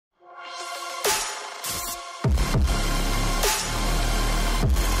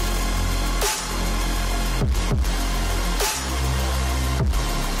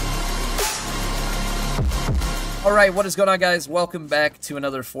Alright, what is going on, guys? Welcome back to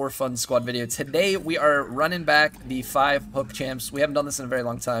another For Fun Squad video. Today we are running back the 5 hook champs. We haven't done this in a very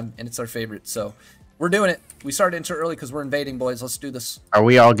long time, and it's our favorite, so we're doing it. We started intro early because we're invading, boys. Let's do this. Are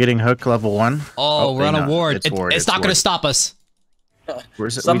we all getting hook level 1? Oh, we're on a ward. It's not going to stop us.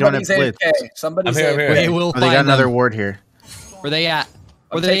 Where's it? We don't have blitz. Somebody's I'm here. We will find they got them. another ward here. Where they at?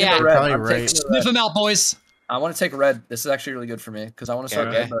 Where they at? Probably right. Sniff them out, boys. I want to take a red. This is actually really good for me because I want to start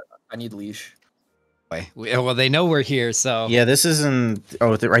red, but I need leash. Well, they know we're here, so. Yeah, this isn't.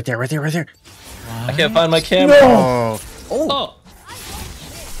 Oh, right there. I can't find my camera. No. Oh.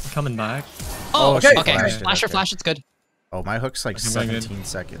 I'm coming back. Oh, okay. Flash, it's good. Oh, my hook's like 17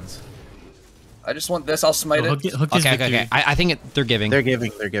 seconds. I just want this. I'll smite it. Hook is Okay. I think they're giving. They're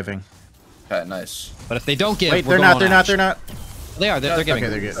giving. Okay, nice. But if they don't give, wait, they're not. They're not. They are. They're giving.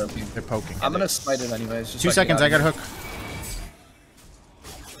 Okay, they're good. They're poking. I'm gonna smite it anyways. Just 2 seconds. I got a hook.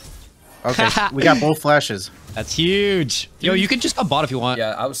 Okay, we got both flashes. That's huge. Yo, you can just come bot if you want.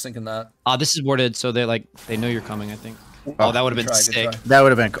 Yeah, I was thinking that. This is warded, so they know you're coming. I think. Oh, that would have been sick. That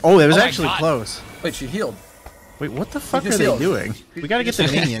would have been. Oh, it was Oh actually close. Wait, she healed. Wait, what the fuck are they doing? We gotta get the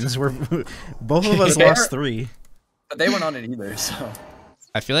minions. We're both of us lost 3. But they weren't on it either, so.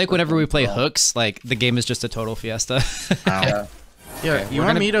 I feel like whenever we play hooks, like the game is just a total fiesta. Yeah. Yeah, Okay, you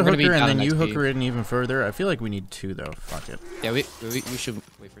want me to hook her and then you XP. hook her in even further? I feel like we need 2 though. Fuck it. Yeah, we should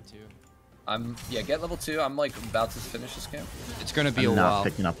wait for 2. Get level 2. I'm like about to finish this camp. It's gonna be I'm a not while.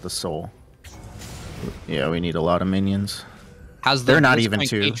 picking up the soul. Yeah, we need a lot of minions. How's the They're not even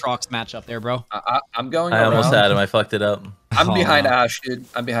 2. Aatrox match up there, bro? I'm going. I almost had him. I fucked it up. I'm behind Ash, dude.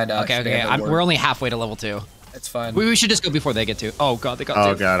 I'm behind Ash. Okay. We're only halfway to level 2. It's fine. We should just go before they get to. Oh god, they got 2.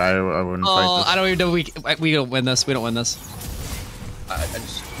 Oh god, I wouldn't fight this. I don't even know we don't win this. We don't win this.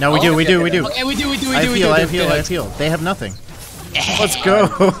 No, we do. Okay, we do. I have heal. They have nothing. Let's go.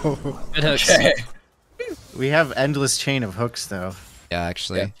 Good hooks. Okay. We have endless chain of hooks though. Yeah,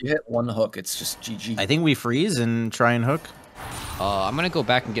 actually. Yeah, if you hit one hook, it's just GG. I think we freeze and try and hook. I'm gonna go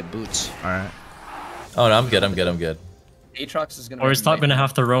back and get boots. All right. Oh no, I'm good. Aatrox is gonna. Or is top gonna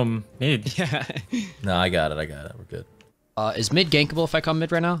have to roam mid? Yeah. No, I got it. We're good. Is mid gankable if I come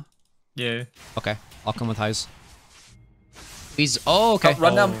mid right now? Yeah. Okay, I'll come with highs. He's okay.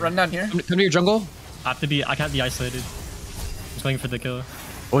 Run down here. Come to your jungle. I can't be isolated. I'm just waiting for the kill.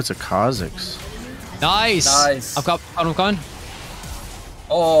 Oh, it's a Kha'Zix. Nice. I've got him.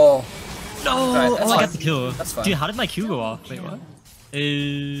 Oh. No! Right, that's I fine. got the kill. That's fine. Dude, how did my Q go off? Wait, what?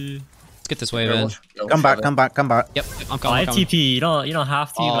 Let's get this wave in. Come back. Yep, I'm I coming. have TP. You don't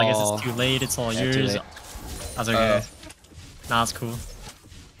have to. But I guess it's too late. It's all Yeah, yours. too late. That's okay. Nah, it's cool.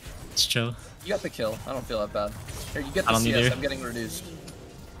 It's chill. You got the kill. I don't feel that bad. Here, you get I the don't CS. either. I'm getting reduced.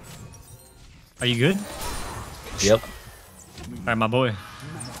 Are you good? Yep. Alright, my boy.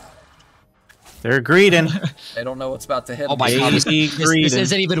 They're greeding. They don't know what's about to hit. Oh my god, this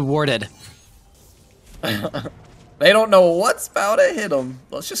isn't even warded. They don't know what's about to hit them.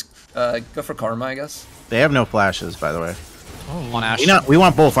 Let's just go for Karma, I guess. They have no flashes, by the way. On Ash. We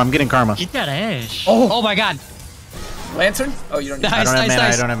want both. I'm getting Karma. Get that Ash. Oh my god. Lantern? Oh, you don't need Nice,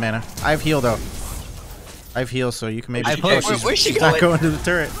 I don't have mana. I have heal though. I have heal, so you can maybe. Where's she She's going? not going to the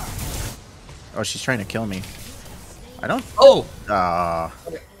turret. Oh, she's trying to kill me. I don't. Oh.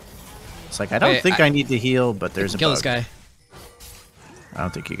 It's like I don't think I need to heal, but there's a kill bug. this guy. I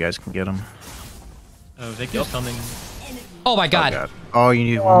don't think you guys can get him. Oh, Victor's coming. Oh my god. Oh, God. Oh, you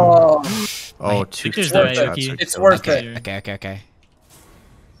need one. Oh, 2 Victor's shots there, are Yuki. It's killed. worth it. Okay.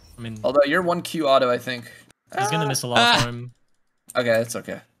 I mean, Although you're 1 Q auto, I think. he's gonna miss a lot for him. Okay, it's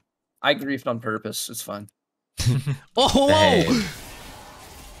okay. I griefed on purpose. It's fine. Oh! Dang.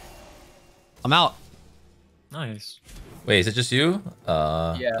 I'm out. Nice. Wait, is it just you?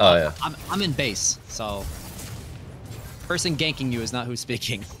 Yeah. Oh yeah. I'm in base, so person ganking you is not who's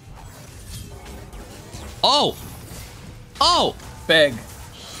speaking. Oh! Big.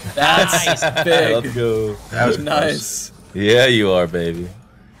 That's big. Let's go. That was Nice. Yeah, you are, baby.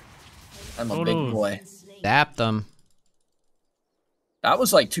 I'm a big boy. Zap them. That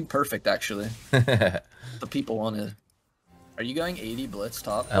was like too perfect, actually. The people wanted. Are you going 80 blitz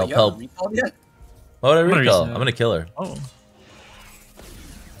top? Help, you haven't help. recalled yet? What would I gonna recall? reset. I'm gonna kill her. Oh.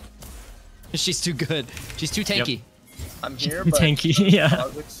 She's too good. She's too tanky. I'm here, but Tanky, yeah.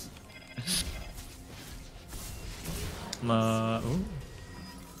 Kha'Zix- Ooh.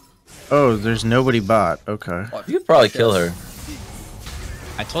 Oh, there's nobody bot. Okay. You could probably kill her.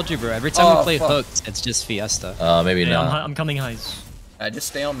 I told you, bro. Every time we play fuck. hooks, it's just fiesta. Maybe Hey, not. I'm coming highs. I just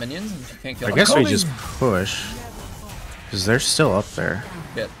stay on minions and if you can't kill I them. guess we Coming. just push. Because they're still up there.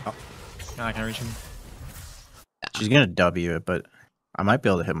 Yeah. No, I can't reach him. She's gonna W it, but I might be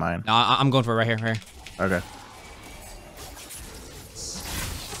able to hit mine. No, I'm going for it right here. Okay.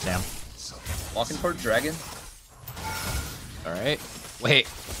 Damn. Walking toward dragon. All right. Wait.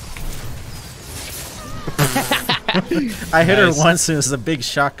 I hit her once and it was a big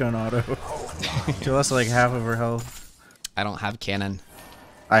shotgun auto. She lost like half of her health. I don't have cannon.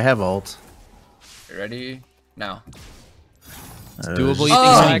 I have ult. You ready? Now. It's doable, you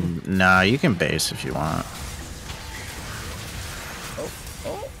think, Swag? Nah, you can base if you want.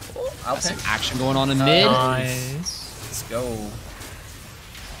 I'll Got some take. action going on in mid. Nice. Let's go.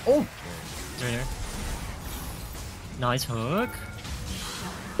 Oh, Right here. Nice hook.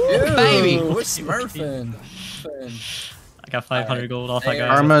 dude, baby. we're smurfing. I got 500 gold off that guy.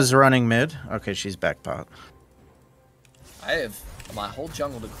 Karma's running mid. Okay, she's back pot. I have my whole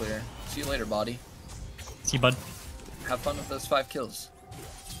jungle to clear. See you later, body. See, bud. Have fun with those 5 kills.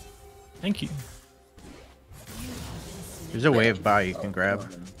 Thank you. There's a wave by you can grab.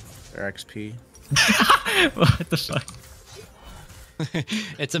 Their XP. What the fuck?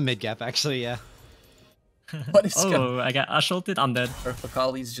 It's a mid gap, actually. Yeah. What is going Oh, I got Ash ulted. I'm dead.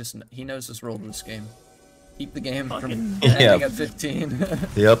 Fakali's just, he knows his role in this game. Keep the game from Fucking- ending at 15.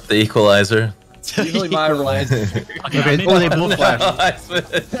 Yep, the equalizer. It's usually my role. Okay, I made, Oh, they both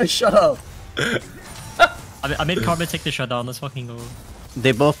flashed. Shut up. I made Karma take the shutdown. Let's fucking go.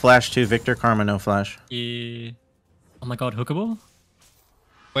 They both flash too. Victor, Karma, no flash. Yeah. Oh my god, hookable?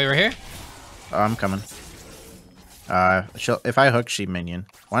 Wait, we're here. Oh, I'm coming. If I hook, she minion.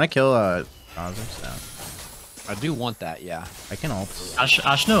 Want to kill Kha'Zix? No. I do want that. Yeah. I can ult.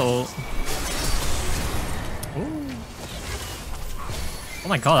 Ash no ult. Ooh. Oh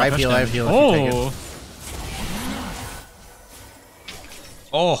my god, I crushed heal, him. I heal if you take it.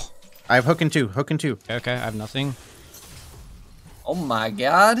 Oh. I have hook and two. Hook and two. Okay, I have nothing. Oh my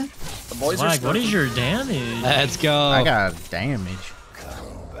god. The boys are Swag, what is your damage? Let's go. I got damage.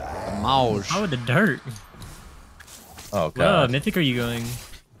 Mouse. How the dirt? Oh What god. mythic are you going?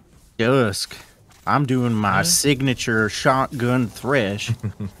 Dusk. I'm doing my signature shotgun Thresh.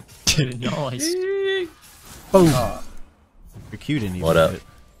 Nice. Boom. Your Q didn't even What up? hit.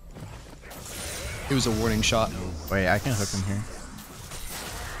 It was a warning shot. Wait, I can hook him here.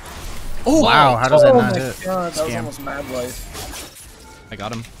 Oh Wow, how does that not my hit? god, that was Scam. almost mad life. I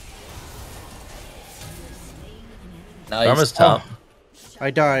got him. Nice. Karma's top. I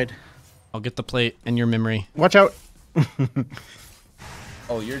died. I'll get the plate in your memory. Watch out.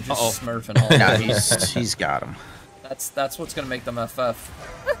 Oh, you're just smurfing all Nah, day. he's got him. That's what's gonna make them FF.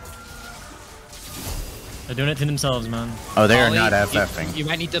 They're doing it to themselves, man. Oh, they are Ollie, not you- FFing. You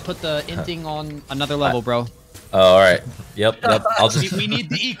might need to put the ending on another level, bro. Oh, all right. Yep. I'll just We need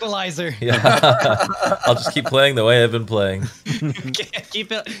the equalizer. yeah. I'll just keep playing the way I've been playing.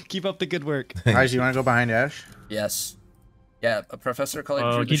 Keep up the good work. Guys, you want to go behind Ash? Yes. Yeah, a Professor Cully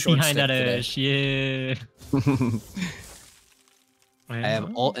Oh, drew the get short behind stick that today. Ash, yeah. I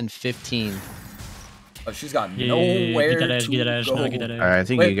have ult in 15. Oh, she's got Yeah, nowhere get that Ash, to get that Ash, go. no, get that Ash. Alright, I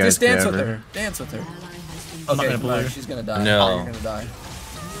think Wait, you guys just dance could with have her. Dance with her. I'm not Okay, gonna pull her. she's gonna die. No. You're gonna die.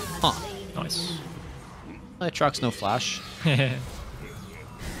 Huh. Nice. That truck's no flash.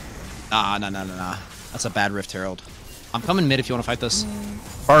 Nah. That's a bad Rift Herald. I'm coming mid if you want to fight this.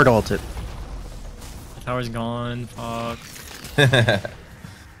 hard ulted. The tower's gone. Fuck.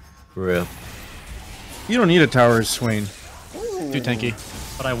 Real. You don't need a tower, Swain. Too tanky.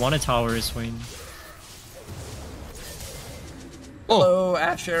 But I want a tower, Swain. Hello,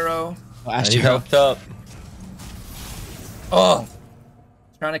 Ash Arrow. Ash I need Hero. help top. Oh,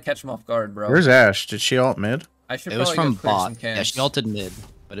 trying to catch him off guard, bro. Where's Ash? Did she ult mid? I should It was probably from go clear some bot. Yeah, camps. she ulted mid,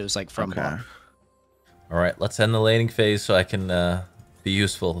 but it was like from Okay. bot. All right, let's end the laning phase so I can be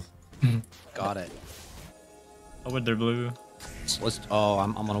useful. Got it. Oh, with their blue. Oh,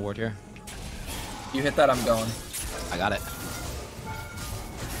 I'm on a ward here. You hit that, I'm going. I got it.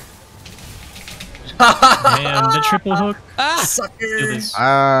 Man, the triple hook. Ah! Do Sucker. this.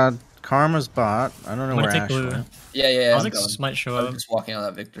 Karma's bot. I don't know I'm where gonna take Ash blue. went. Yeah, I'm going. Kha'Zix might show I'm up. just walking on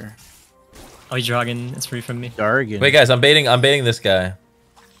that Victor. Oh, he's dragging. It's free from me. Dargan. Wait, guys, I'm baiting this guy.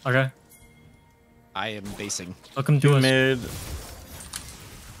 Okay. I am basing. Welcome to us. mid.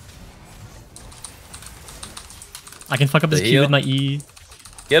 I can fuck up this The Q heal. with my E.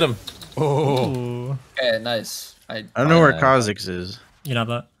 Get him. Oh. Okay, nice. I don't know where Yeah. Kha'Zix is. You know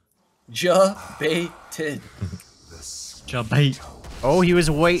that. Ja-baited. Job bait. Oh, he was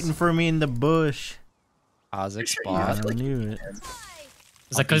waiting for me in the bush. Kha'Zix Sure, I bot. knew it.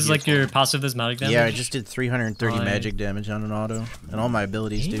 Is that because like your passive is magic damage? Yeah, I just did 330 Fine. magic damage on an auto. And all my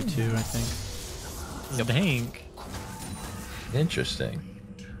abilities do too, I think. Dank. Interesting.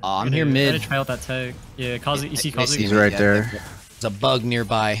 I'm here Gotta mid. try out that tech. Yeah, Kha'Zix. You see I see Kha'Zix? He's right Yeah, there. There's a bug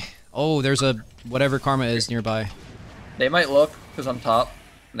nearby. Oh, there's a whatever karma is nearby. They might look, because I'm top.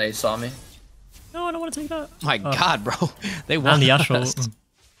 They saw me. No, I don't want to take that. My God, bro. They And won the Astral. us.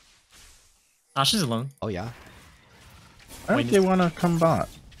 Ashe is alone. Oh, yeah. I think they want to come bot.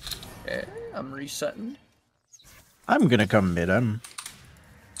 Okay, I'm resetting. I'm gonna come mid. I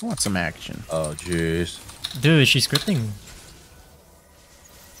want some action. Oh, jeez. Dude, she's scripting.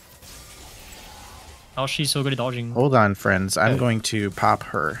 How is she so good at dodging? Hold on, friends. I'm going to pop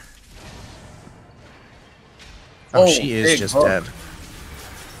her. Oh, Oh, she is big just hook. dead.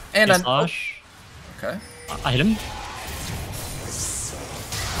 And Yes, I'm. Ashe. Okay. I hit him.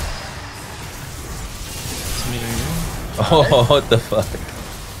 Oh, what the fuck?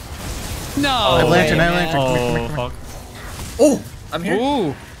 No. I lantern, I lantern. Come here, Oh, come here, fuck. Oh, I'm here.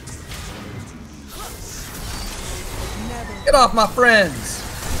 Ooh. Get off my friends.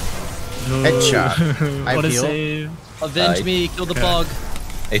 Headshot. I What a feel. save. Avenge me. Kill the bug.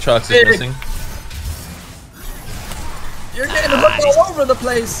 Aatrox is Big. missing. You're getting hooked all over the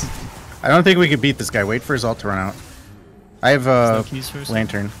place. I don't think we could beat this guy. Wait for his ult to run out. I have a No keys first.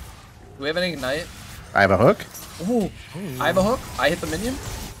 lantern. Do we have any ignite? I have a hook. Ooh. I have a hook. I hit the minion.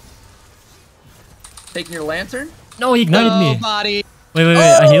 Taking your lantern. No, he ignited me. Nobody. Wait,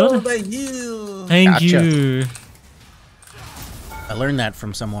 Oh, I healed? the heal. Thank Gotcha. you. I learned that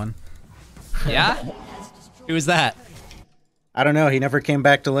from someone. Yeah? Who was that? I don't know. He never came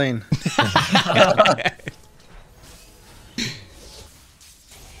back to lane.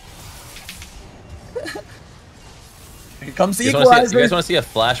 Here comes the You equalizer. guys want to see a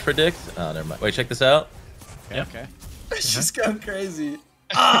flash predict? Oh, never mind. Wait, check this out. Yeah. Okay. She's going crazy.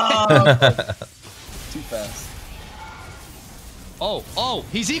 Ah! Too fast. Oh,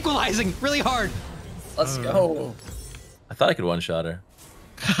 he's equalizing really hard. Let's go. I thought I could one-shot her.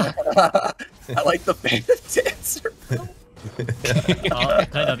 I like the bandit dancer. Can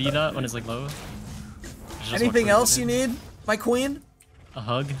I W that when it's like low? Just walk Anything forward else with you it. need, my queen? A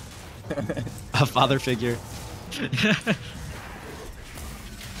hug? A father figure.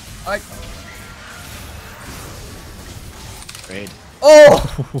 Great.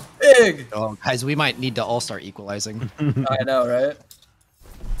 Oh, big. Oh, guys, we might need to all start equalizing. I know, right?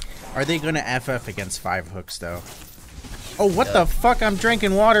 Are they gonna FF against 5 hooks though? Oh, what the fuck? I'm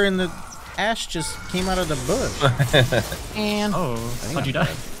drinking water and the ash just came out of the bush. And Oh, how'd you die? I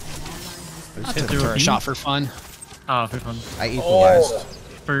just hit Through the a a shot for fun. Ah, for fun. I equalized. Oh.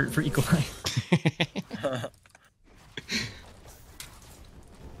 For equalize.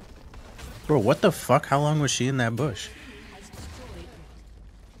 Bro, what the fuck? How long was she in that bush?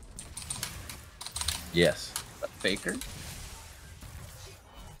 Yes. Faker.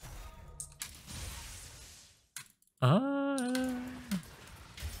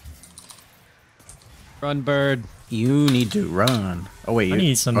 Run, bird. You need to run. Oh wait, I you...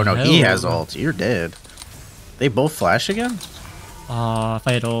 need some Oh no, he help. has ult. You're dead. They both flash again? If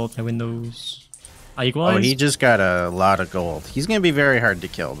I had ult, I win those. I Oh, equalize? he just got a lot of gold. He's gonna be very hard to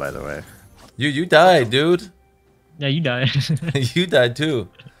kill, by the way. You died, dude. Yeah, you died. You died too.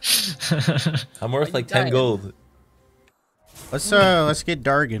 I'm worth like 10 dying? gold. Let's get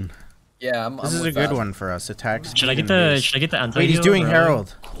Dargan. Yeah, I'm. This is with a good that. one for us. Attack. Should I speed get and the haste. anti? Wait, he's doing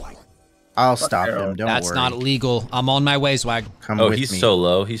Herald. I'll stop him. Herald. Don't That's worry. not legal. I'm on my way, Swag. Come Oh, with he's me. so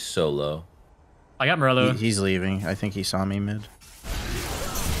low. He's so low. I got Morello. He's leaving. I think he saw me mid.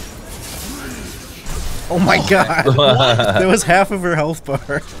 Oh my god! That was half of her health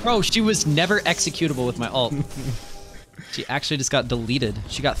bar. Bro, she was never executable with my ult. She actually just got deleted.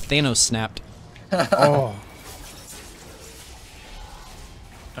 She got Thanos snapped. Oh.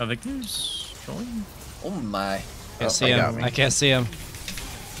 Victor's going. Oh my. Can't see I got him. me. I can't see him.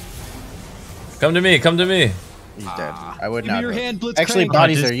 Come to me. Come to me. He's dead. I would Give me not. your have- hand, Blitzcrank. Actually,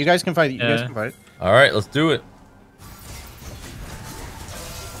 body's just- there. You guys can fight. You guys Yeah. can fight. All right, let's do it.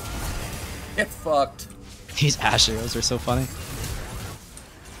 Get fucked. These Ash arrows are so funny.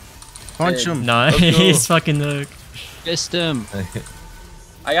 Punch him. Nice fucking hook. Fist him.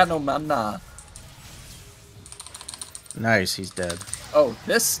 I got no mana. Nice, he's dead. Oh,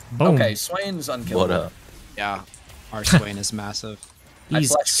 this. Boom. Okay, Swain's unkillable. What up? Yeah. Our Swain is massive. I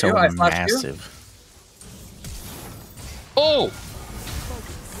He's flashed so you, I flashed you. massive. Oh!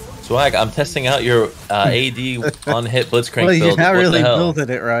 Swag, I'm testing out your AD on hit Blitzcrank Well, you're build. not What really the hell? building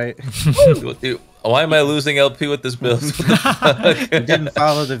it right. Dude, why am I losing LP with this build? What the fuck? You didn't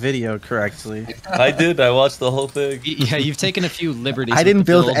follow the video correctly. I did. I watched the whole thing. Yeah, you've taken a few liberties. I with didn't the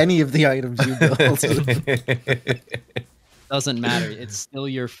build any of the items you built. Doesn't matter. It's still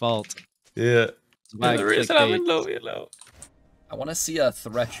your fault. Yeah. Swag The reason I'm in clickbait. low, you know. I want to see a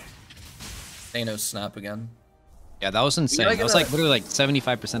Thresh Thanos snap again. Yeah, that was insane. gotta That was get like a- literally like 75% of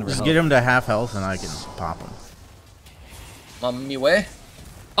her Just health. get him to half health and I can pop him. On me way.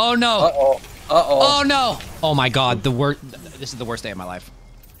 Oh no. Uh-oh. Uh-oh. Oh no. Oh my god, the worst. This is the worst day of my life.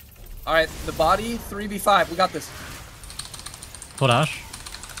 All right, the body, 3v5. We got this. Full dash.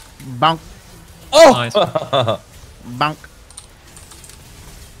 Bonk. Oh! Nice. Bonk.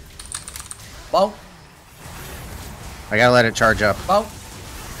 Bonk. I gotta let it charge up. Bonk.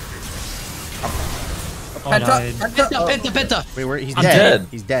 Oh, Penta. died. Penta. Penta. Wait, where? He's I'm dead. dead.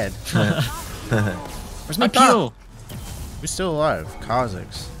 He's dead. Where's my Penta. peel? Who's still alive?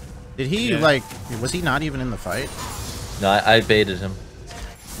 Kazakhs. Did he, Yeah. like, was he not even in the fight? No, I baited him.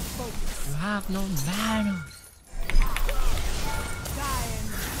 You have no mana.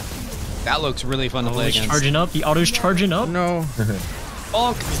 That looks really fun to play Auto's against. charging up. The auto's charging up. No.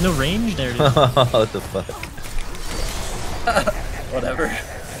 Oh, There's no range there. Dude. What the fuck? Whatever.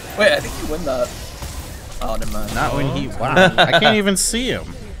 Wait, I think you win that. Oh, never mind. Not when he. Wow. I can't even see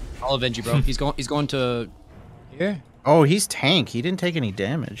him. I'll avenge you, bro. He's going to here. Oh, he's tank. He didn't take any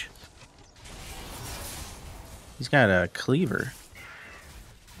damage. He's got a cleaver.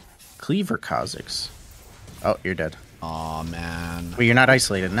 Cleaver Kazakhs. Oh, you're dead. Oh man. Well, you're not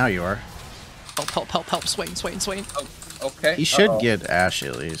isolated. Now you are. Help. Swain. Oh, okay. He should Uh-oh. get Ash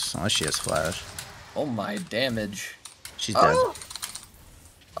at least, unless she has flash. Oh my damage. She's dead.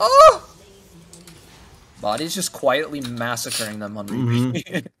 Oh! Body's just quietly massacring them on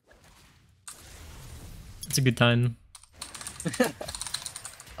repeat. It's a good time.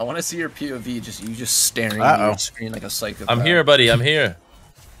 I want to see your POV, just staring at Uh-oh. your screen like a psychopath. I'm here, buddy. I'm here.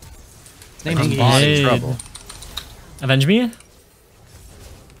 His name I think is he's in Dead. trouble. Avenge me?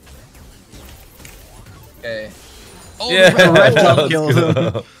 Okay. Oh, Yeah. Red killed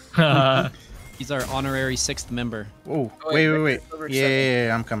him. he's our honorary 6th member. Oh, Oh, wait. wait, over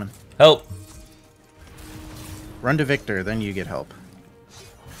Yeah, I'm coming. Help. Run to Victor, then you get help.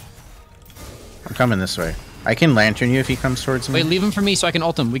 I'm coming this way. I can lantern you if he comes towards me. Wait, leave him for me so I can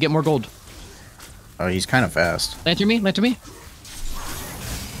ult him. We get more gold. Oh, he's kind of fast. Lantern me.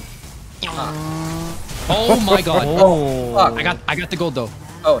 Oh my god. Oh. Fuck. I got the gold though.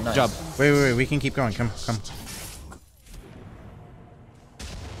 Oh, nice. Good job. Wait. We can keep going. Come.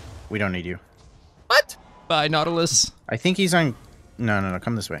 We don't need you. What? Bye, Nautilus. I think he's on... No.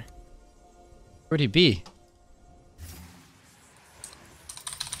 Come this way. Where'd he be?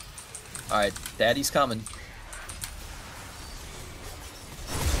 All right, Daddy's coming.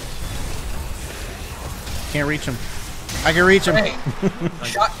 Can't reach him. I can reach him. Hey,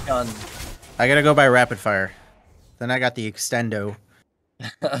 shotgun. I gotta go by rapid fire. Then I got the extendo.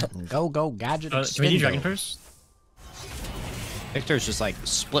 Go, gadget. Can we do dragon first? Victor's just like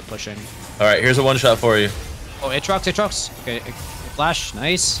split pushing. All right, here's a one shot for you. Oh, Aatrox. Okay, flash,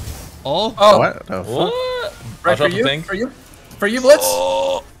 nice. Oh, Oh, What the fuck? What? right I'll for drop the you. thing. For you, Blitz.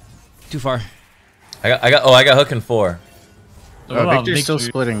 too far. I got hook in 4. Oh, wow, Victor's still victory.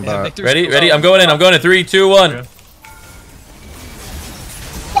 splitting Yeah, bot. Victor's Ready? I'm going in. 3, 2, 1. Okay.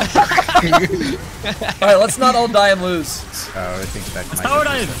 All right, let's not all die and lose. Oh, I think that might Power be-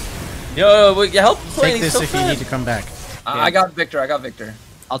 dive! Yo, wait, help Swain. Take He's this so if you fat. need to come back. I got Victor.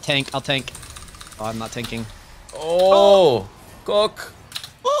 I'll tank. Oh, I'm not tanking. Oh, cook.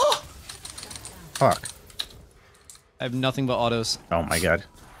 Fuck. I have nothing but autos. Oh my god.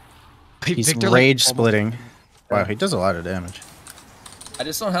 Wait, He's Victor, rage like, splitting. Wow, he does a lot of damage. I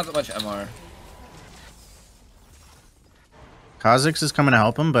just don't have that much MR. Kazakhs is coming to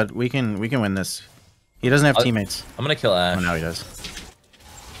help him, but we can win this. He doesn't have teammates. I'm gonna kill Oh, Ash. now he does.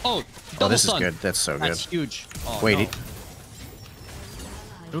 Oh, Oh, double this is stun. good. That's so good. That's huge. Oh, Wait, no.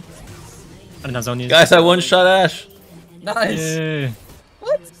 Oop. I didn't have zone yet. Guys, I one shot Ash. Nice. Yay.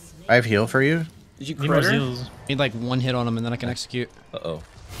 I have heal for you. Did you Need more critter? seals. Need like one hit on him and then I can execute. Uh-oh.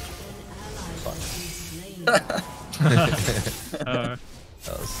 Uh,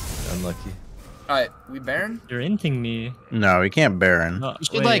 That was unlucky. All right, we Baron. you're inting me. No, he can't Baron. Oh, You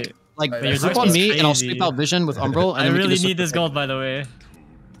should wait. like Wait, group your on Zeus me is and I'll crazy. sweep out vision with Umbral. And I then we can really just need this gold, by the way.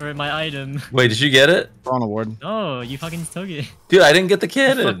 For my item. Wait, did you get it? On award. No, you fucking took it. Dude, I didn't get the You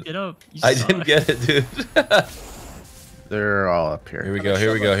cannon. fucked it up. You I suck. didn't get it, dude. They're all up Here here. we go.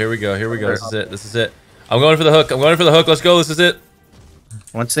 This is it. I'm going for the hook. Let's go. This is it.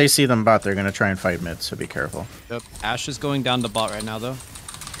 Once they see them bot, they're gonna try and fight mid, so be careful. Yep. Ash is going down to bot right now though.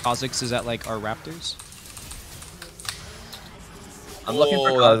 Kazakhs is at like our Raptors. I'm looking for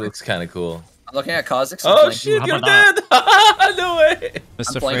Oh, Kazakhs. that looks kind of cool. I'm looking at Kazakhs. Oh I'm shit, How you're about dead! No way!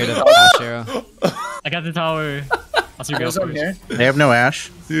 Just I'm playing afraid of with Ash arrow. I got the tower. I'll see you Playing go over here. first. They have no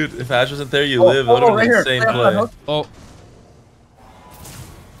Ash. Dude, if Ash wasn't there, you live. That would have right been here. an insane Play on that play. hook. Oh,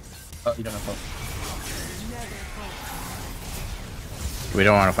 Oh, you don't have hook. We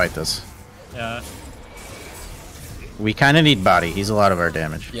don't want to fight this. Yeah. We kind of need body. He's a lot of our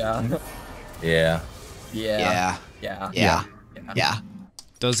damage. Yeah. Yeah. Yeah. Yeah. Yeah.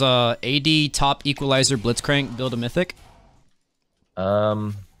 Does AD top equalizer Blitzcrank build a mythic?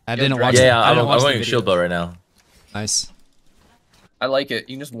 I didn't watch. Yeah, I I'm didn't watch the going video. shield bow right now. Nice. I like it.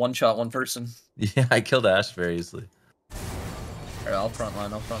 You can just one-shot one person. Yeah, I killed Ash very easily. Alright, I'll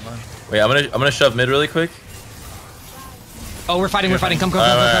frontline. Wait, I'm gonna shove mid really quick. Oh, we're fighting. We're fighting. Come.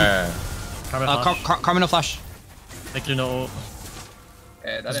 Alright. Carmen, no flash. Like, no.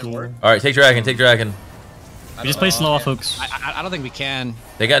 Okay, that didn't work. Alright, take dragon, take dragon. We just play slow off hooks. I don't think we can.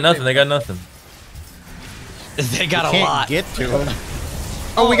 They got nothing, they got nothing. They got a Can't lot. get to him.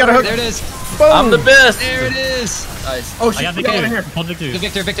 Oh, we got a hook. There it is. Boom. I'm the best! There it is. Nice. Oh I shit, got we got Victor. him here. Hold Victor.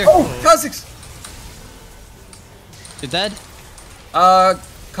 Good Victor. Oh, Kha'Zix! You're dead.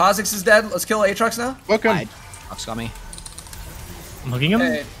 Kha'Zix is dead. Let's kill Aatrox now. Welcome. Fox got me. I'm hooking him.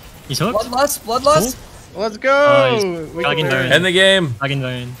 Okay. He's hooked. Bloodlust. Let's go. he's Dragon Baron. End the game! Dragon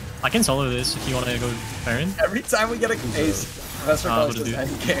Baron. I can solo this if you want to go Baron. Every time we get a ace, Professor calls what us to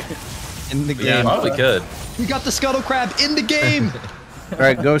do? NK. In the Yeah, game. probably could. We got the scuttle crab in the game. All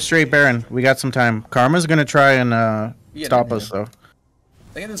right, go straight Baron. We got some time. Karma's gonna try and stop us though.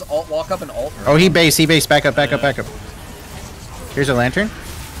 They can just walk up and ult. Oh, he base. Back up. Here's a lantern.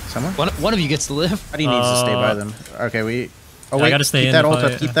 Someone? One of you gets to live. Buddy needs to stay by them. Okay, we. Oh Yeah, I wait, gotta stay keep in that if ult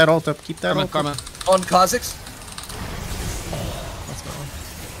I- up. Keep that ult up. Keep that ult up. Karma. On Kha'Zix. Let's go.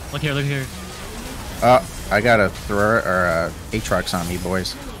 Look here. I got a thrower or a Aatrox on me,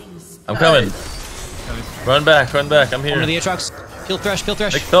 boys. I'm coming. Run back, I'm Over to here. the Aatrox. Kill Thresh. I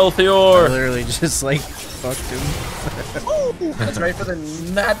Excelsior! literally just like fucked him. That's right for the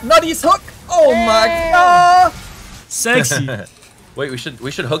nutty's hook. Oh my god. Sexy. Wait, we should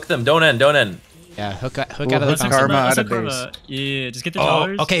hook them. Don't end. Yeah, hook out of We'll the hook fountain. Karma Let's out of hook base. Karma. Yeah, just get the Oh,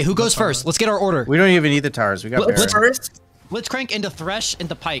 towers. okay. Who goes first? Let's get our order. We don't even need the towers. We got Baron. First Blitzcrank into Thresh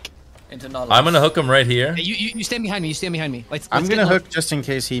into Pyke. into Nautilus. I'm gonna hook them right here. Hey, you stand behind me. Let's I'm get gonna low. hook just in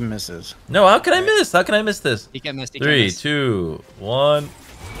case he misses. No, how can I miss? How can I miss this? He can't miss. 3, 2, 1.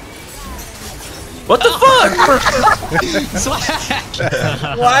 What the fuck? Swag.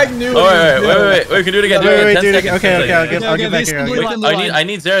 Flag knew. Oh, wait, we can do it again. Wait, 10 dude. seconds, Okay, 10 okay, seconds. I'll get back here. Wait, I'll get- wait. I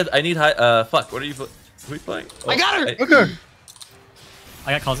need Zera. I need high. Fuck. What are you? Who are we playing? I got her. Okay.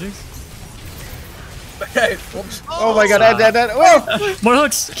 I got Kha'Zix. Okay. Oh my god, that. Oh! More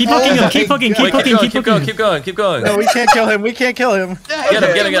hooks. Keep hooking him. Keep hooking. Wait, Keep hooking. keep going. No, we can't kill him. Get him.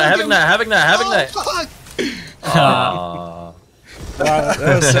 Get him. Having that. Fuck. Aww. Wow,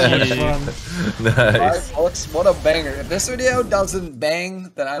 that was so much fun. Nice. What a banger. If this video doesn't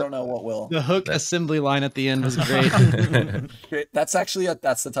bang, then I don't know what will. The hook assembly line at the end was great. That's actually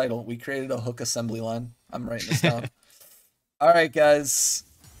that's the title. We created a hook assembly line. I'm writing this down. All right, guys.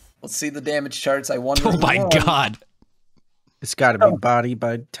 Let's see the damage charts. I wonder. Oh my god. It's got to be body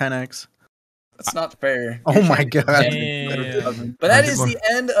by 10x. That's not fair. Oh my god. Damn. But that is the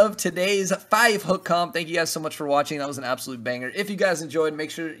end of today's 5 hook comp. Thank you guys so much for watching. That was an absolute banger. If you guys enjoyed, make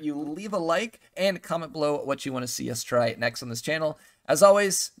sure you leave a like and comment below what you want to see us try next on this channel. As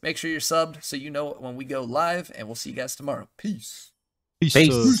always, make sure you're subbed so you know when we go live, and we'll see you guys tomorrow. Peace.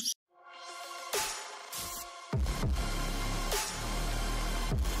 Peace.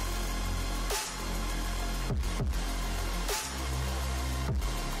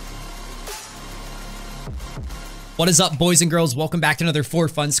 What is up, boys and girls? Welcome back to another For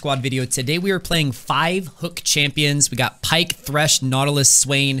Fun Squad video. Today we are playing 5 hook champions. We got Pyke, Thresh, Nautilus,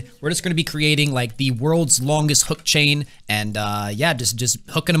 Swain. We're just going to be creating like the world's longest hook chain, and yeah, just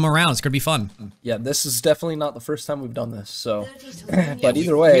hooking them around. It's going to be fun. Yeah, this is definitely not the first time we've done this, so. But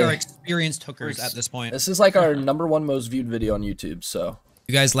either way, We are experienced hookers at this point. this is like our #1 most viewed video on YouTube, so.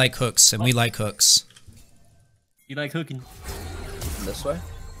 You guys like hooks, and we like hooks. You like hooking? This way?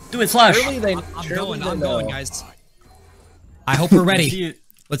 Do it, Flash. Surely they, I'm surely going, they I'm know. going, guys. I hope we're I ready. see it.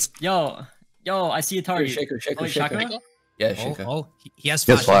 Let's. Yo, I see a target. Shaker, Oh, wait, shaker. Chakra? Yeah, Oh, shaker. oh, he has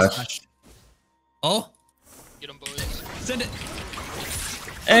flash. He has flash. Oh, Get him, boys. send it.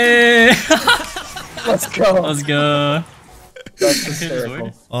 Hey! Let's go. Let's go. That's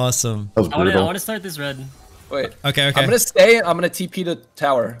hysterical. Awesome. I want to start this red. Wait, Okay, okay. I'm gonna stay. I'm gonna TP to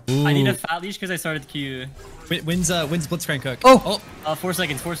tower. I need a fat leash because I started Q. When's Blitzcrank hook? Oh! 4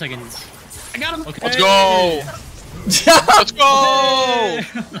 seconds. 4 seconds. I got him. Okay. Let's go. Let's go.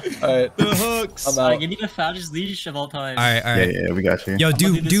 Alright, The hooks. I'm I out. give me the fattest leash of all time. All right, all right. Yeah, we got you. Yo, I'm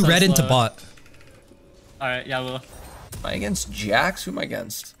gonna do this do so red into slow. bot. Alright, yeah, well. Am I against Jax? Who am I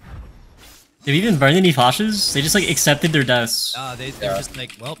against? Did we even burn any flashes? They just like accepted their deaths. They're just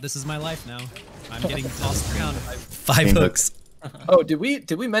like, well, this is my life now. I'm getting tossed around by 5 hooks. Oh, did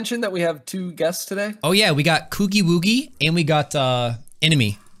we mention that we have 2 guests today? Oh yeah, we got Koogie Woogie and we got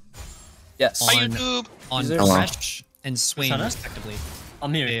Enemy Yes. Hi, On- YouTube. on there- Thresh and Swain Sana? respectively.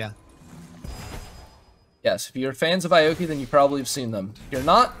 I'm here. Yeah. Yes. If you're fans of Aoki, then you probably have seen them. If you're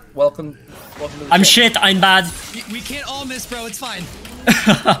not, welcome to the I'm channel. shit. I'm bad. We can't all miss, bro. It's fine.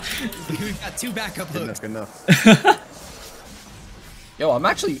 We've got 2 backup hooks. Good enough. Yo, I'm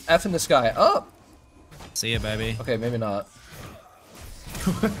actually effing this guy up. See ya, baby. Okay, maybe not.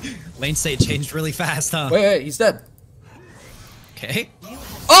 Lane state changed really fast, huh? Wait, he's dead. Okay.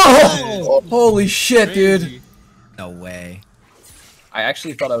 Oh! Holy shit, dude. No way. I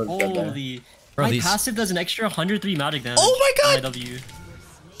actually thought I would have dead there. Holy. Bro, My these- passive does an extra 103 magic damage. Oh my God! IW. Every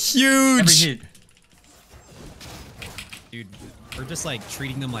Huge! hit. Dude, we're just like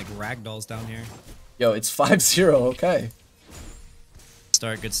treating them like ragdolls down here. Yo, it's 5-0, okay.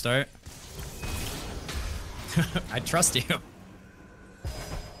 Start, good start. I trust you.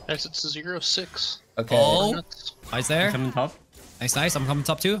 Guys, it's 0-6. Okay. Oh, eyes there. Coming top. Nice, nice. I'm coming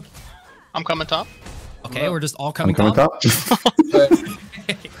top too. I'm coming top. Okay, we're just all I'm coming coming top. top.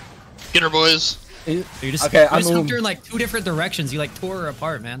 Get her, boys. You just, Okay, you I'm just hooked her moving. in like 2 different directions. You like tore her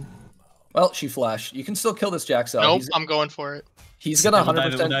apart, man. Well, she flashed. You can still kill this Jaxel. Nope, I'm going for it. He's gonna We'll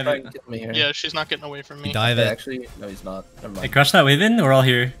 100% dive it. try and get me here. Yeah, she's not getting away from me. Dive Okay, it. actually, no, he's not. Never I mind. crushed that wave in. We're all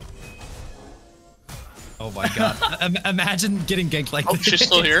here. Oh my god. Imagine getting ganked like Oh, this. she's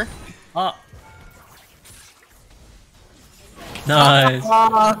still here. Ah. Nice. Do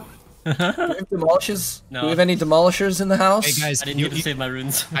we have demolishes? No. Do we have any demolishers in the house? Hey guys, I didn't need to save my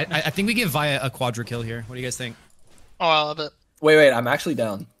runes. I think we give Via a quadra kill here. What do you guys think? Oh, I love it. Wait, I'm actually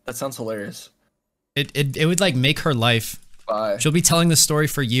down. That sounds hilarious. It would like make her life. Bye. She'll be telling this story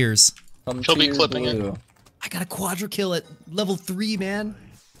for years. Come She'll to be your clipping it. blue. I got a quadra kill at level 3, man.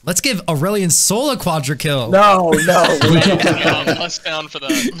 Let's give Aurelian Soul a quadra kill. No. Yeah, I'm less down for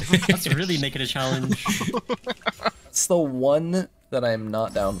that. Let's really make it a challenge. It's the one that I'm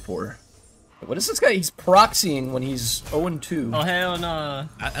not down for. What is this guy? He's proxying when he's 0-2. Oh hell no.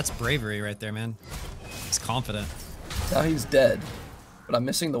 That's bravery right there, man. He's confident. Now he's dead. But I'm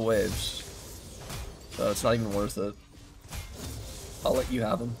missing the waves. So it's not even worth it. I'll let you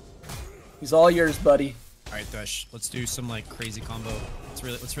have him. He's all yours, buddy. All right, Thresh. Let's do some like crazy combo.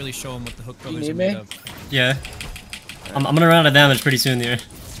 Let's really show him what the Hook You Brothers need are made me? of. Yeah. I'm gonna run out of damage pretty soon here.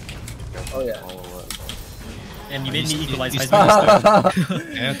 Oh yeah. And you made me equalize.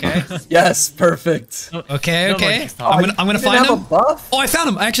 Okay. Yes, perfect. Okay. No, Okay. like, I'm You gonna didn't find have him. a buff? Oh, I found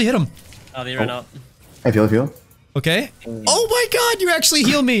him. I actually hit him. Oh, they ran out. I feel. Okay. Oh my god, you actually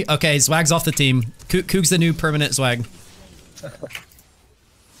healed me. Okay, Zwag's off the team. Koog's the new permanent Zwag.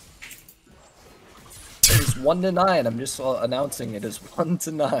 It's 1-9. I'm just announcing it is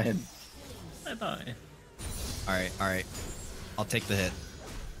 1-9. Bye bye. Alright. I'll take the hit.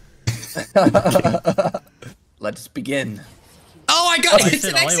 Let's begin. Oh, I got Like I it!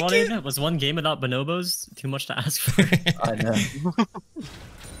 said, all I wanted was one game without bonobos. Too much to ask for. I know.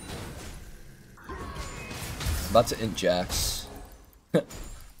 About to int Jax.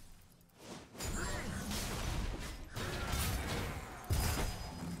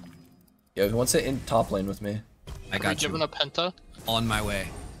 Yo, who wants to int top lane with me? I Are you got giving you. a penta? On my way.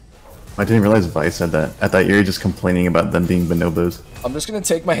 I didn't realize Vice said that. I thought you were just complaining about them being bonobos. I'm just gonna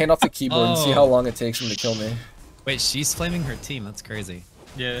take my hand off the keyboard and see how long it takes him to kill me. Wait, she's flaming her team. That's crazy.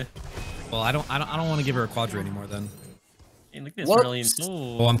 Yeah. Well, I don't want to give her a quadra anymore then. Hey, look at this What? Aurelian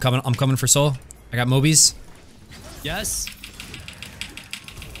Soul. Oh, I'm coming for soul. I got Mobies. Yes.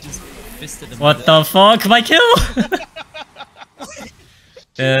 Just fisted him. What the fuck? My kill!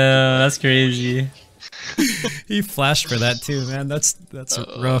 That's crazy. He flashed for that too, man. That's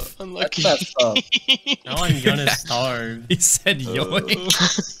rough. Unlucky. That's messed up. Now I'm gonna starve. He said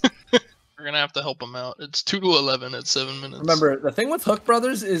yoink. We're gonna have to help him out. It's 2-11 at 7 minutes. Remember, the thing with Hook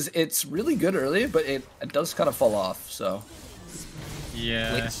Brothers is it's really good early, but it does kind of fall off, so.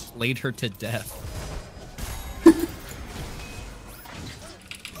 Yeah. Laid her to death.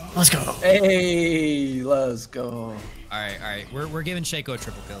 Let's go. Hey, let's go. Alright. We're giving Shaco a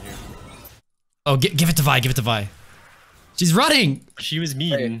triple kill here. Oh, give it to Vi, give it to Vi. She's running! She was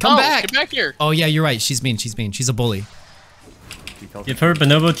mean. Come back! Get back here! Oh yeah, you're right. She's mean. She's a bully. Give her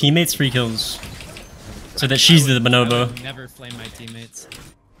bonobo teammates free kills. So that she's the I bonobo. would never flame my teammates.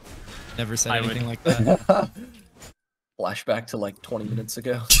 Never said I would. anything like that. Flashback to like 20 minutes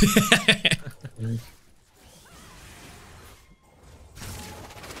ago.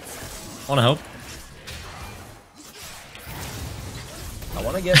 Wanna help? I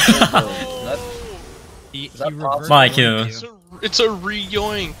want to get. That, He that reversed My yoinked kill. you. It's a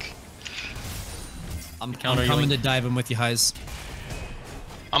re-yoink. I'm Counter coming yoink. to dive him with you, Highs.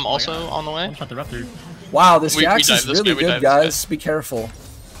 I'm also on the way. One shot the Raptor. Wow, this We Jax dive is this really guy, we good, dive this guy. guys. Be careful.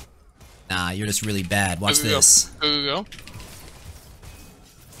 Nah, you're just really bad. Watch Go, go, go. this. Go, go, go.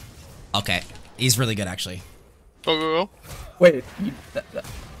 Okay, he's really good actually. Go, go, go. Wait. Go,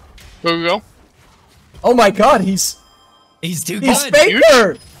 go, go. Oh my God, he's He's too he's good.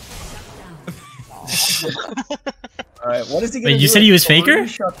 Faker. All right, what is he gonna Wait, do? you said he was Three Faker?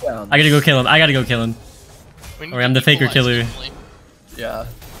 shutdown. I gotta go kill him. I gotta go kill him. We need Or I'm to the Faker equalize killer. family. Yeah.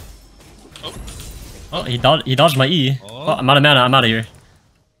 Oh, he dodged my E. Oh, I'm out of mana. I'm out of here.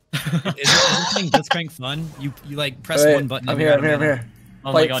 Isn't playing Blitzcrank fun? You like press Wait, one button. I'm and here. you're I'm out here. of I'm mana. here.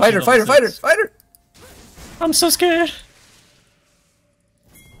 Oh my Fight, god. fighter, she's fighter, level fighter, 6. fighter. I'm so scared.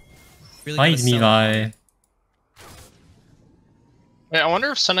 Really Fight gotta me, sell it. Vi. Wait, I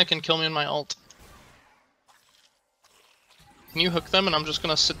wonder if Senna can kill me in my ult. Can you hook them and I'm just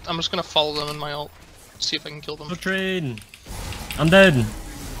gonna sit. I'm just gonna follow them in my ult. See if I can kill them. No trade. I'm dead.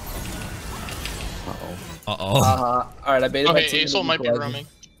 Uh-oh. Alright, I baited my Okay, team. Ace ult might be equalizer. roaming.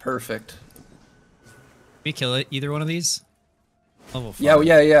 Perfect. We kill it. Either one of these. Level 5.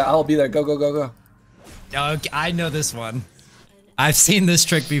 Yeah. I'll be there. Go, go, go, go. Okay, I know this one. I've seen this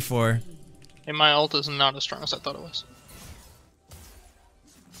trick before. Hey, my ult is not as strong as I thought it was.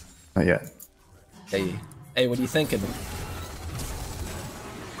 Not yet. Hey, what are you thinking?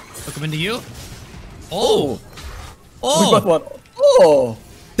 Hook him into you. Oh, Oh! we both won. Oh,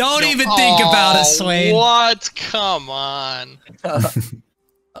 Don't even think about it, Swain. What? Come on.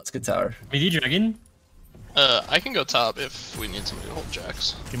 that's a good tower. Midi dragon? I can go top if we need somebody to hold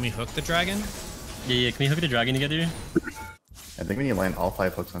Jax. Can we hook the dragon? Yeah, can we hook the dragon together? I think we need to land all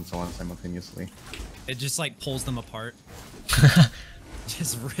 5 hooks on someone simultaneously. It just like pulls them apart.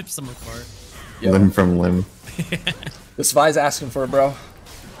 Just rips them apart. Yo. Limb from limb. This Vi's asking for it, bro.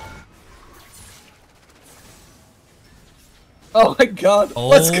 Oh my God!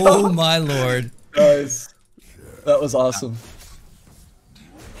 Let's Oh go, my lord. guys. That was awesome.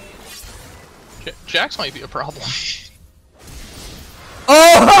 Jax might be a problem.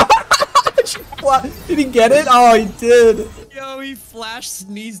 Oh! Did he get it? Oh, he did. Yo, he flash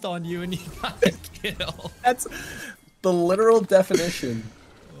sneezed on you and you got a kill. That's the literal definition.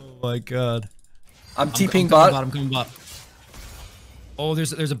 Oh my god. I'm I'm TPing coming bot. I'm coming bot. Oh,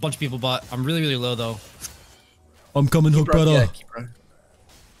 there's a bunch of people bot. I'm really low though. I'm coming hook Yeah, keep running.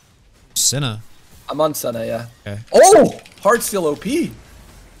 Senna. I'm on Senna, yeah. Okay. Oh! Heart's still OP.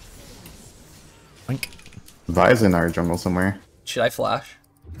 Blink. Vi's in our jungle somewhere. Should I flash?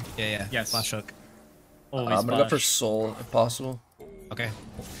 Yeah. Yes. Flash hook. Oh, I'm gonna go for Soul if possible. Okay.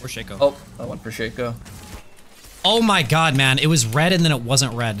 Or Shaco. Oh, I went for Shaco. Oh my god, man. It was red and then it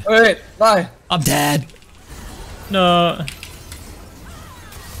wasn't red. Wait, bye. I'm dead. No.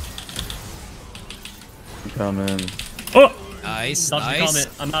 Coming. Oh! Nice, Dodge the nice. comment.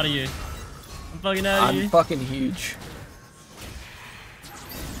 I'm out of here. I'm fucking out of I'm here. fucking huge.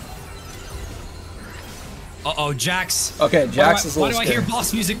 Uh-oh, Jax. Okay, Jax is a Why little do I hear scared.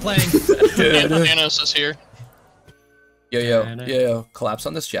 boss music playing? Thanos is here. Yo. Collapse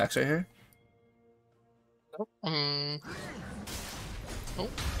on this Jax right here. Oh,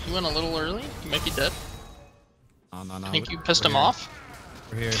 he went a little early. He might be dead. Oh, no. I think you pissed We're him here. off.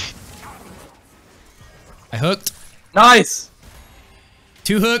 We're here. I hooked. Nice!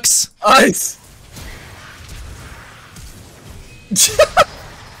 2 hooks. Nice!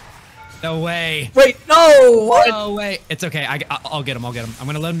 No way. Wait, no! What? No way. It's okay. I'll get him. I'm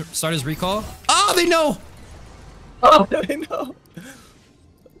gonna let him start his recall. Oh, they know. Oh, I know.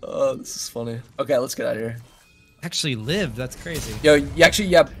 Oh, this is funny. Okay, let's get out of here. Actually lived. That's crazy. Yo, you actually,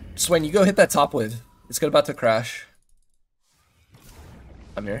 yeah, Swain, you go hit that top lid. It's about to crash.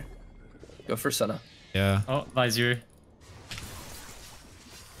 I'm here. Go for Senna. Yeah. Oh, Visor.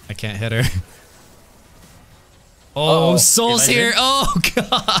 I can't hit her. Oh, Uh-oh. Soul's Did I here. hit? Oh,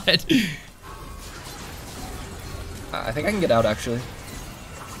 God. I think I can get out, actually.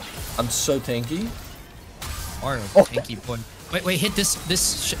 I'm so tanky. Mario, Oh. tanky boy. Wait, hit this.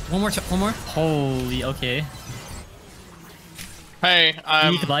 One more. Holy, okay. Hey,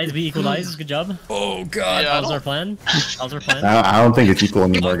 We equalize. Good job. Oh, God. Yeah, That was our plan. That was our plan. I don't think it's equal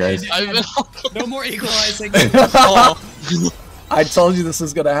anymore, guys. I've been. No more equalizing. Oh, I told you this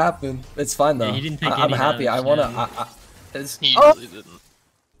was gonna happen. It's fine though. Yeah, he didn't take I'm any happy. I damage, wanna. yeah. he Oh, really didn't.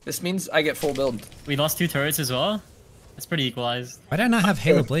 this means I get full build. We lost 2 turrets as well. That's pretty equalized. Why did I not have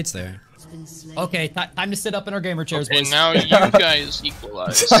Halo Blades there? Okay, time to sit up in our gamer chairs, Okay, boys. now you guys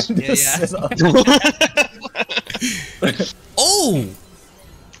equalize. Time to Yeah. sit up. Oh!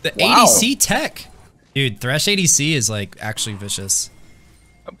 The Wow. ADC tech. Dude, Thresh ADC is like actually vicious.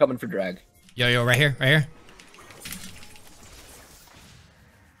 I'm coming for drag. Yo, right here, right here.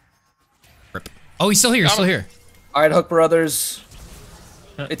 Rip. Oh, he's still here, he's still here. All right, Hook Brothers.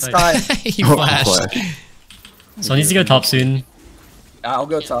 It's time. He flashed. So he needs to go top soon. I'll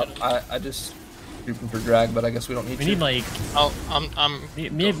go top. I just creeping for drag, but I guess we don't need We to. need like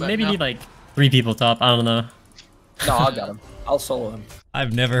maybe now. need like 3 people top. I don't know. No, I got him. I'll solo him.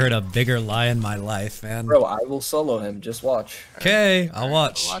 I've never heard a bigger lie in my life, man. Bro, I will solo him. Just watch. Okay, I'll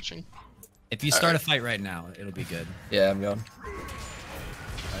watch. Watching. If you start a fight right now, it'll be good. Yeah, I'm going.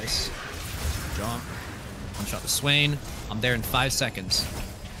 Nice. Jump. One shot to Swain. I'm there in 5 seconds.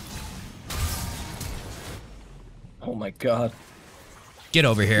 Oh my god. Get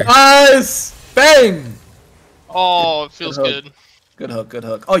over here. Nice! Bang! Oh, it feels Good good. hook. Good hook, good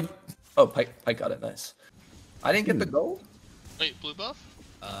hook. Oh, Pyke got it. Nice. I didn't get the gold? Wait, blue buff?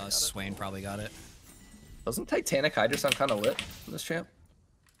 Swain probably got it. Doesn't Titanic Hydra sound kind of lit in this champ?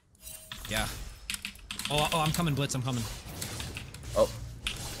 Yeah. Oh, I'm coming, Blitz. I'm coming. Oh.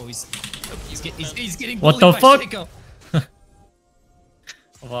 Oh, he's getting What bullied the by fuck? Shaco.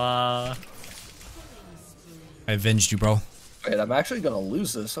 Wow. I avenged you, bro. Wait, I'm actually gonna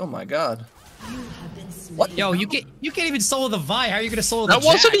lose this. Oh my god. What? Yo, you can't even solo the Vi. How are you gonna solo the That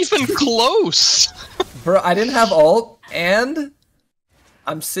wasn't Jax? even close. Bro, I didn't have ult, and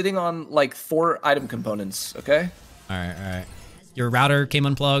I'm sitting on like 4 item components, okay? Alright. Your router came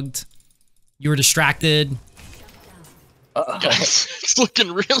unplugged. You were distracted. Guys, it's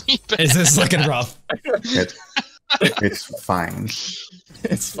looking really bad. Is this looking rough? It's fine.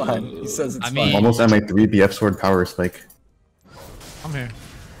 It's fine. He says it's I mean- fine. Almost at my 3 BF sword power spike. I'm here.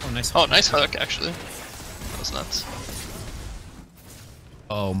 Oh, nice. Oh, nice hook, actually. That was nuts.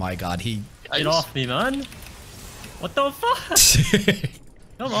 Oh my god, he... Get off me, man. What the fuck?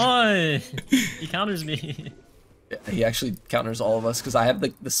 Come on. He counters me. Yeah, he actually counters all of us because I have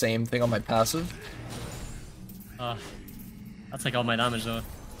the same thing on my passive. That's like all my damage though.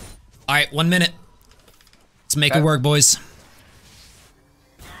 Alright, 1 minute. Let's make it work, boys.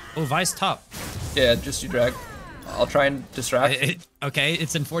 Oh, Vi's top. Yeah, just you drag. I'll try and distract. Okay,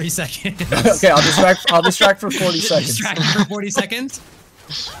 it's in 40 seconds. Okay, I'll distract for 40 seconds. Distract for 40 seconds?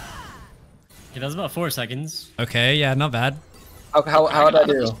 Okay, that was about 4 seconds. Okay, yeah, not bad. How did I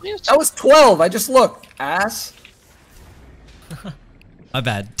do? That was 12. I just looked. Ass. My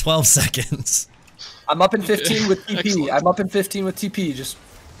bad. 12 seconds. I'm up in 15 with TP. Excellent. I'm up in 15 with TP. Just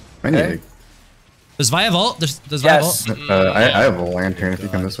I need Okay. Does Vi have ult? Does Vi have yes. ult? I have a lantern if you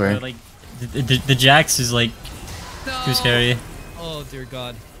come this way. Like the Jax is like too scary. Oh, dear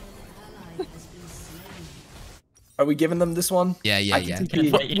God. Are we giving them this one? Yeah. Can't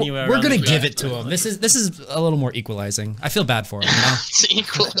fight anywhere We're around gonna the give Jax, it to bro. him. This is a little more equalizing. I feel bad for him, you know? It's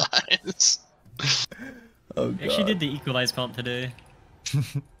equalize. Oh We actually did the equalize comp today.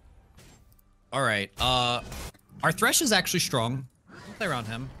 Alright, our Thresh is actually strong. We'll play around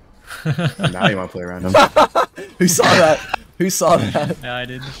him. Now you want to play around him. Who saw that? Who saw that? Yeah, I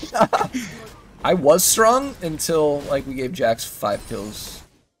did. I was strong until like we gave Jax 5 kills.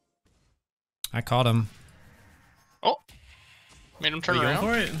 I caught him. Oh. Made him turn Are you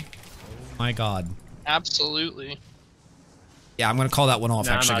going around. for it? My God. Absolutely. Yeah, I'm gonna call that one off,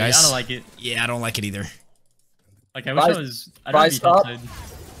 Nah, actually, nah, guys. I don't like it. Yeah, I don't like it either. Like I wish I was. I don't Bye, be stop. tempted.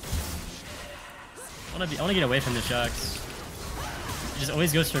 I wanna get away from the Jax. He just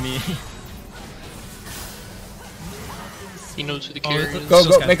always goes for me. He knows who the Oh, carrier is. Go, So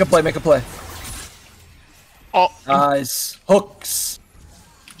go, scared. make a play, make a play. Oh, Nice. Hooks.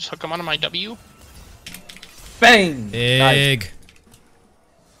 just hook him onto my W. Bang. Nice. Big.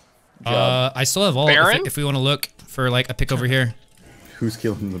 job. I still have ult Baron? if we want to look for like a pick over here. Who's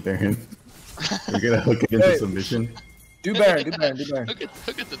killing the Baron? We're gonna hook it into Hey. submission. Do Baron, do Baron, do Baron. Hook it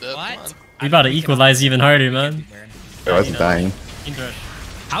to death. What? Come on. We about to equalize even harder, man. I wasn't dying. In Thresh.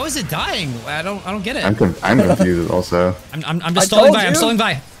 How is it dying? I don't get it. I'm confused also. I'm just I stalling told by. I'm you. stalling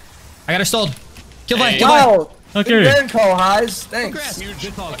by. I got her stalled. Kill by. Hey. Kill by. Wow. Okay. Good Baron call, Highs. Thanks. Congrats.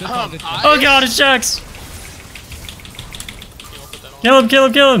 Good call. Good call. Good call. Oh god, it's Jax! Kill him, kill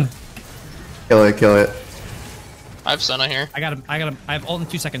him, kill him! Kill it, kill it. I have Senna here. I got him. I got him. I have ult in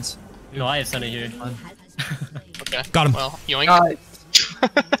 2 seconds. No, I have Senna here. Okay. Got him. Well, yoink.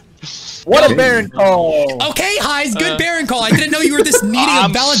 Nice. What a Baron call. Okay, Highs. Good Baron call. I didn't know you were this needing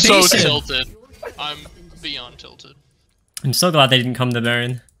I'm of validation. so tilted. I'm beyond tilted. I'm so glad they didn't come to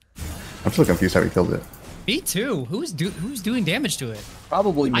Baron. I'm still confused how we killed it. Me too. Who's doing damage to it?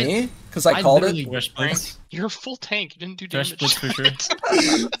 Probably me, because I called literally- it. Thresh Blitz. You're a full tank. You didn't do Thresh damage. Blitz for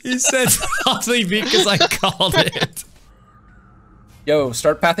sure. He said probably me because I called it. Yo,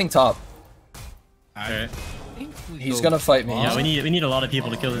 start pathing top. Alright. He's gonna fight me. Yeah, we need a lot of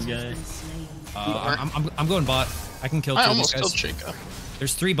people to kill this guy. I'm going bot. I can kill two I of these almost guys. killed Chica.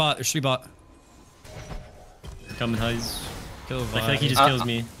 There's 3 bot. There's 3 bot. Coming highs. Kill I feel like he Vi. just kills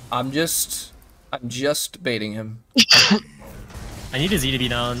me. I'm just baiting him. I need his E to be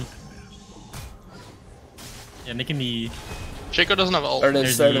down. Yeah, making me. Chico doesn't have ult. There it is.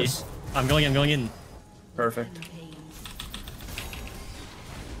 There's There it the- is. I'm going in. Perfect.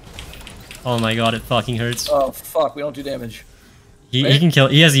 Oh my god, it fucking hurts. Oh fuck, we don't do damage. He can kill.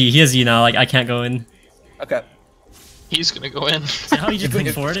 He has E now. Like I can't go in. Okay. He's gonna go in. See how he just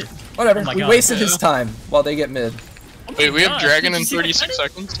couldn't forward it? Whatever. Oh my we God. wasted his time while they get mid. Wait, we have God, Dragon did in you see that 36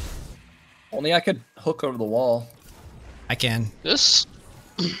 credit? seconds. Only I could hook over the wall. I can. This?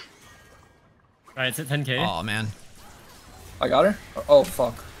 Alright, it's at 10k. Oh man. I got her? Oh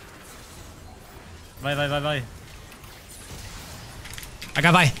fuck. Bye. I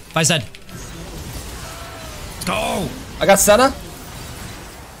got Vi. Vi's dead. Let's go. I got Senna.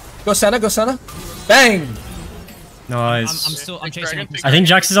 Go Senna, go Senna. Bang! Nice. I'm chasing him. I think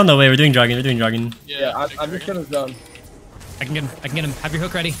Jax is on the way. We're doing dragon. Yeah, I'm just gonna zone. I can get him. Have your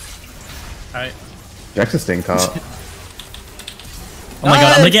hook ready. Alright. Jax is staying top. Oh my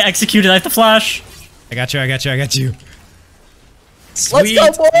god, I'm gonna get executed. I have to flash. I got you. Let's Sweet.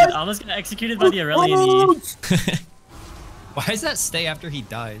 go, boys! I'm almost get executed by the Aurelian E. Why does that stay after he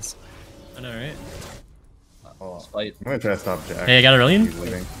dies? I know, right? Fight, I'm gonna try to stop Jax. Hey, I got Aurelian. He's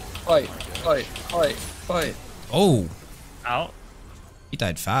leaving. fight. Oh, Ow. he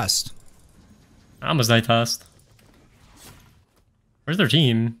died fast. I almost died fast. Where's their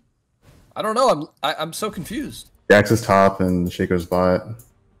team? I don't know. I'm so confused. Jax is top and Shaco's bot.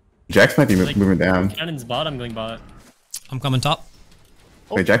 Jax might be moving down. Cannon's bot. I'm going bot. I'm coming top.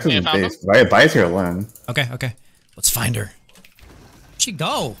 Wait, Jax is yeah, in found base. Vi's here alone. Okay. Let's find her. Where'd she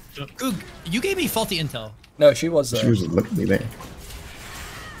go? Goog, you gave me faulty intel. No, she was She was looking at me there.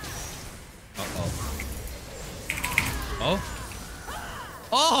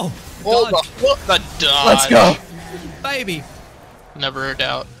 Oh, Hold dodge, What the dodge? Let's go. baby. Never a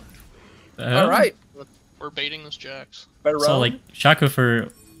doubt. All right. We're baiting this Jax. Better So run. like Shaco for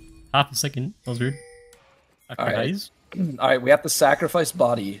half a second. That was weird. After Alright. highs. All right, we have to sacrifice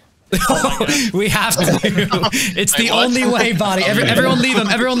body. We have to. It's the Wait, what? only way, body. Everyone leave him.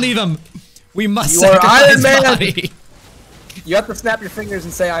 Everyone leave him. We must You are sacrifice Iron Man. body. You have to snap your fingers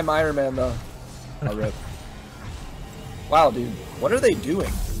and say I'm Iron Man though. I'll rip. Wow, dude. What are they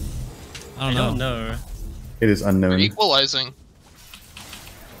doing? I I don't don't know. know. It is We're unknown. equalizing.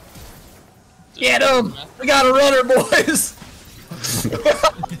 Get him! We got a runner, boys.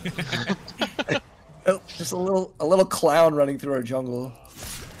 Oh, just a little clown running through our jungle.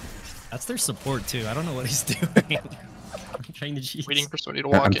 That's their support too. I don't know what he's doing. I'm trying to cheese. Waiting for somebody to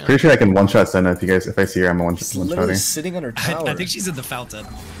I'm walk in. pretty sure I can one-shot Senna if I see her, I'm He's literally one-shotting. sitting on her tower. I think she's in the fountain.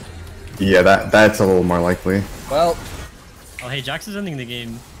 Yeah, that's a little more likely. Well, Oh hey, Jax is ending the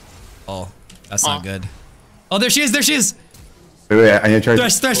game. Oh, that's not good. Oh, there she is. There she is. Wait, I need to try.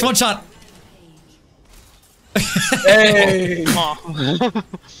 Thresh, one shot. hey. Aw.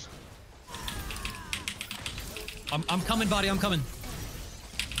 I'm coming, body. I'm coming.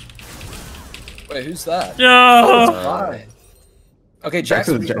 Wait, who's that? No. Hi. Okay, Jax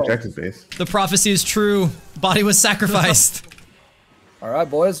Jackson. is base. The prophecy is true. Body was sacrificed. All right,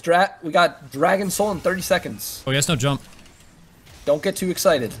 boys. We got Dragon Soul in 30 seconds. Oh, yes, no jump. Don't get too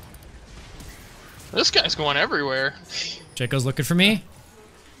excited. This guy's going everywhere. Jaco's looking for me.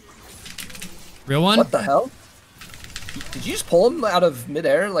 Real one? What the hell? Did you just pull him out of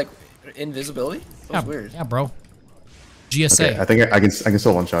midair, like invisibility? That was weird. Yeah, bro. GSA. Okay, I think I can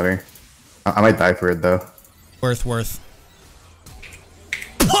still one-shot her. I might die for it though. Worth.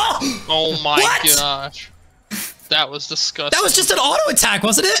 Oh my What? gosh. That was disgusting. That was just an auto attack,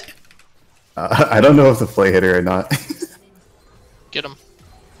 wasn't it? I don't know if the play hit her or not. Get him. Are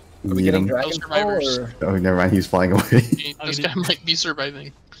we Get getting him. Dragon survivors. Soul or... Oh, never mind. He's flying away. This guy might be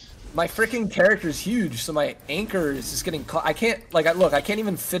surviving. My freaking character is huge, so my anchor is just getting caught. I can't, like, look, I can't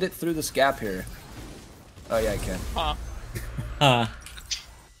even fit it through this gap here. Oh yeah, I can.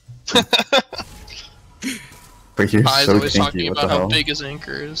 But you're I's so always talking tanky. What about the how hell? big his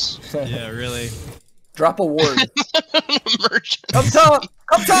anchor is. Yeah, really. Drop a ward. Merchant. Come top!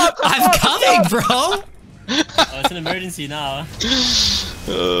 Come top! Come I'm top, come coming, top! bro. Oh, it's an emergency now.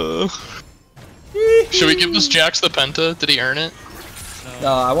 Should we give this Jax the Penta? Did he earn it?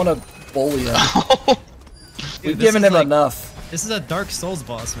 No, I want to bully him. We've Dude, this given is him like- enough. This is a Dark Souls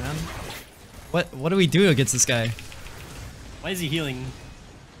boss, man. What do we do against this guy? Why is he healing?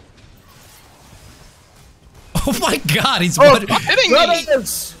 Oh my god, he's Oh, one. Hitting me!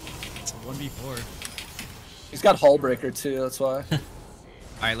 brothers! It's a 1v4. He's got Hull Breaker too, that's why.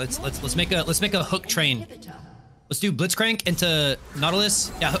 right, let's make a hook train. Let's do Blitzcrank into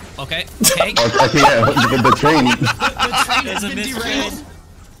Nautilus. Yeah, okay. Okay. Okay, yeah, the train. The train has been derailed.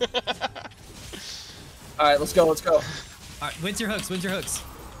 All right, let's go. Let's go. All right, when's your hooks? When's your hooks?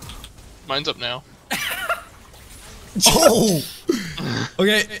 Mine's up now. Oh!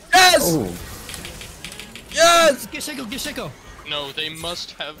 Okay. Yes! Oh, Yes! Get Sheko. No, they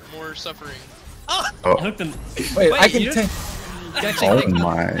must have more suffering. I hooked him. Wait, I can you- take. oh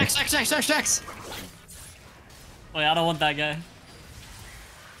my. X. Wait, I don't want that guy.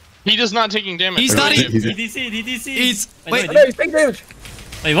 He does not taking damage. He's not Really. even- DDC. He's Wait, No, he's taking damage.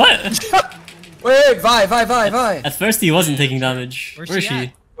 Wait, what? Wait, Vi. At first he wasn't taking damage. Where's Where is she she?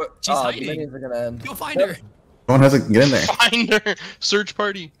 at? She's The hiding. minions are gonna end. Go find her. Someone has to get in there. Find her. Search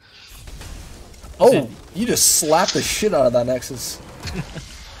party. Oh, you just slapped the shit out of that Nexus.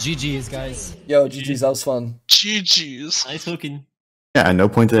 GG's, guys. Yo, GG's, that was fun. GG's. Nice hooking. Yeah, at no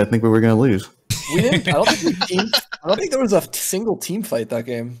point did I think we were gonna lose. We didn't. I don't think there was a single team fight that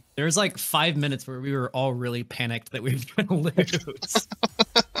game. There was like 5 minutes where we were all really panicked that we were gonna lose.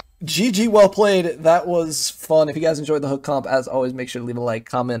 GG, well played. That was fun. If you guys enjoyed the hook comp, as always, make sure to leave a like,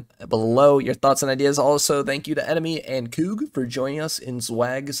 comment below your thoughts and ideas. Also, thank you to Enemy and Coog for joining us in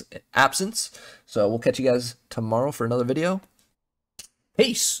Zwag's absence. So we'll catch you guys tomorrow for another video.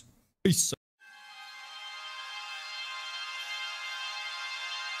 Peace. Peace.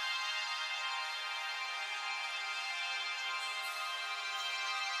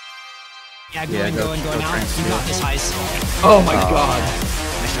 Yeah, going out. You got this, Heist. Oh my god.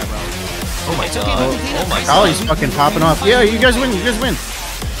 Nice try, bro. Oh my It's okay, god. we can clean up. Oh my Ollie's god. fucking popping off. Yeah, you guys win.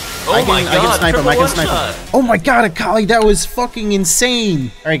 Oh my I god. can snipe him. I triple can snipe one-shot. him. Oh my god, Akali, that was fucking insane.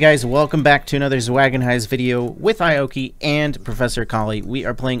 All right, guys, welcome back to another Zwag and Heist video with Ioki and Professor Akali. We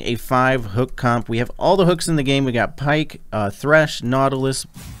are playing a 5-hook comp. We have all the hooks in the game. We got Pyke, Thresh, Nautilus,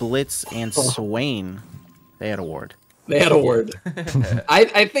 Blitz, and Swain. They had a ward. They had a word.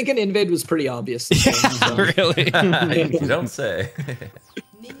 I think an invade was pretty obvious. Really? You don't say.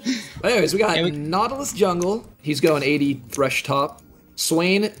 Anyways, we got Nautilus jungle. He's going 80 Thresh top.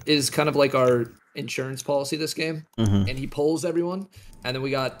 Swain is kind of like our insurance policy this game, and he pulls everyone. And then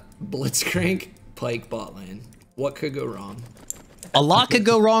we got Blitzcrank, Pyke bot lane. What could go wrong? A lot could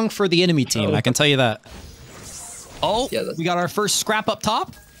go wrong for the enemy team, I can tell you that. Oh, Yeah, that's- we got our first scrap up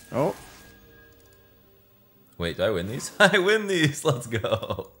top. Oh, Wait, do I win these? I win these. Let's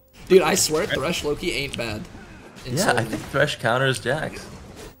go. Dude, I swear Thresh Loki ain't bad. in Yeah, solo I queue. think Thresh counters Jax.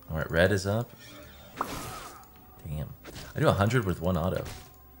 All right, red is up. Damn. I do 100 with one auto.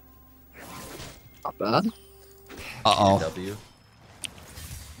 Not bad. Uh-oh. W.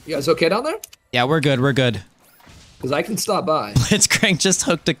 You guys okay down there? Yeah, we're good, we're good. Because I can stop by. Blitzcrank just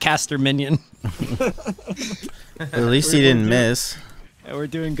hooked a caster minion. at least he didn't miss. Yeah, we're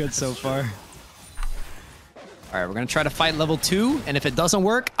doing good so far. Alright, we're gonna try to fight level 2, and if it doesn't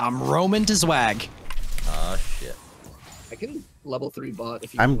work, I'm roaming to Zwag. Oh shit. I can level 3 bot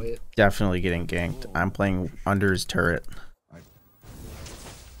if you can I'm wait. definitely getting ganked. I'm playing under his turret.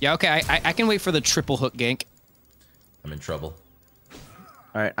 Yeah, okay, I can wait for the triple hook gank. I'm in trouble.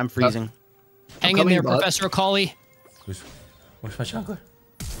 All right, I'm freezing. Hang in coming, there, bud. Professor Akali. Where's my chocolate?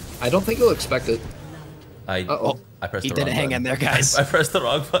 I don't think you'll expect it. I Uh-oh. I pressed He the wrong didn't hang button. in there, guys. I pressed the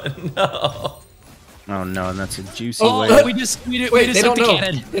wrong button. No. Oh no, and that's a juicy Oh, wave. we just Wait, hooked they don't the know.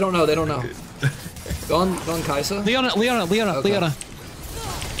 cannon. They don't know. They don't know. Go on Kaisa. Leona. Okay.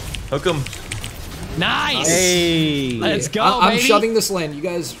 Hook him. Nice! Hey. Let's go, I'm baby. shoving this lane. You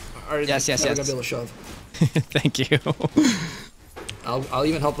guys are Yes, never yes. gonna be able to shove. Thank you. I'll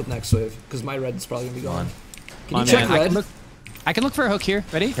even help with next wave because my red is probably gonna be gone. Can On, you check man. red? I can look for a hook here.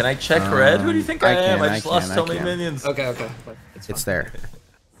 Ready? Can I check red? Who do you think I am? I I just can, lost I so many can. minions. Okay. It's It's there.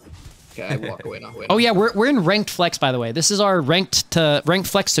 Okay, I walk away now. Wait. Oh yeah, we're in ranked flex, by the way. This is our ranked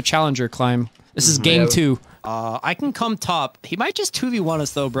flex to challenger climb. This is game Yeah. 2. I can come top. He might just 2v1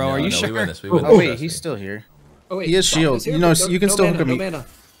 us though, bro. No, Are you no, sure? We win this. We win Oh this, wait, trust he's me. still here. Oh, wait, He has Bob shield. is here? You know, No- you can no still mana, hook him. No mana.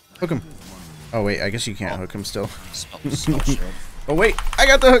 Hook him. Oh wait, I guess you can't hook him still. Oh wait, I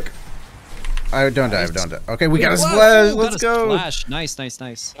got the hook. I don't dive. Okay, we got a What? splash. Ooh, Let's got a go. Splash.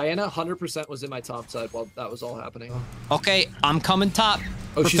 Nice. Diana 100% was in my top side while that was all happening. Okay, I'm coming top.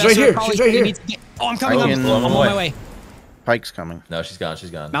 Oh, she's Professor right here. Akali She's right here. needs to get- Oh, I'm coming. I I'm can- on my way. Pike's coming. No, she's gone. She's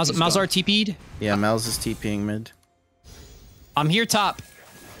gone. Malzar TP'd. Yeah, Mel's is TPing mid. I'm here top.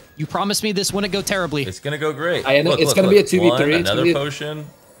 You promised me this wouldn't go terribly. It's gonna go great. It's gonna be a 2v3. One, It's gonna another be a- potion.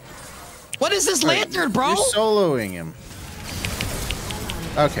 What is this lantern, bro? You're soloing him.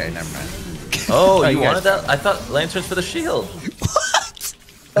 Okay, never mind. Oh, you you wanted guys- that? I thought lanterns for the shield.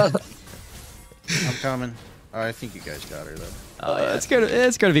 I'm coming. Oh, I think you guys got her though. Oh, yeah.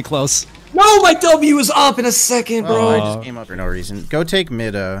 It's gonna be close. No, my W was up in a second, bro. Oh, I just came up for no reason. Go take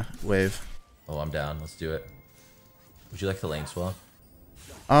mid wave. Oh, I'm down. Let's do it. Would you like the lane swap?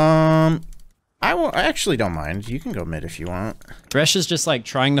 I actually don't mind. You can go mid if you want. Thresh is just like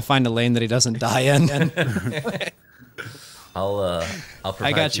trying to find a lane that he doesn't die in. I'll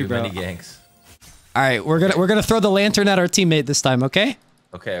provide got you, bro. many ganks. All right, we're gonna throw the lantern at our teammate this time, okay?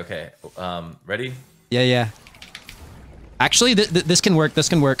 Okay. Ready? Yeah. Actually, this can work. This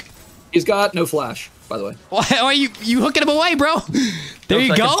can work. He's got no flash, by the way. Why are you hooking him away, bro? There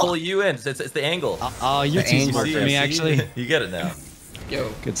you I go. can pull you in. It's the angle. Oh, you're too smart for me, actually. You get it now. Yo,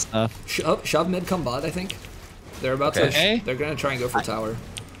 Good stuff. shove mid, come bot. I think they're about Okay. to. They're gonna try and go for tower.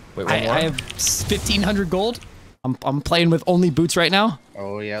 Wait, one more. I have 1,500 gold. I'm playing with only boots right now.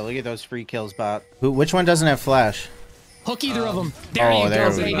 Oh yeah, look at those free kills, bot. Which one doesn't have flash? Hook either of them. There Oh, you there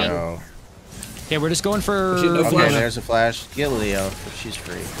go, we baby. go. Okay, we're just going for. She had no Okay, flash. there's a flash. Get Leo if she's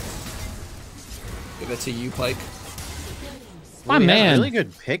free. Give it to you, Pyke. My We have man. really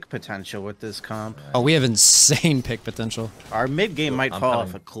good pick potential with this comp. Oh, we have insane pick potential. Our mid game might I'm fall coming.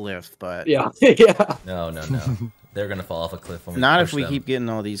 off a cliff, but Yeah, yeah. No. They're gonna fall off a cliff when we not push if we them. keep getting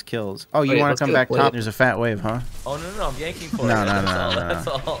all these kills. Oh, you yeah, want let's to come get a back plate. top? There's a fat wave, huh? Oh no, I'm yanking for No, it. no, That's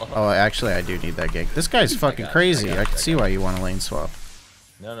no. all. Oh, actually, I do need that gank. This guy's fucking crazy. I can see why you want a lane swap.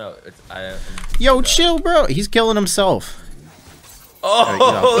 No. Yo, chill, bro. He's killing himself. Oh,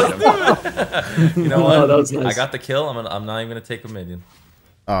 you know what? Oh, that was nice. I got the kill. I'm not even gonna take a minion.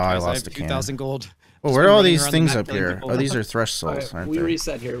 Oh, I Guys, lost a have can. 2,000 gold. Oh, Just where are been all running these around the things map up killing here? people. Oh, these are Thresh All souls, right, aren't we they?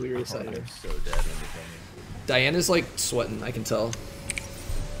 reset here. We reset here. So dead in the canyon. Diana's like sweating. I can tell.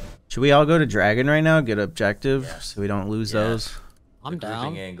 Should we all go to Dragon right now? Get objective so we don't lose those. I'm The down.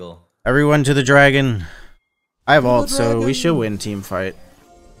 grouping angle. Everyone to the Dragon. I have ult, so we should win team fight.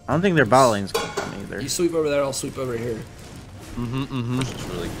 I don't think their bot lane's gonna come either. You sweep over there. I'll sweep over here. It's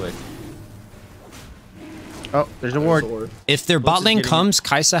really quick. Oh, there's a There's ward. a ward. If their bot is lane getting comes,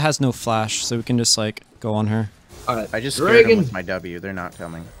 Kaisa has no flash, so we can just like go on her. All right. I just scared them Dragon. with my W. They're not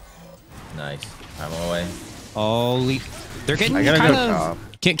coming. Nice. I'm away. Holy, they're getting I gotta kind go of. top.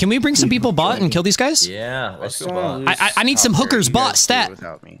 Can we bring some people bot and kill these guys? Yeah, let's go Still wanna bot. lose I need some top here. hookers You bot guys do it stat.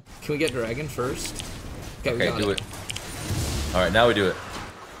 without me. Can we get dragon first? Okay, we Okay, got do it. All right, now we do it.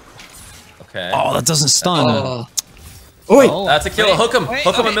 Okay. Oh, that doesn't stun. Oh. Oh wait. Oh, That's a kill. wait, Hook him. wait,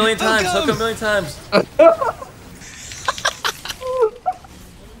 Hook him a okay, million hook times. Hook him. him a million times.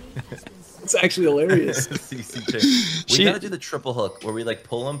 It's actually hilarious. CC chick. We She- gotta do the triple hook where we like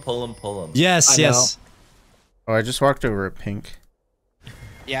pull him. Yes, I yes. Oh, I just walked over a pink.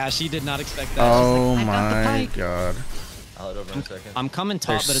 Yeah, she did not expect that. Oh She's like, I got the my Pyke. god. I'll head over in a second. I'm coming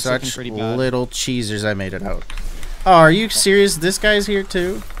top, They're but it's looking such pretty bad. little cheesers. I made it out. Oh, are you serious? This guy's here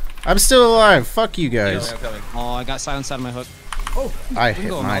too? I'm still alive. Fuck you guys. I'm coming. Oh, I got silenced out of my hook. I hit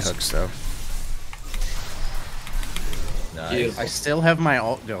go, my mouse. hooks though. Nice. Beautiful. I still have my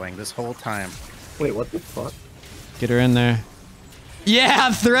ult going this whole time. Wait, what the fuck? Get her in there.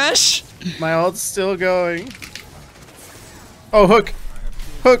 Yeah, Thresh! My ult's still going. Oh, hook!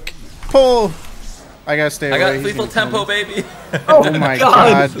 Hook! Pull! I gotta stay I away. got He's lethal gonna kill tempo, me. baby. Oh my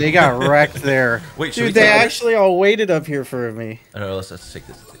god, they got wrecked there. Wait, should we Dude, they kill her? actually all waited up here for me. No, let's take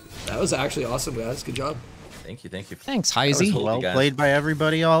this. Let's take this. That was actually awesome, guys. Good job. Thank you. Thanks, was Heisey. cool. Well guys. played by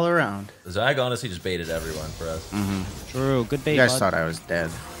everybody all around. Zag honestly just baited everyone for us. True, good bait, You guys bud. thought I was dead.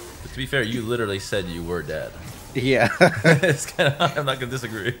 But to be fair, you literally said you were dead. Yeah. It's kind of, I'm not gonna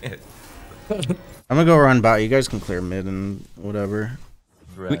disagree. I'm gonna go run bot. You guys can clear mid and whatever.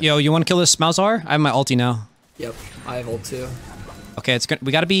 Yo, you want to kill this Smauzar? I have my ulti now. Yep, I have ult too. Okay, it's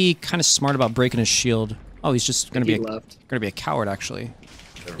we got to be kind of smart about breaking his shield. Oh, he's just gonna be He left. a coward actually.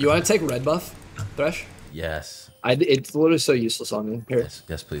 You want to take red buff, Thresh? Yes. It's literally so useless on me. Here,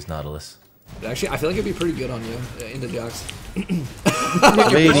 Yes, please, Nautilus. actually, I feel like it'd be pretty good on you into Jax.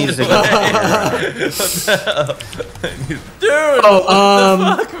 Maybe needs to go. Dude!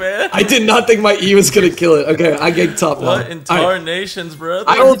 Fuck, man. I did not think my E was gonna kill it. Okay, I get top now. What in All right, tarnations, brother?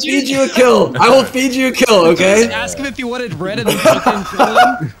 I will feed you a kill. I will feed you a kill. Okay? Ask him if he wanted red and then fucking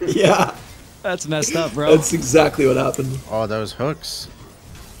kill him. Yeah, That's messed up, bro. that's exactly what happened. Oh, those hooks.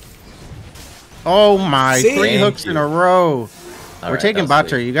 Oh my, See? 3 Thank hooks in you. a row. All We're right, taking that bot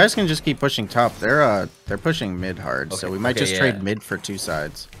was turret. sweet. You guys can just keep pushing top. They're pushing mid hard, so Okay, we might okay, just yeah. trade mid for 2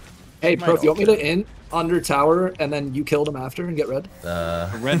 sides. Hey, My Pro, if you want me ult. to in under tower and then you killed him after and get red?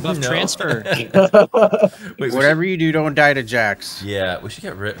 Red buff No. transfer. Wait, we Whatever you do, don't die to Jax. should, yeah, we should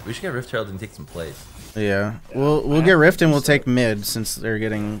get Rift Herald and take some plays. Yeah, we'll get Rift and we'll take mid since they're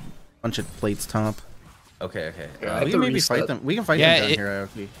getting a bunch of plates top. Okay, okay. Yeah, I We have can to maybe reset. fight them. We can fight Yeah, them down it- here,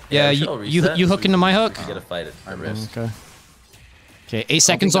 Aoki. Yeah, we should all reset, you so hook into my hook? You gotta fight it. I risk. Okay. Okay, 8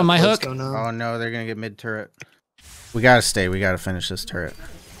 seconds on my hook. Oh no, they're gonna get mid turret. We gotta stay. We gotta finish this turret.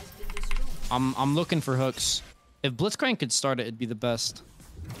 I'm looking for hooks. If Blitzcrank could start it, it'd be the best.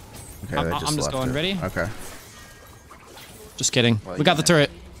 Okay, I'm they just left going. it. Ready? Okay. Just kidding. Well, We got the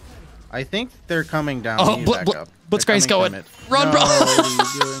turret. I think they're coming down. Oh, We need to back up. They're Blitzcrank's coming going. from it. Run, No, bro. what are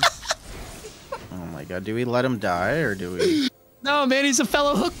you doing? Oh my god, do we let him die or do we? No, man, he's a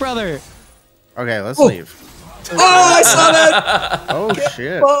fellow hook brother. Okay, let's leave. Oh, I saw that! Oh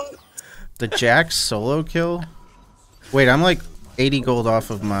shit. The Jax solo kill? Wait, I'm like 80 gold off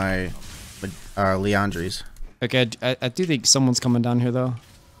of my Leandri's. Okay, I do think someone's coming down here, though.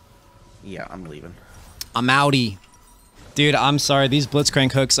 Yeah, I'm leaving. I'm outie. Dude, I'm sorry. These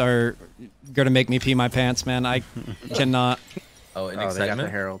Blitzcrank hooks are gonna make me pee my pants, man. I cannot. Oh, in Oh, they got the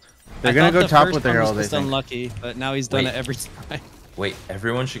excitement? Herald. They're I gonna thought go the top first with the one was Herald, I just think. unlucky, but now he's done Wait. it every time. Wait,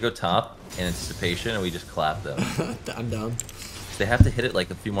 everyone should go top in anticipation, and we just clap them. I'm down. They have to hit it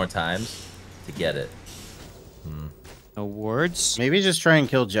like a few more times to get it. No words. Maybe just try and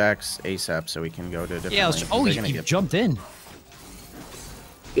kill Jax ASAP so we can go to a different Yeah. lane, 'cause Oh, they're you gonna get- jumped in.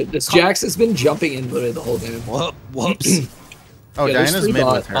 This Jax has been jumping in literally the whole game. Whoops. Oh, Yeah, there's Diana's 3 mid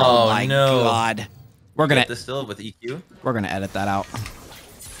bot. with her. Oh, my no. god. We're gonna Get this still with EQ? edit that out.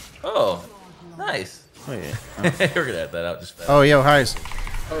 Oh, nice. Wait. We're gonna edit that out just fast. Oh, yo, highs.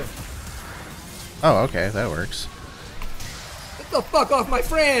 Oh, okay, that works. Get the fuck off my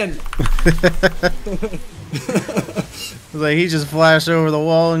friend! It's like he just flashed over the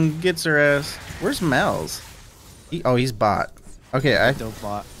wall and gets her ass. Where's Mel's? Oh, he's bot. Okay, Dope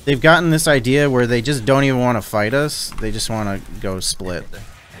bot. they've gotten this idea where they just don't even want to fight us. They just want to go split.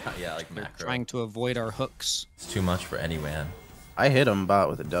 Yeah, like macro. Trying to avoid our hooks. It's too much for any man. I hit him bot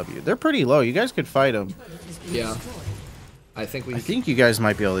with a W. They're pretty low. You guys could fight them. Yeah. I think we... I think you guys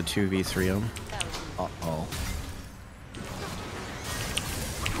might be able to 2v3 them. Uh-oh.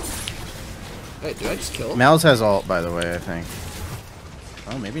 Hey, did I just kill him? Mel's has ult, by the way, I think.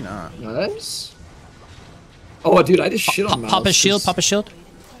 Oh, maybe not. Nice. Oh, dude, I just shit on Mouse. Pop a shield, pop a shield.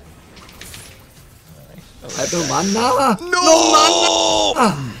 I have no mana. No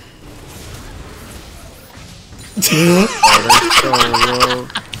mana!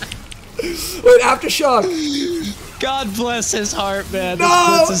 Wait, Aftershock! God bless his heart, man. No!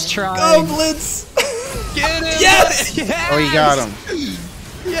 This Blitz is trying. Go, Blitz! Get him! Yes! Yes! Oh, you got him.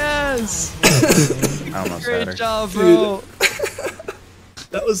 Yes! I almost had her. Great job, bro.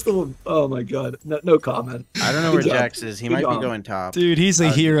 That was the one. Oh my god. No comment. I don't know where Good job. Jax is. He Good might job. be going top. Dude, he's a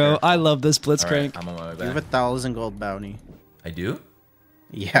hero. I love this All right, Blitzcrank. I'm on my way You have back. 1,000 gold bounty. I do?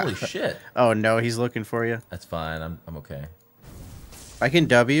 Yeah. Holy shit. Oh no, he's looking for you. That's fine. I'm okay. I can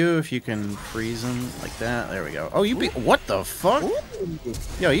W if you can freeze him like that. There we go. Oh, you beat. What the fuck?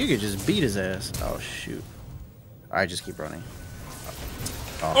 Yo, you could just beat his ass. Oh shoot. I just keep running.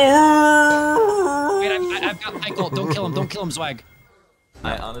 Oh. Wait, I've got Pyke ult. Don't kill him, Swag.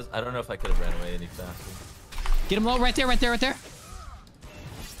 I don't know if I could have ran away any faster. Get him low, right there.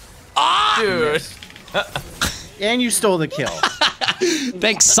 Dude. And you stole the kill.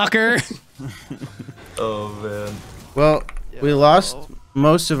 Thanks, sucker. Oh man. Well, we lost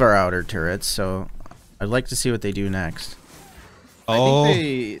most of our outer turrets, so I'd like to see what they do next. Oh. I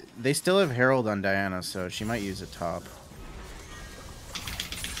think they still have Herald on Diana, so she might use a top.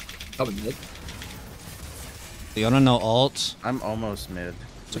 Coming mid. Leona no ult. I'm almost mid.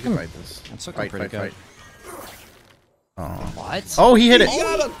 We can fight this. It's looking pretty good. Oh. What? Oh, he hit it.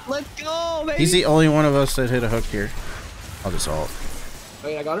 Let's go, baby. He's the only one of us that hit a hook here. I'll just ult.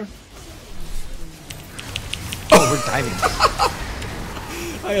 Wait, I got her. Oh, we're diving.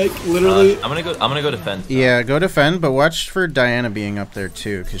 I like, literally. I'm gonna go defend. Yeah, go defend, but watch for Diana being up there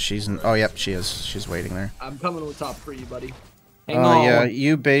too, because she's in. Oh, yep, she is. She's waiting there. I'm coming with top for you, buddy. Hang Oh on. yeah,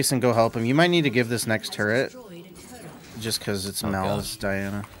 you base and go help him. You might need to give this next turret, just because it's Mel's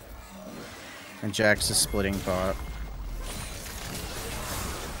Diana, and Jax is splitting bot.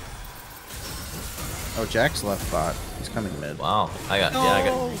 Oh, Jax left bot. He's coming mid. Wow. I got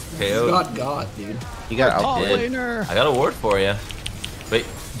KO'd. God, dude. You got Top out. laner. I got a ward for you. Wait,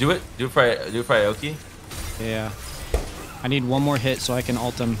 do it for Aoki. Yeah. I need one more hit so I can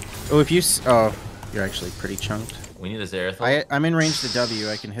ult him. Oh, if you. Oh, you're actually pretty chunked. We need a Zerathal. I'm in range to W.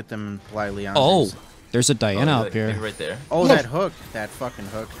 I can hit them lightly on. Oh, there's a Diana up Maybe here. right there. Oh, that hook. That fucking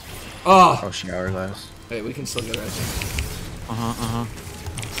hook. Oh. Oh, she hourglass. Wait, we can still get her, I think.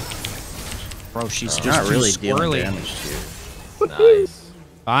 Bro, she's just Not too really squirrely. dealing damage to you. Nice.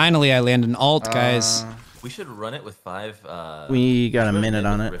 Finally, I land an ult, guys. We should run it with 5. We got a minute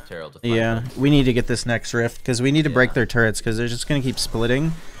on it. Rift Herald with 5 Yeah, hooks. we need to get this next rift because we need to break their turrets because they're just gonna keep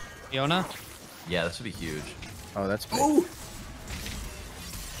splitting. Leona? Yeah, this would be huge. Oh, that's big. Oh.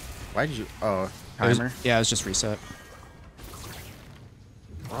 Why did you? Oh, timer. Yeah, it was just reset.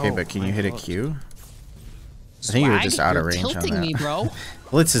 Okay, but can you hit a Q? I think you were just out of range on that. Me, bro.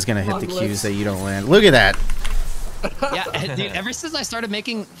 Blitz is gonna hit the Qs that you don't land. Look at that. Yeah, dude, ever since I started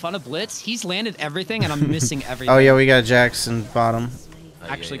making fun of Blitz, he's landed everything and I'm missing everything. Oh yeah, we got Jackson bottom.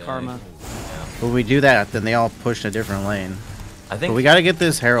 Actually, Karma. When we do that, then they all push a different lane. I think But we gotta get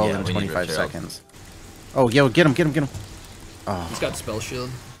this Herald in we need 25 Rift Herald. seconds. Oh, yo, get him, get him, get him. Oh. He's got spell shield.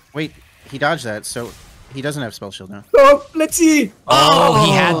 Wait, he dodged that, so he doesn't have spell shield now. Oh, let's see. Oh,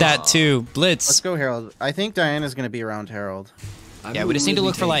 he had that too. Blitz. Let's go Herald. I think Diana's gonna be around Herald. Yeah, we just need to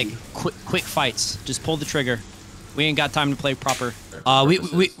look for like quick fights. Just pull the trigger. We ain't got time to play proper.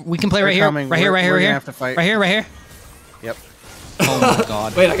 We can play right here, coming. right here, right here, We're right gonna here, have to fight. right here, right here. Yep. Oh my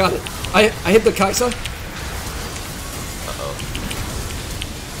god. Wait, I got it. I hit the Kaisa.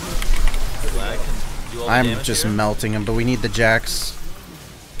 I'm just melting him, but we need the Jacks.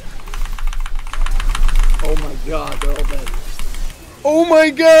 Oh my god, they're all dead. Oh my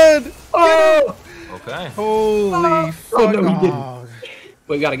god! Oh! Okay. Holy fuck! Oh, no, we didn't. Oh,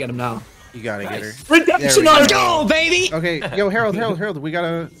 We gotta get him now. you gotta get her. Redemption There we on go. Go, baby! Okay, yo, Harold, we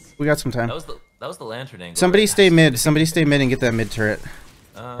got some time. That was the lantern angle. Somebody right? stay mid. Somebody stay mid and get that mid turret.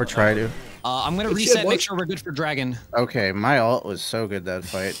 Or try to. I'm gonna Shit, reset, what? make sure we're good for Dragon. Okay, my ult was so good that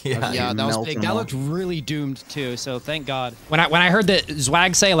fight. Yeah. Yeah, that was Melting big. That them all. looked really doomed too. So thank God. When I heard that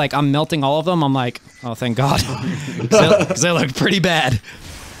Zwag say like I'm melting all of them, I'm like, oh thank God, because they looked pretty bad.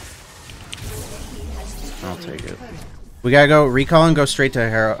 I'll take it. We gotta go recall and go straight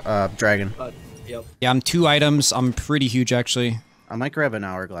to Dragon. Yep. Yeah, I'm 2 items. I'm pretty huge actually. I might grab an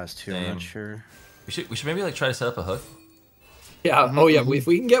hourglass too. I'm Same. not sure. We should maybe like try to set up a hook. Yeah. Oh yeah. If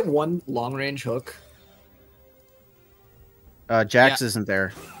we can get one long range hook. Jax Yeah. isn't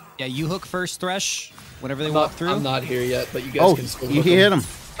there. Yeah, you hook first, Thresh. Whenever they I'm walk not, through. I'm not here yet, but you guys Oh, can still he hook hit him.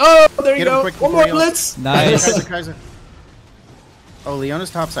 Oh, there you Get him go. quick One before more he blitz. Nice. Kaiser. Oh,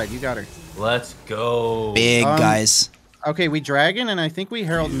 Leona's topside. You got her. Let's go. Big guys. Okay, we Dragon, and I think we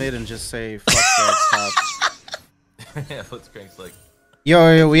Herald mid and just say, fuck that, stop. Yeah, Blitzcrank's like.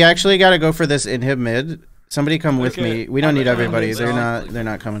 Yo, we actually gotta go for this inhib mid. Somebody come with Okay. me. We don't need I'm everybody. down. They're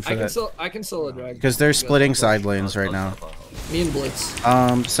not coming for that. I can solo drag. Because they're splitting side lanes right now. Me and Blitz.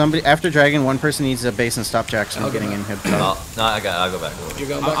 Somebody after Dragon, one person needs a base and stop Jax from Okay. getting inhib. Oh, no, I'll go back. You're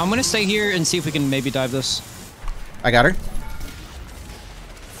going back. I'm gonna stay here and see if we can maybe dive this. I got her.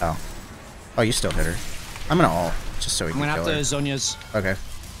 Oh. Oh, you still hit her. I'm gonna ult, just so we I'm can gonna have kill to her. Zonya's. Okay.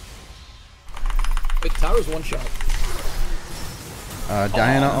 Wait, tower's one shot.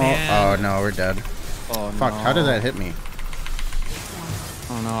 Diana ult. man. Oh no, we're dead. Oh Fuck, how did that hit me?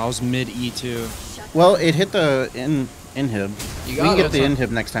 Oh no, I was mid E2. Well, it hit the inhib. You We got can get it. the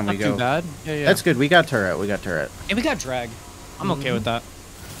inhib next time we Not go. too bad. Yeah, yeah. That's good. We got turret. We got turret. And we got drag. I'm okay with that.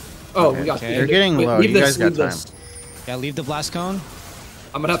 Oh, Okay. we got. Okay. They're getting Wait, low. leave You this, guys got leave this. time. Yeah, leave the blast cone.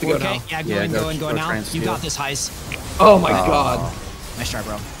 I'm gonna have to go Okay, now. yeah, Yeah, go in, go now. try and You steal. got this, Heist. Oh my god. Nice try,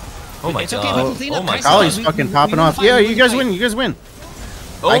 bro. Oh my It's okay, god. we can clean oh up my nice. god. Ollie's we- fucking we popping wanna off. fight, Yeah, we you guys wanna win. You guys win.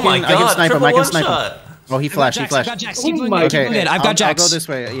 Oh I my can- I can god. snipe him, triple I can one snipe him. shot. Oh, he flashed. He Jax, flashed. got Jax. Oh Keep doing my good. Keep Okay, doing good. I've got Jax. I'll go this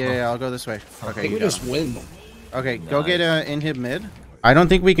way. Yeah, I'll go this way. I Okay, think you we got just him. win. Okay, go get inhib mid. I don't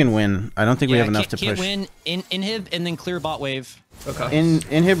think we can win. I don't think we have enough to can't push. win. Inhib and then clear bot wave. Okay.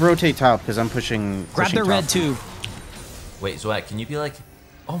 Inhib rotate top because I'm pushing. Grab pushing their red top. too. Wait, Zwag, can you be like,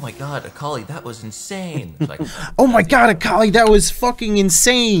 oh my god, Akali, that was insane. It's like, Oh my god, Akali, that was fucking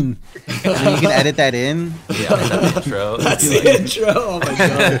insane. And then you can edit that in. yeah, that intro. That's the intro. Oh my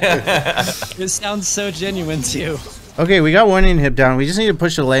god. It sounds so genuine too. Okay, we got one inhib down. We just need to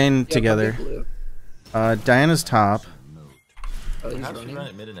push a lane Yeah, together. blue. Diana's top. Oh, he's How should we running. run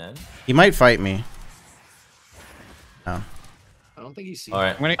it mid and end? He might fight me. No. I don't think he's seen. All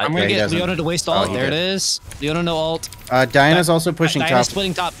right. I'm gonna Yeah, he get doesn't. Leona to waste Oh, ult. he There did. it is. Leona no ult. Diana's also pushing Diana's top.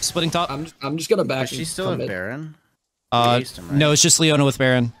 splitting top. Splitting top. I'm just gonna back. Does she and still come have mid. Baron? We aced him, right? No, it's just Leona with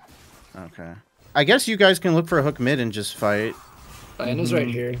Baron. Okay. I guess you guys can look for a hook mid and just fight. Diana's right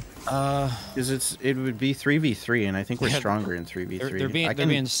here. Because it would be 3v3, and I think we're Yeah, stronger in 3v3. They're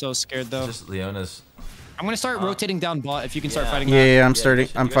being so scared though. Just Leona's. I'm gonna start rotating down bot if you can start fighting Yeah, that. yeah, I'm Yeah, starting.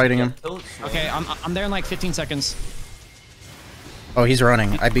 you I'm guys fighting got him. killed, Swain. Okay, I'm there in like 15 seconds. Oh, he's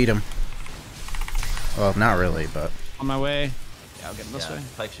running. I beat him. Well, not really, but On my way. Yeah, I'll get him this Yeah, way.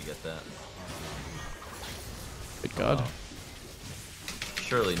 Pyke should get that. Good God.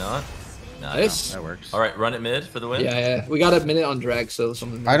 Surely not. Nice. That works. All right, run it mid for the win. Yeah. We got a minute on drag, so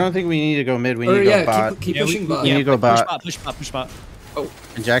something. I don't think we need to go mid. We need to go bot. Keep pushing bot. We need to go bot. Push bot. Oh.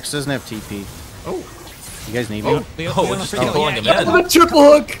 And Jax doesn't have TP. Oh. You guys need me? Oh, just keep pulling him in. Oh,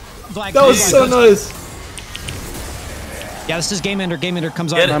 triple hook. That was so nice. Yeah, this is game ender. Game ender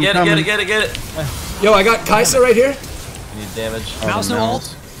comes on. Get it. Yo, I got Kaisa right here. You need damage. Mouse no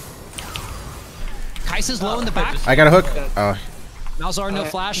ult. Kaisa's low in the back. I got a hook. Oh. Malzahar no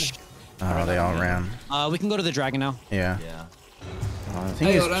flash. Oh, they all ran. We can go to the dragon now. Yeah. Yeah. I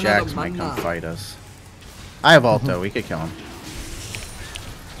think his Jax might come fight us. I have ult though. We could kill him.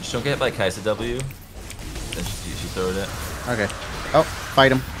 Just don't get hit by Kaisa W. Then she throw it in. Okay. Oh,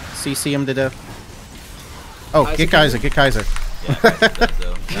 fight him. CC him to death. Oh, get Kaiser. Get Kaiser. Yeah, Kaisa does,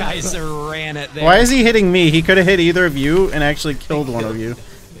 though. Kaiser ran it there. Why is he hitting me? He could have hit either of you and actually killed one of you.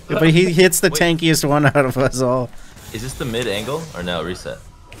 But he hits the tankiest one out of us all. Is this the mid angle or no reset?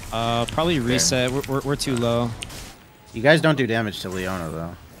 Probably reset. We're too low. You guys don't do damage to Leona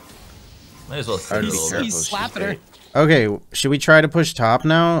though. Might as well see a little bit. He's slapping her. Okay, should we try to push top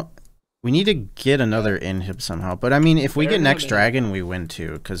now? We need to get another inhib somehow. But I mean, if we get next dragon, we win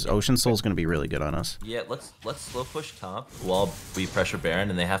too, because Ocean Soul's gonna be really good on us. Yeah, let's slow push top while we pressure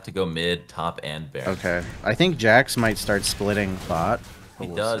Baron, and they have to go mid, top, and Baron. Okay, I think Jax might start splitting bot. He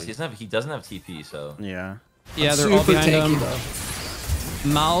does. He doesn't have TP, so. Yeah. Yeah, they're all behind him.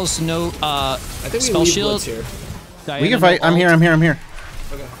 Mal's no I think spell shield. Here. We can fight. I'm here.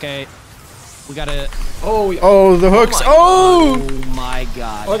 Okay. We gotta. Oh, the hooks. Oh my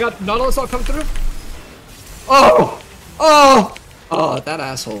god. Oh, I got Nautilus all come through. Oh, that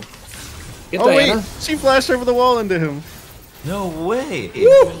asshole. Get Diana. Wait, she flashed over the wall into him. No way.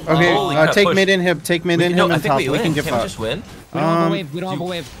 Okay, take mid inhib. Take mid inhib and top. We can get Can we just win? We don't have a wave. We don't have a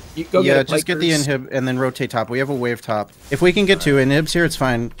wave. Just get the inhib and then rotate top. We have a wave top. If we can get two inhibs here, it's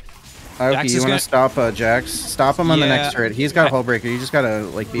fine. Okay, you want to stop Jax? Stop him on the next turret. He's got a hull breaker. You just gotta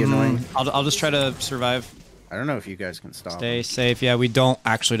like be annoying. I'll just try to survive. I don't know if you guys can stop. Stay safe. Yeah, we don't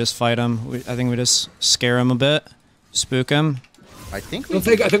actually just fight him. I think we just scare him a bit, spook him. I think we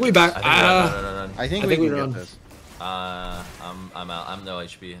back. I think we can get this. I'm out. I'm no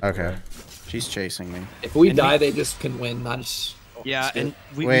HP. Okay. She's chasing me. If we die, they just can win. Not just. Yeah, and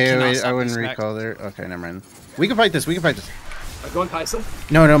wait. I wouldn't recall there. Okay, never mind. We can fight this. I'm going Kaisa.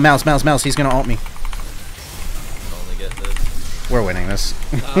 No, Mouse. He's gonna ult me. Only get this. We're winning this.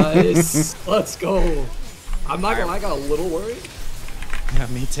 Nice. Let's go. I'm not gonna lie, I got a little worried. Yeah,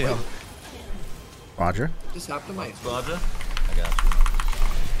 me too. Quadra? Just happened to my Quadra? I got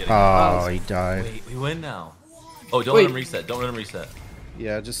you. Oh, he died. Wait, we win now. Oh, don't let him reset. Don't let him reset.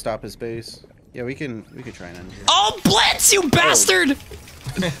 Yeah, just stop his base. Yeah, we could try and end here. Oh, Blitz, you bastard!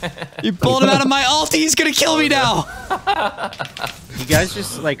 You pulled him out of my ult. He's gonna kill me now. You guys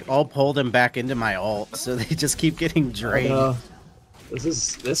just like all pulled him back into my ult, so they just keep getting drained.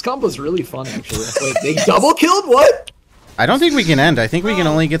 This combo's really fun actually. Wait, they double killed? What? I don't think we can end. I think we can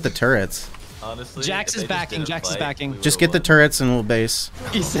only get the turrets. Honestly, Jax is backing. Just get the turrets and we'll base.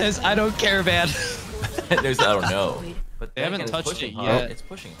 He says, "I don't care, man." I don't know. But they haven't touched it yet. It's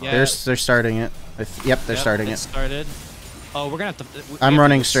pushing. Yeah. They're starting it. Yep, they're starting it. Started. Oh, we're gonna have to. I'm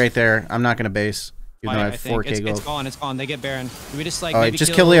running straight there. I'm not gonna base. Even though I have 4K gold. It's gone. They get Baron. Do we just like? Oh, maybe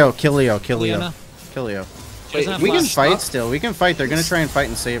just kill Leo. Kill Leo. Wait, we can fight still. We can fight. They're gonna try and fight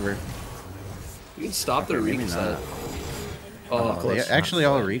and save her. You can stop their reset. They actually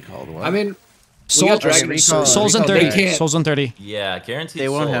all recalled. What? I mean, Souls in 30. Souls in 30. Yeah, guaranteed. They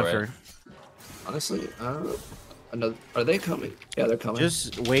won't have her. Honestly, are they coming? Yeah, they're coming.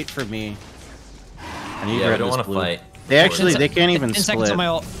 Just wait for me. I don't want to fight. They can't even 10 split. seconds on my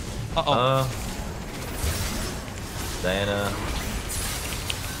ult. Diana.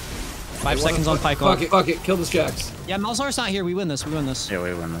 5 seconds on Pyke. Fuck it, kill this Jax. Yeah, Malzahar's not here. We win this. Yeah,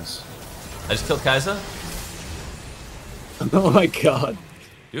 we win this. I just killed Kaisa. Oh my god.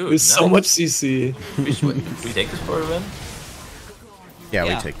 Dude, there's so much CC. we take this for a win? Yeah,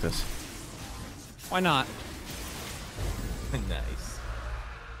 we take this. Why not? Nice.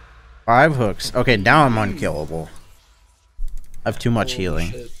 5 hooks. Okay, now I'm unkillable. I have too much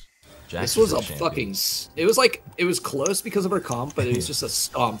healing. This was a fucking. It was close because of her comp, but it was just a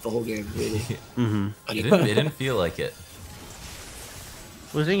stomp the whole game, really. It didn't feel like it.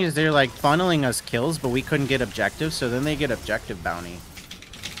 Well, the thing is, they're like funneling us kills, but we couldn't get objectives, so then they get objective bounty.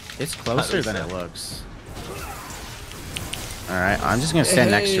 It's closer than it looks. Alright, I'm just gonna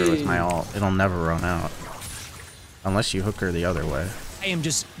stand next to her with my ult. It'll never run out. Unless you hook her the other way. I am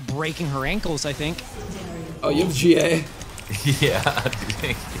just breaking her ankles, I think. Oh, you have GA? Yeah.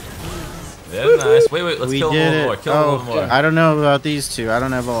 That's nice. Wait, let's kill one more. Kill one more. I don't know about these two. I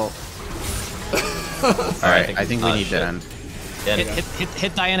don't have ult. Alright, I think we need to end. Yeah,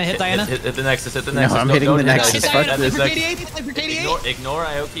 Hit Diana, hit Diana. Hit the Nexus, hit the Nexus. I'm hitting the Nexus. Hit Fuck Diana, this. play for KD8, play for KD8. Ignore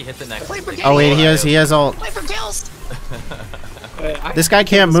Ioki, hit the Nexus. Oh wait, he has ult. Play for kills. This guy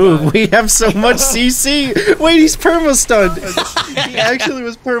can't move. We have so much CC. Wait, he's perma-stunned. He actually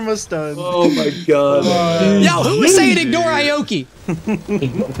was perma-stunned. Oh my god. Yo, who was saying ignore Ioki?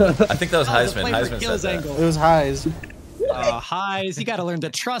 I think that was Heisman. Heisman said that. Angle. It was highs. Highs, you gotta learn to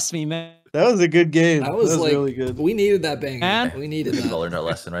trust me, man. That was a good game. That was like, really good. we needed that bang. Man? We needed We that. all learned our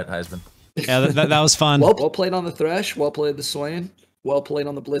lesson, right, Heisman? Yeah, that was fun. Well played on the Thresh. Well played the Swain. Well played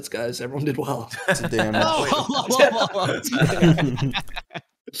on the Blitz, guys. Everyone did well. It's a damn.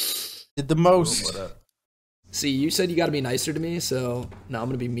 Did the most. See, you said you got to be nicer to me, so now I'm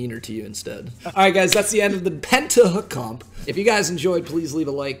going to be meaner to you instead. All right, guys, that's the end of the Penta Hook Comp. If you guys enjoyed, please leave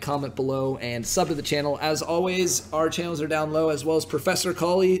a like, comment below, and sub to the channel. As always, our channels are down low, as well as Professor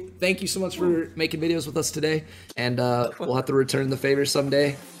Colley. Thank you so much for making videos with us today, and we'll have to return the favor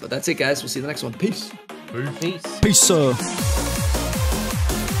someday. But that's it, guys. We'll see you in the next one. Peace. Peace.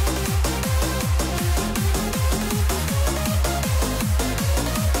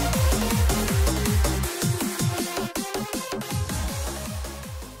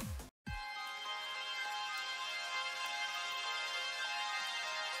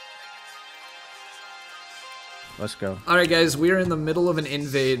 Let's go. All right, guys, we are in the middle of an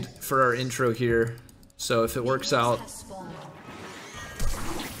invade for our intro here. So if it works out,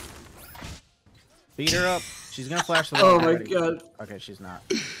 Beat her up. She's gonna flash the oh wall my already. god. Okay, she's not.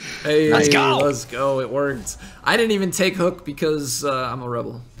 Hey, Let's go. Let's go. It worked. I didn't even take hook because I'm a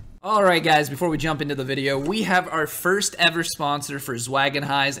rebel. Alright guys, before we jump into the video, we have our first ever sponsor for Zwaggin'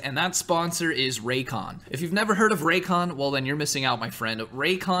 Highs, and that sponsor is Raycon. If you've never heard of Raycon, well then you're missing out, my friend.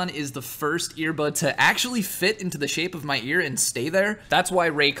 Raycon is the first earbud to actually fit into the shape of my ear and stay there. That's why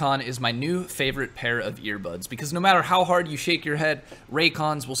Raycon is my new favorite pair of earbuds, because no matter how hard you shake your head,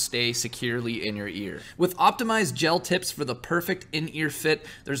 Raycons will stay securely in your ear. With optimized gel tips for the perfect in-ear fit,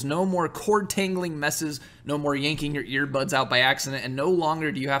 there's no more cord tangling messes, no more yanking your earbuds out by accident, and no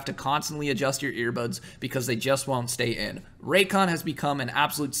longer do you have to constantly adjust your earbuds because they just won't stay in. Raycon has become an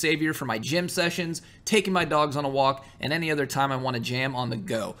absolute savior for my gym sessions, taking my dogs on a walk, and any other time I want to jam on the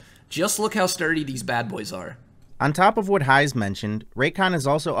go. Just look how sturdy these bad boys are. On top of what Highs mentioned, Raycon is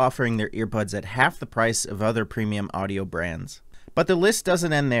also offering their earbuds at half the price of other premium audio brands. But the list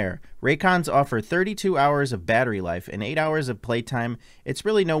doesn't end there. Raycons offer 32 hours of battery life and 8 hours of playtime. It's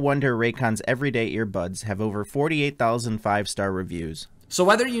really no wonder Raycon's everyday earbuds have over 48,000 5-star reviews. So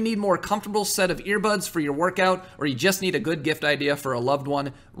whether you need a more comfortable set of earbuds for your workout, or you just need a good gift idea for a loved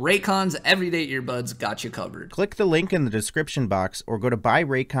one, Raycon's everyday earbuds got you covered. Click the link in the description box or go to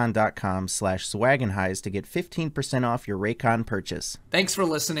buyraycon.com/swagginhighs to get 15% off your Raycon purchase. Thanks for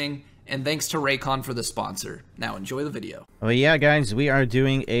listening, and thanks to Raycon for the sponsor. Now enjoy the video. Oh yeah, guys, we are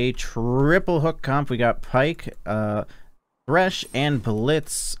doing a triple hook comp. We got Pyke, Thresh, and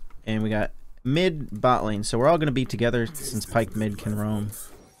Blitz, and we got mid bot lane. So we're all gonna be together since Pyke mid can roam.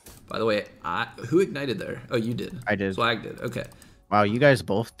 By the way, who ignited there? Oh, you did. I did. Swag did. Okay. Wow, you guys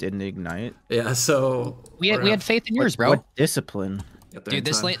both didn't ignite. Yeah. So We had faith in yours, bro. What discipline? Dude,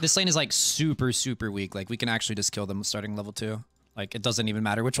 this lane is like super weak. Like we can actually just kill them starting level 2. Like it doesn't even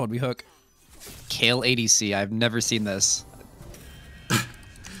matter which one we hook. Kill ADC. I've never seen this.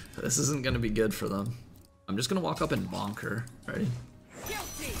 This isn't gonna be good for them. I'm just gonna walk up and bonk her. Ready?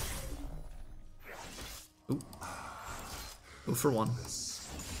 Ooh. Ooh for one.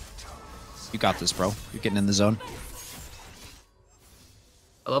 You got this, bro. You're getting in the zone.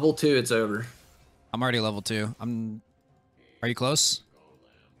 Level 2, it's over. I'm already level 2. Are you close?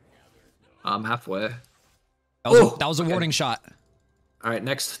 I'm halfway. That was a warning shot. Alright,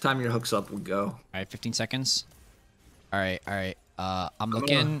 next time your hook's up, we'll go. Alright, 15 seconds. Alright. I'm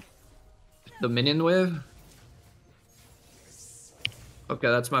looking. The minion wave? Okay,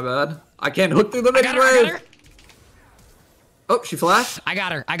 that's my bad. I can't hook through the minion wave! Oh, she flashed? I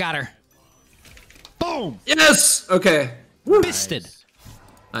got her. Boom! Yes! Okay. Misted.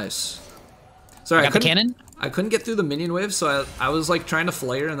 Nice. Sorry, I got the cannon? I couldn't get through the minion wave, so I was like trying to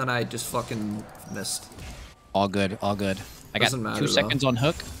flare and then I just fucking missed. All good. I got Doesn't matter, 2 seconds on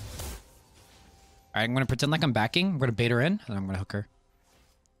hook. Alright, I'm gonna pretend like I'm backing. I'm gonna bait her in, and I'm gonna hook her.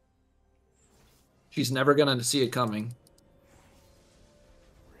 She's never gonna see it coming.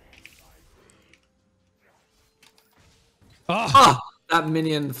 Oh! That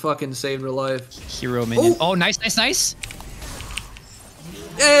minion fucking saved her life. Hero minion. Oh, nice.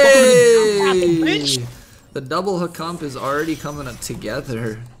 Hey! The double hook comp is already coming up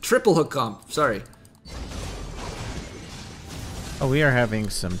together. Triple hook comp, sorry. Oh, we are having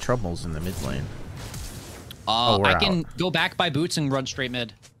some troubles in the mid lane. I can go back by boots and run straight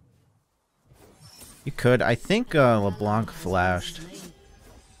mid. You could. I think LeBlanc flashed.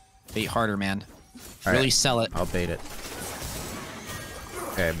 Bait harder, man. All Really right. sell it. I'll bait it.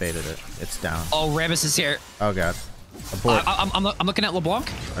 Okay, I baited it. It's down. Oh, Ramus is here. Oh god. Abort. I'm looking at LeBlanc.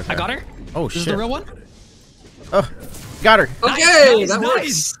 Okay. I got her. Oh This shit. is the real one. Oh, got her. Okay, Nice, that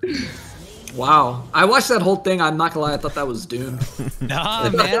nice. works. Wow. I watched that whole thing. I'm not gonna lie. I thought that was doomed. Nah,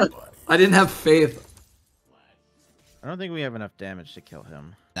 man. I didn't have faith. I don't think we have enough damage to kill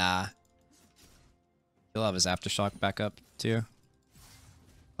him. Nah. He'll have his aftershock back up too.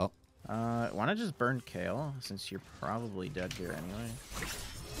 Oh. Why not just burn Kale since you're probably dead here anyway?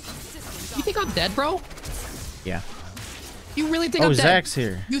 You think I'm dead, bro? Yeah. You really think Oh, I'm dead? Zach's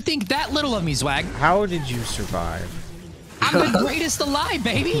here. You think that little of me, Swag? How did you survive? I'm the greatest alive,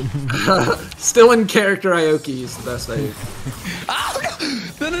 baby. Still in character, Ioki is the best Ioki.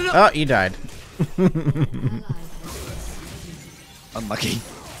 Oh, no. Oh, you died. Unlucky.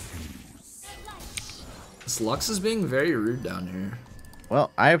 This Lux is being very rude down here.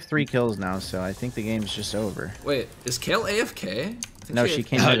 Well, I have 3 kills now, so I think the game's just over. Wait, is Kale AFK? No, she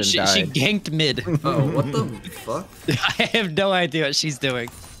came in and She died. ganked mid. Oh, what the fuck? I have no idea what she's doing.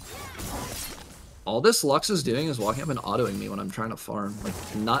 All this Lux is doing is walking up and autoing me when I'm trying to farm. Like,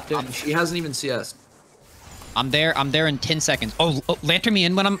 not doing. She hasn't even CS. I'm there in 10 seconds. Oh, lantern me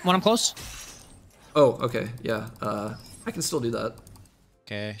in when I'm close. Oh, okay, yeah. I can still do that.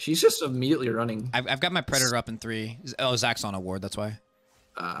 Okay. She's just immediately running. I've got my predator up in 3. Oh, Zach's on a ward. That's why.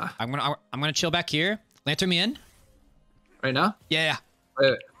 I'm gonna chill back here. Lantern me in. Right now? Yeah.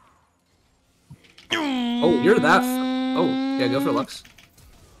 Wait. Oh, you're that. Oh, yeah, go for Lux.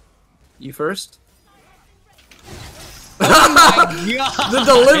 You first. Oh my god! The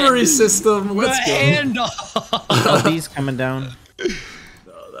delivery system. Let's go. Handoff. LB's coming down.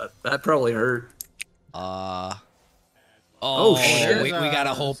 No, that probably hurt. Oh, shit. we got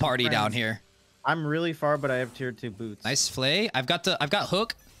a whole party down here. I'm really far, but I have tier 2 boots. Nice flay. I've got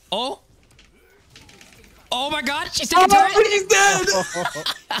hook. Oh my god, she's taking turret. He's dead.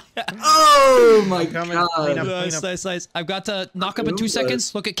 Oh my god. Clean up, clean up. Nice. I've got to knock up in 2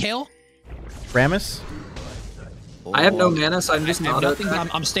 seconds. Look at Kale. Ramus? I have no mana, so I'm just I have not. nothing,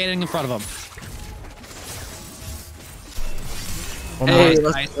 but I'm standing in front of him. Hey, Nice.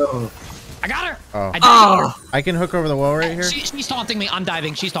 let's go. I got her. Oh. Oh, I can hook over the wall right here. She's taunting me. I'm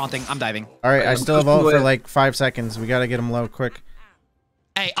diving. She's taunting. I'm diving. All right, I I'm still have pushing ult for away. like 5 seconds. We gotta get him low quick.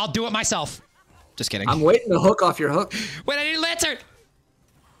 Hey, I'll do it myself. Just kidding. I'm waiting to hook off your hook. Wait, I need a lantern.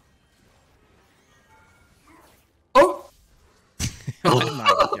 Oh. Oh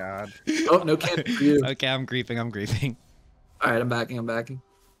my god. Oh, no cannon for you. Okay, I'm griefing. All right, I'm backing.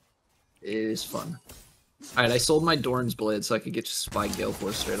 It is fun. All right, I sold my Dorn's Blade so I could get just Spy Gale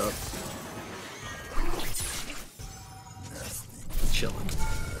Force straight up. Chilling.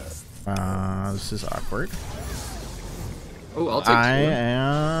 This is awkward. Oh, I'll take I 2.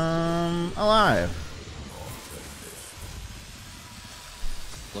 am alive.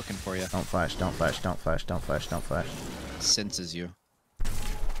 Looking for you. Don't flash, don't flash, don't flash, don't flash, don't flash. Senses you.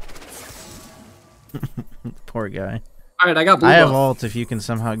 Poor guy. All right, I got blue I have buff. ult if you can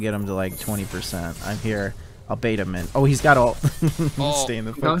somehow get him to like 20%. I'm here. I'll bait him in. Oh, he's got ult. Stay in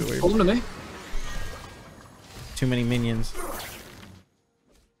the fuck away. Hold him to me. Too many minions.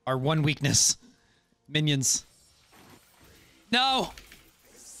 Our one weakness. Minions. No.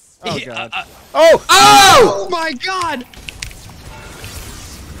 Oh god. Oh! Oh my god.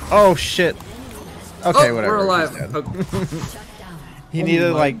 Oh shit. Okay, Oh, whatever. we're alive. He's dead. Okay. He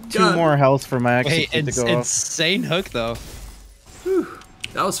needed my like 2 God. more health for my Wait, execute to go off. insane hook though.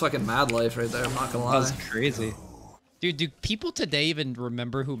 That was fucking mad life right there. I'm not gonna That was lie. crazy. Dude, do people today even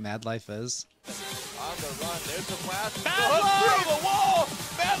remember who Mad Life is? On the run, there's a blast. Through the wall.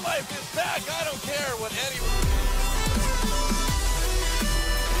 Mad Life is back. I don't care what anyone.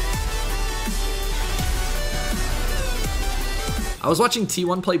 I was watching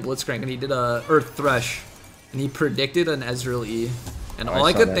T1 play Blitzcrank and he did or Thresh, and he predicted an Ezreal E, and all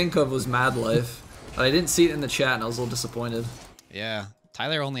I saw could that. think of was Mad Life, but I didn't see it in the chat, and I was a little disappointed. Yeah.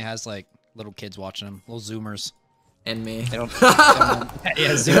 Tyler only has like little kids watching him, little zoomers. And me. They don't.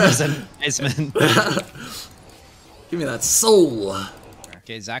 Yeah, zoomers and Iceman. Give me that soul.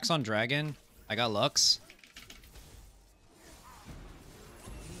 Okay, Zach's on Dragon. I got Lux.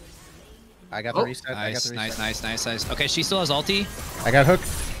 I got the Oh, reset. I got the reset. Nice. Okay, she still has ulti. I got hook.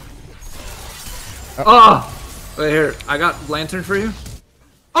 Oh! Wait, here. I got Lantern for you.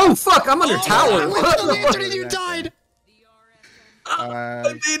 Oh, fuck! I'm under tower! What the fuck? and you died.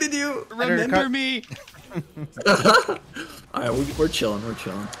 I needed you! Remember me. Alright, we're chilling, we're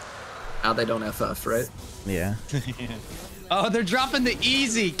chilling. Now they don't FF, right? Yeah. Oh, they're dropping the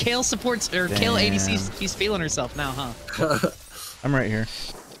easy. Kale supports, or Kale ADC, she's feeling herself now, huh? I'm right here.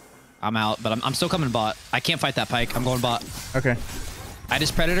 I'm out, but I'm still coming bot. I can't fight that Pyke. I'm going bot. Okay. I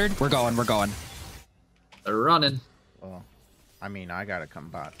just predatored. We're going. They're running. Well, I mean, I gotta come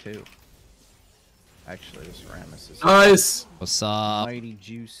bot too. Actually, this Rammus is Nice. What's up? mighty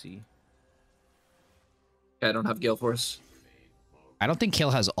juicy. Okay, I don't have Gale Force. I don't think Kale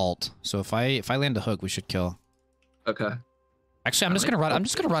has ult, so if I land a hook, we should kill. Okay. Actually, I'm just gonna run. I'm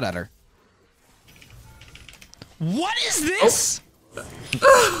just gonna run at her. What is this?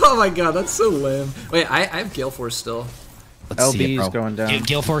 Oh my god, that's so lame. Wait, I have Gale Force still. Let's see it, LB's bro. going down.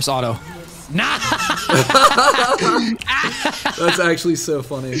 Gale Force auto. Nah. That's actually so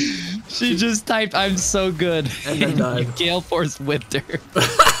funny. She just typed, "I'm so good," And then died. Gale Force whipped her.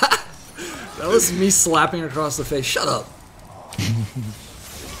 That was me slapping her across the face. Shut up.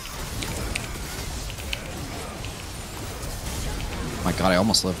 My god, I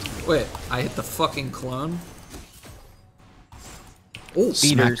almost lived. Wait, I hit the fucking clone. Oh,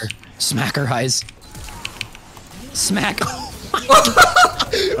 Smack her. Smack her eyes. Smack.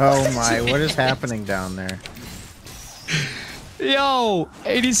 Oh my, what is happening down there? Yo,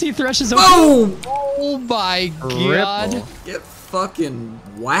 ADC Thresh is over. Boom! Oh my god. Ripple. Get fucking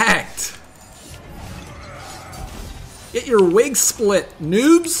whacked. Get your wig split,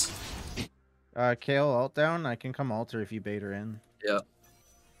 noobs. Kale ult down. I can come alter if you bait her in. Yeah.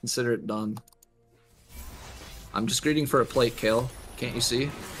 Consider it done. I'm just greeting for a plate, Kale. Can't you see?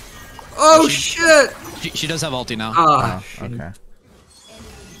 Oh shit! She does have ulti now. Ah, Oh, okay.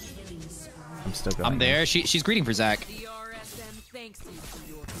 I'm still going. I'm there. She's greeting for Zach.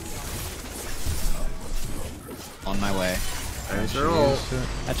 On my way. there's her ult.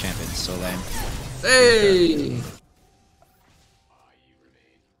 That champion's so lame. Hey!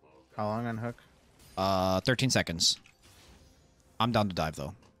 How long on hook? 13 seconds. I'm down to dive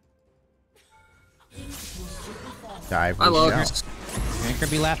though. Dive. I love out. her. You ain't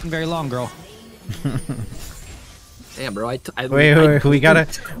gonna be laughing very long, girl. Damn, bro. Wait, we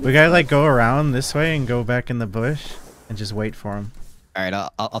gotta like go around this way and go back in the bush and just wait for him. All right,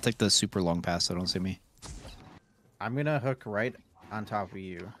 I'll take the super long pass so don't see me. I'm gonna hook right on top of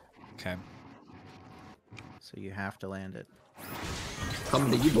you, Okay. so you have to land it.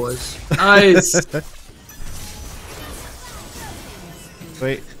 Coming to you, boys. Nice.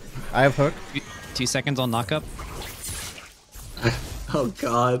 Wait, I have hook. 2 seconds on knockup. Oh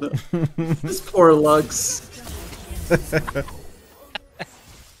god. This poor Lux.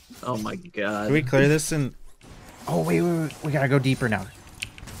 Oh my god. Can we clear this and? Oh wait, we gotta go deeper now.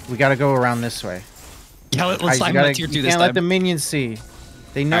 We gotta go around this way. Yeah, let's Guys, slide you my tier 2 you this can't time. let the minions see.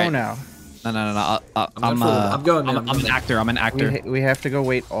 They know Alright. now. No. I'm going, man. I'm an actor. I'm an actor. We have to go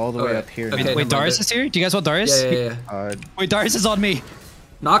wait all the way Okay. up here. Okay. now. Wait, Darius is here? Do you guys want Darius? Yeah. Wait, Darius is on me.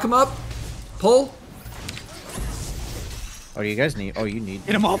 Knock him up. Pull. Oh, you guys need. Oh, you need.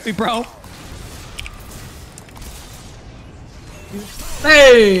 Get him off me, bro.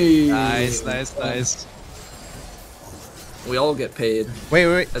 Hey! Nice. We all get paid.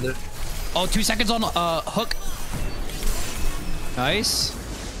 Wait. Oh, 2 seconds on hook. Nice.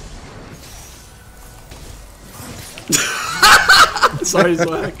 Sorry,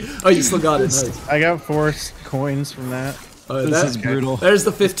 Swag. Oh, you still got it. Nice. I got 4 coins from that. Oh, This is brutal. There's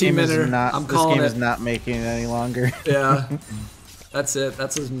the This 15 minute. I'm this calling game it. is not making it any longer. Yeah. That's it.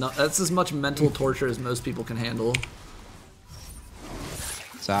 That's as much mental torture as most people can handle.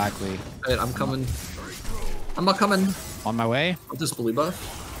 Exactly. Wait, I'm coming. I'm not coming. On my way. With this blue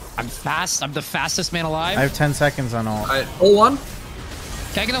buff. I'm fast. I'm the fastest man alive. I have 10 seconds on all. Alright, pull one.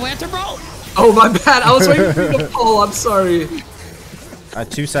 Can I get a lantern, bro? Oh, my bad. I was waiting for you to pull. I'm sorry.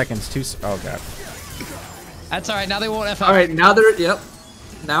 2 seconds. Oh god. That's all right. Now they won't F out. Alright, now they're. Yep.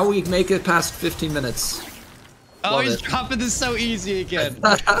 Now we make it past 15 minutes. Oh, Love he's it. dropping this so easy again.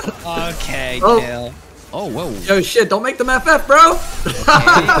 Okay, Oh. Kale. Oh, whoa. Yo, shit, don't make them FF, bro!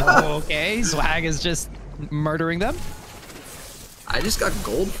 Okay, Swag is just murdering them. I just got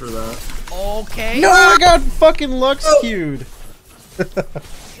gold for that. Okay. No, I got fucking Lux queued.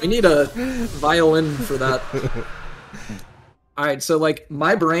 We need a violin for that. Alright, so like,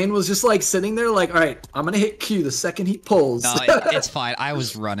 my brain was just like sitting there like, alright, I'm gonna hit Q the second he pulls. No, it's fine. I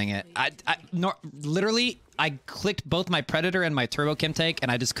was running it. Literally, I clicked both my Predator and my Turbo Chem tank, and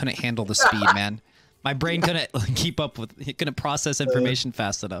I just couldn't handle the speed, man. My brain couldn't keep up with, it couldn't process information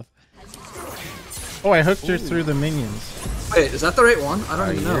fast enough. Oh, I hooked her through the minions. Wait, is that the right one? I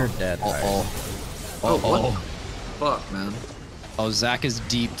don't even know. You're dead. Oh, What? Fuck, man. Oh, Zach is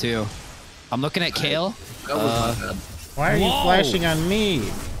deep too. I'm looking at Kale. That was my bad. Why are you flashing on me?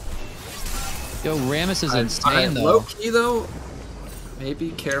 Yo, Rammus is Alright, insane though. low key though.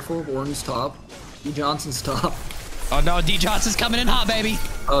 Maybe careful. Warren's top. D Johnson's top. Oh no, D Johnson's coming in hot, baby.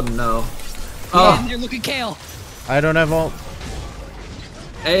 Oh no. Oh, you're looking Kale. I don't have ult.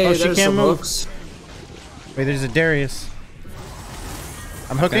 Hey, Oh, she there's can't some move. hooks. Wait, there's a Darius.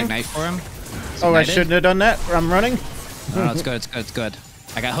 I'm Got hooking. Ignite for him. He's Oh, I ignited. shouldn't have done that. I'm running. No, it's good, it's good, it's good.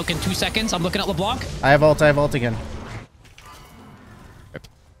 I got hook in 2 seconds. I'm looking at LeBlanc. I have ult again.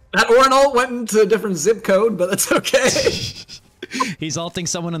 That Orin ult went into a different zip code, but that's okay. He's ulting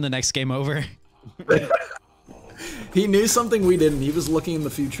someone in the next game over. He knew something we didn't. He was looking in the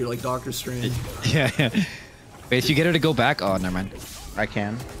future like Doctor Strange. Yeah. Wait, if you get her to go back, oh, never mind. I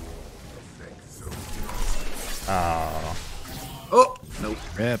can. Oh. Oh, nope.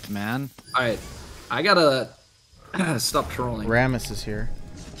 Rip, man. Alright. I gotta stop trolling. Rammus is here.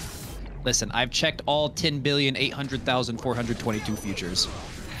 Listen, I've checked all 10,800,422 futures.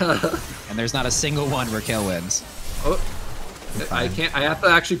 And there's not a single one where Kale wins. Oh. I can't. I have to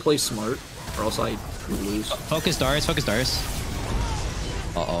actually play smart, or else I lose. Focus Darius, focus Darius.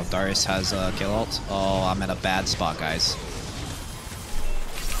 Uh-oh, Darius has kill ult. Oh, I'm in a bad spot, guys.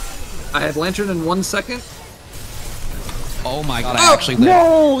 I have Lantern in 1 second. Oh my god, I actually lived.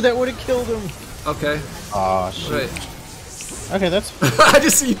 No, that would have killed him. Okay. Oh shit. Right. Okay, that's. I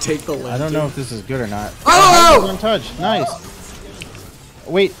just see you take the Lantern. I don't know if this is good or not. Oh! Untouched. Nice.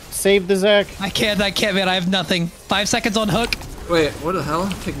 Wait, save the Zac. I can't, man. I have nothing. 5 seconds on hook. Wait, what the hell?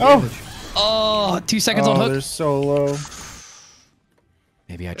 Take Oh. damage. Oh, 2 seconds on Oh, hook. they're so low.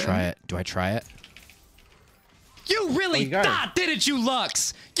 Maybe I try it. Do I try it? You really thought, didn't you,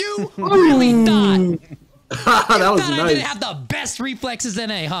 Lux? You really thought. That was I nice. didn't have the best reflexes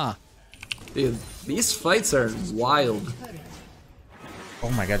in A, huh? Dude, these fights are wild. Oh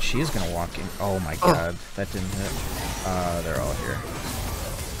my god, she is gonna walk in. Oh my god, that didn't hit. They're all here.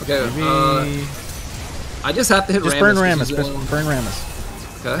 Okay, Maybe... I just have to hit Just Rammus. burn 'cause Rammus. he's the only- Burn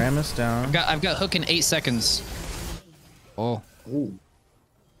Rammus. Okay. Rammus down. I've got hook in 8 seconds. Oh. Ooh.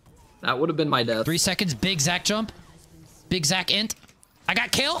 That would have been my death. 3 seconds, big Zac jump. Big Zac int. I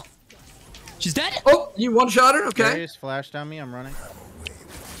got kill. She's dead. Oh, you one-shot her? Okay. Darius flashed on me, I'm running.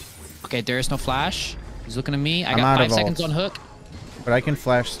 Okay, Darius no flash. He's looking at me. I I'm got out 5 of seconds ult. on hook. But I can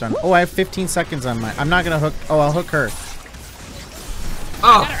flash stun. Oh, I have 15 seconds on my... I'm not gonna hook... Oh, I'll hook her.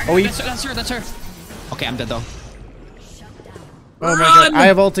 Oh. Oh, he... That's her, that's her. Okay, I'm dead though. Oh my god, I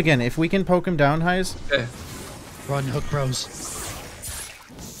have ult again. If we can poke him down, Heis. Okay. Run, hook bros.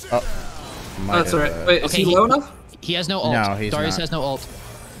 Oh. That's alright. Wait, is he low enough? He has no ult. No, he's Darius not. has no ult.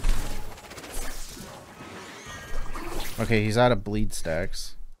 Okay, he's out of bleed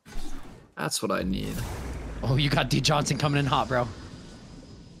stacks. That's what I need. Oh, you got D Johnson coming in hot, bro.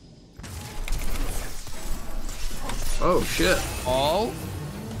 Oh, shit. Oh.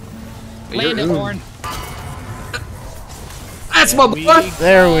 Land it, Horn. That's my boy!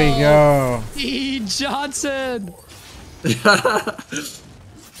 There we go. D Johnson.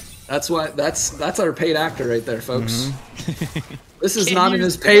 That's why. That's our paid actor right there, folks. Mm-hmm. This is Can not in you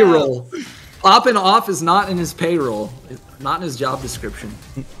his stop? payroll. Popping off is not in his payroll. It's not in his job description.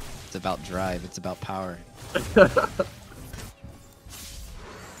 It's about drive. It's about power.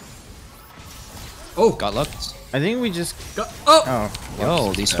 Oh, Got looked. I think we just... oh! Oh.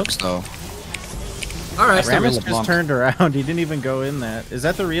 Yo, these hooks though. All right. Rammus LeBlanc. just turned around. He didn't even go in that. Is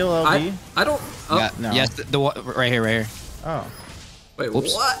that the real LB? I don't. Oh, Yeah, no. Yes, the one right here, right here. Oh. wait,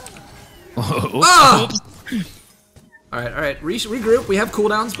 Oops. what? Oops. Ah! Oops. All right. Regroup. We have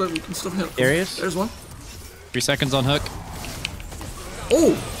cooldowns, but we can still hit. Darius? There's one. 3 seconds on hook.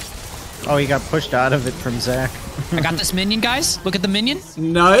 Oh, Oh, he got pushed out of it from Zac. I got this minion, guys. Look at the minion.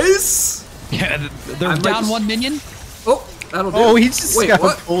 nice. Yeah, they're I might down just- 1 minion. Oh, that'll do. Oh, he just Wait, got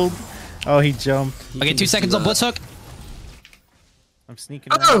what? pulled. Oh, he jumped. Okay, 2 seconds on blitz hook. I'm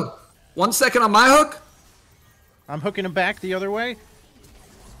sneaking around. Oh, 1 second on my hook. I'm hooking him back the other way.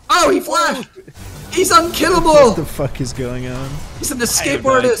 Oh, he flashed. He's What unkillable. the fuck is going on? He's an escape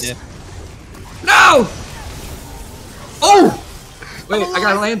artist. No. Oh. Wait, I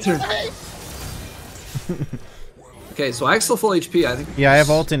got a lantern. Okay, so I still full HP. I think. Yeah, I have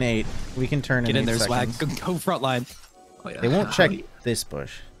ult in 8. We can turn Get in there, seconds. Swag. Go front line. Oh, yeah. They won't check this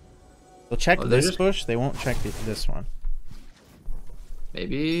bush. They'll check Oh, they this just- bush. They won't check this one.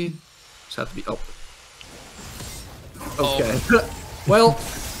 Maybe just have to be. Oh. Okay. Well,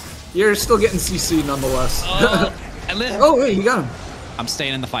 you're still getting CC nonetheless. I live. Oh wait, you got him. I'm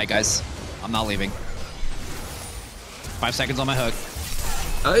staying in the fight, guys. I'm not leaving. 5 seconds on my hook.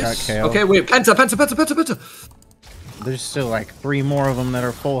 Nice. Got KO. Okay, wait. Penta. There's still like 3 more of them that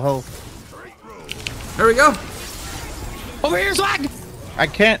are full health. There we go. Over here, Swag. I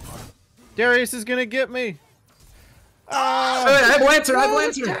can't. Darius is gonna get me. Wait, I have Lantern. I have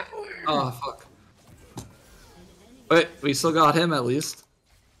Lantern. Oh fuck. Wait, we still got him at least.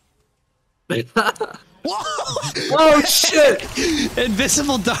 Oh shit!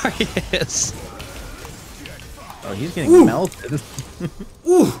 Invisible Darius. Oh, he's getting melted.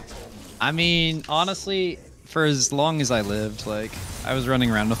 Ooh. I mean, honestly, for as long as I lived, like, I was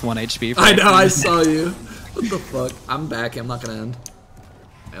running around with 1 HP. I know, I saw you. What the fuck? I'm back. I'm not gonna end.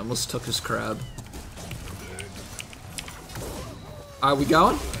 I almost took his crab. Are we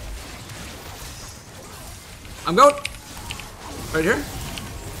going? I'm going. Right here.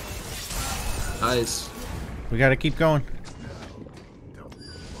 Nice. We gotta keep going.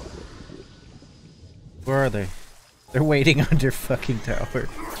 Where are they? They're waiting under fucking tower.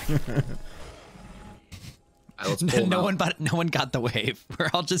 Let's pull no one got the wave. We're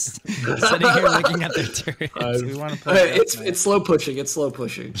all just sitting here looking at their turrets. We want to play. It's slow pushing. It's slow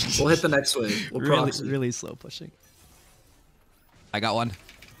pushing. We'll hit the next wave. We'll really slow pushing. I got one.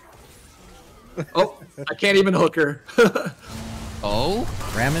 Oh, I can't even hook her. Oh,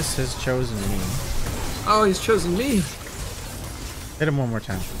 Rammus has chosen me. Oh, he's chosen me. Hit him one more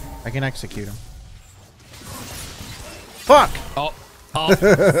time. I can execute him. Fuck! Oh.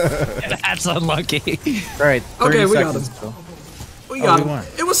 That's unlucky. All right. Okay, we got him. Still. We got him. Won.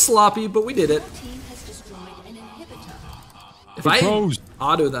 It was sloppy, but we did it. If I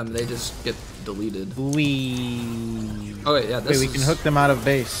auto them, they just get deleted. Oh wait, yeah. Wait, we can hook them out of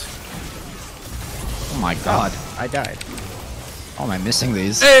base. Oh my god. I died. Oh, am I missing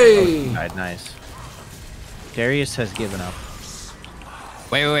these? Hey! Oh, died. Nice. Darius has given up.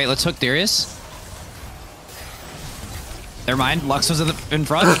 Wait. Let's hook Darius. Never mind. Lux was in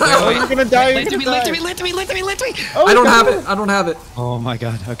front. Wait. You're gonna die. Let me. Oh, I don't have it. I don't have it. Oh my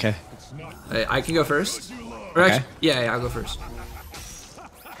god. Okay. Hey, I can go first. Or actually, yeah, I'll go first.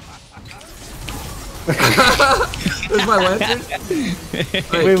 There's my lantern.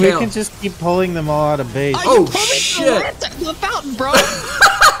 Wait, we can just keep pulling them all out of base. Oh shit! The fountain, bro.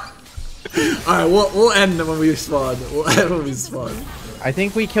 All right, we'll end when we spawn. We'll end when we spawn. I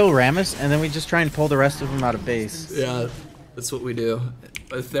think we kill Rammus and then we just try and pull the rest of them out of base. Yeah, that's what we do.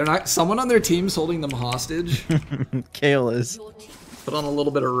 If they're not, someone on their team's holding them hostage. Kale is. Put on a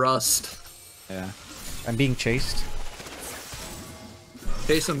little bit of rust. Yeah. I'm being chased.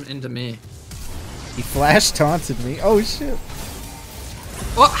 Chase him into me. He flash taunted me. Oh shit.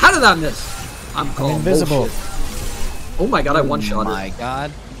 Oh, how did that miss? I'm invisible. Bullshit. Oh my god, I one-shot her. Oh my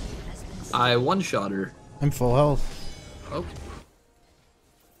god. I one-shot her. I'm full health. Oh.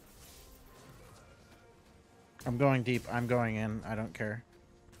 I'm going deep. I'm going in. I don't care.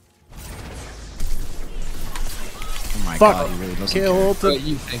 Oh my Fuck. god, he really doesn't Kale care.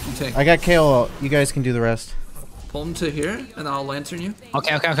 You tank. I got Kale ult. You guys can do the rest. Pull him to here, and I'll lantern you.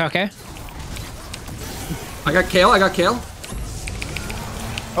 Okay. I got Kale.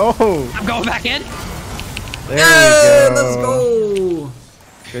 Oh! I'm going back in. There we go. Let's go.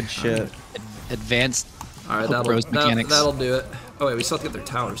 Good shit. Advanced. All right, that'll do it. Oh wait, we still have to get their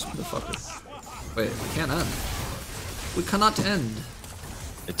towers. Motherfucker. Wait, we can't end. We cannot end.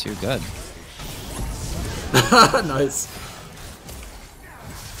 They're too good. Nice.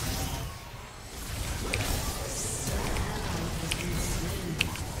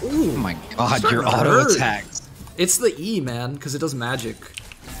 Ooh, Oh my god, your auto attacks. It's the E, man, because it does magic.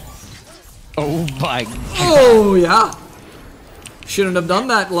 Oh my god. Oh, yeah. Shouldn't have done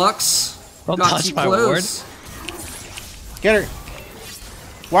that, Lux. Don't Got touch too my close. Get her.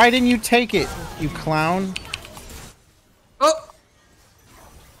 Why didn't you take it, you clown? Oh.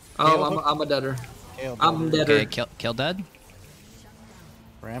 Oh, I'm a deader. I'm deader. Okay, kill dead.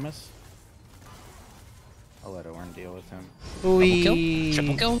 Rammus? I'll let Orin deal with him. Double kill?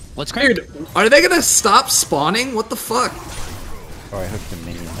 Triple kill? Let's crank. Dude, are they gonna stop spawning? What the fuck? Oh, I hooked the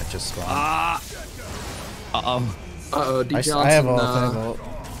minion that just spawned. Uh-oh. Uh-oh, D. Johnson. I have ult, I have ult.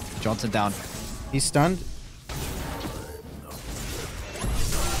 Johnson down. He's stunned.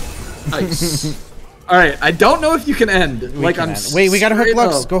 Nice. Alright, I don't know if you can end. Wait, we gotta hook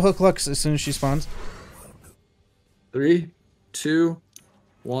Lux. Go hook Lux as soon as she spawns. 3, 2,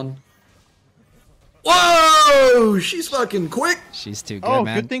 1. Whoa! She's fucking quick. She's too good,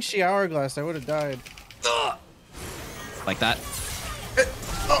 man. Good thing she hourglassed. I would have died. Like that.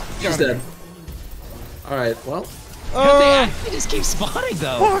 She's dead. Alright, well. They just keep spawning,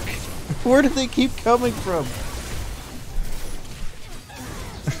 though. Fuck! Where do they keep coming from?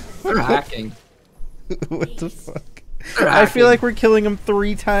 They're hacking. What the fuck? I feel like we're killing them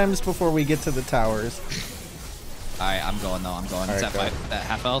 3 times before we get to the towers. Alright, I'm going. It's at that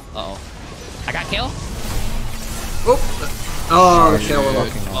half health. Uh-oh. I got kill. Oh! Oh, okay, well,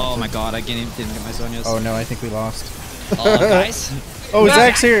 Oh my god, I didn't get my Zonias. Oh no, I think we lost. Oh, guys. Oh,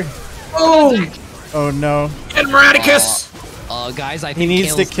 Zach's here. Oh! Oh no. And Radicus! Oh, guys, I He think needs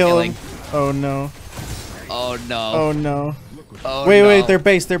to Kale's kill killing. him. Oh no. Oh no. Oh no. Oh, Wait, no. wait, they're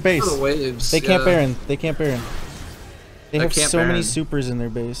base, they're base. The waves, They can't yeah. Baron. They can't Baron. They have can't so many Baron. supers in their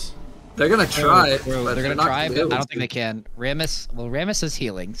base. They're gonna try, Bro, but they're gonna not try, be but able I don't think to. they can. Rammus is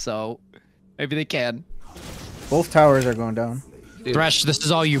healing, so maybe they can. Both towers are going down. Dude, Thresh, this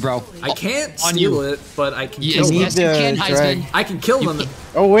is all you, bro. I can't on steal you. it, but I can Yes, kill yes, them. you can, drag. Heisman. I can kill them.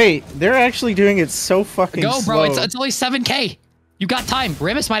 Oh wait, they're actually doing it so fucking Go, slow. bro. It's only 7k. You got time.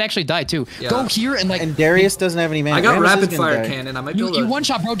 Rammus might actually die too. Yeah. Go here and like. And Darius doesn't have any mana. I got Rammus is rapid gonna fire die. cannon. I might be You, able you to. one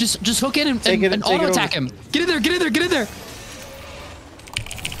shot, bro. Just hook in and, Take it- and take it auto over. attack him. Get in there. Get in there. Get in there.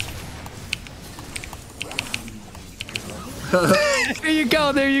 There you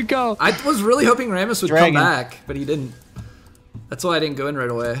go. There you go. I was really hoping Rammus would Dragon. come back, but he didn't. That's why I didn't go in right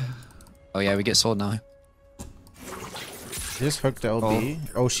away. Oh yeah, we get sold now. Just hooked LB.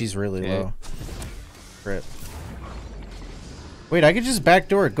 Oh, she's really Okay. low. Crit. Wait, I could just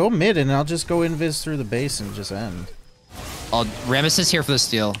backdoor it. Go mid and I'll just go invis through the base and just end. Oh, Rammus is here for the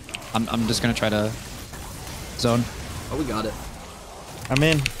steal. I'm just gonna try to zone. Oh, we got it. I'm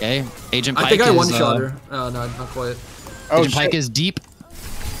in. Okay. Agent Pyke I think I is, one-shot her. Oh, no, not quite. Oh, Agent Pyke shit. is deep.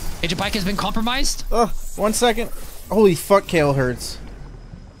 Agent Pyke has been compromised. Oh, 1 second. Holy fuck, Kale hurts.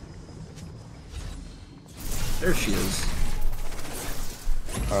 There she is.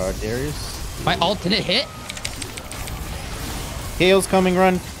 Darius. My ult, did it hit? Kale's coming,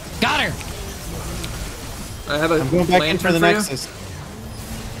 run. Got her. I have a I'm going back in lantern for the you. Nexus.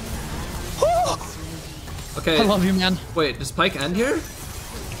 Okay. I love you, man. Wait, does Pyke end here?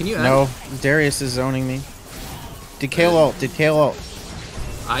 Can you end? No, Darius is zoning me. Did Kale ult? Did Kale ult?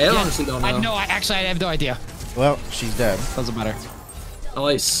 I honestly don't know. I know. I have no idea. Well, she's dead. Doesn't matter.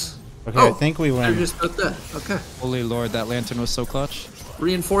 Nice. Okay, Oh, I think we I win. just put that. Okay. Holy lord, that lantern was so clutch.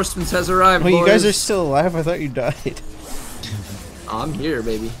 Reinforcements has arrived, Wait, you guys are boys. still alive? I thought you died. I'm here,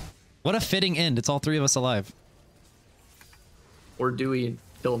 baby. What a fitting end. It's all three of us alive. Or do we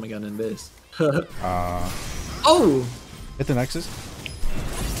kill him again in base? Oh! Hit the Nexus.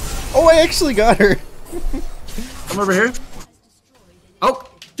 Oh, I actually got her. Come over here. Oh!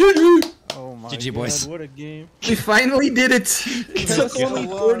 GG! Oh my GG, boys. God, what a game. We finally did it! It took only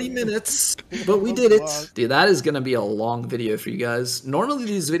 40 minutes, but we did it. Dude, that is gonna be a long video for you guys. Normally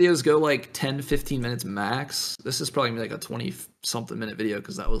these videos go like 10-15 minutes max. This is probably gonna be like a 20-something minute video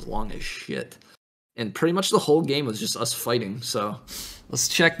because that was long as shit. And pretty much the whole game was just us fighting, so. Let's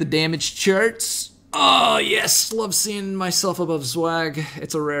check the damage charts. Oh, yes! Love seeing myself above Swag.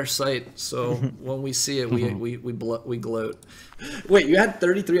 It's a rare sight, so when we see it, we gloat. Wait, you had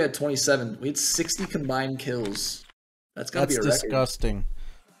 33, I had 27. We had 60 combined kills. That's gotta be a record. Disgusting.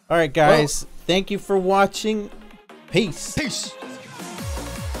 Alright, guys. Thank you for watching. Peace. Peace.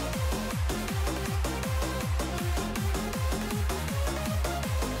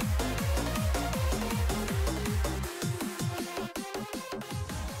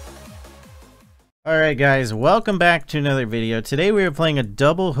 Alright guys, welcome back to another video. Today we are playing a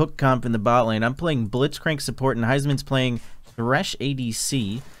double hook comp in the bot lane. I'm playing Blitzcrank support and Heisman's playing Thresh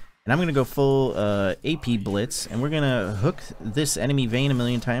ADC. And I'm going to go full AP Blitz, and we're going to hook this enemy Vayne a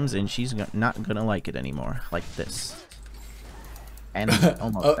million times, and she's not going to like it anymore. Like this. And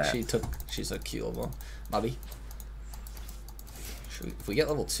almost Oh, that. she's a key level. Mobby. If we get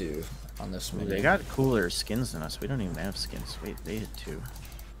level 2 on this one. They got cooler skins than us. We don't even have skins. Wait, they hit 2.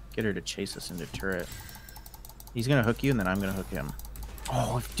 Get her to chase us into turret. He's gonna hook you, and then I'm gonna hook him.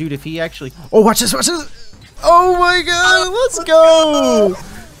 Oh, dude, if he actually... Oh, watch this, watch this! Oh my god, let's go!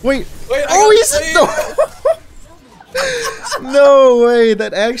 Wait, oh, he's... No! No way,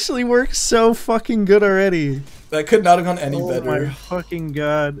 that actually works so fucking good already. That could not have gone any Oh better. my fucking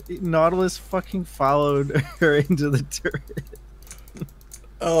god. Nautilus fucking followed her into the turret.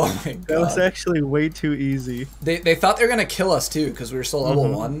 Oh my god. That was actually way too easy. They thought they were gonna kill us too because we were still level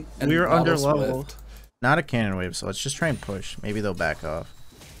 1. And We were under Nautilus level. whiffed. Not a cannon wave, so let's just try and push. Maybe they'll back off.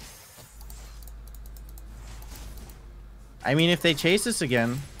 I mean, if they chase us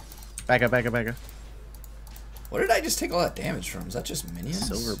again... Back up, back up, back up. What did I just take all that damage from? Is that just minions?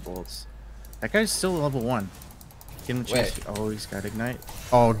 Silver bolts. That guy's still level 1. Get him chase. Wait. Oh, he's got ignite.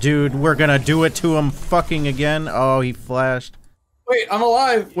 Oh, dude, we're gonna do it to him fucking again. Oh, he flashed. Wait, I'm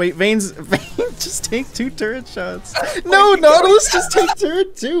alive. Wait, Vayne just take 2 turret shots. No, Nautilus just take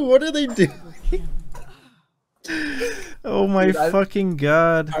turret 2. What are they doing? Oh my fucking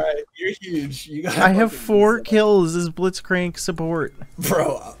god. Alright, you're huge. You got I have 4 kills as Blitzcrank support.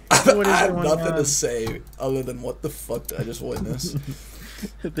 Bro, I have nothing to say other than what the fuck did I just witness?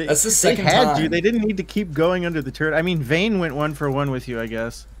 That's the second time. They didn't need to keep going under the turret. I mean, Vayne went 1-for-1 with you, I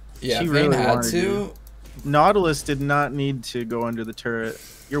guess. Yeah, she Vayne really had to. Nautilus did not need to go under the turret.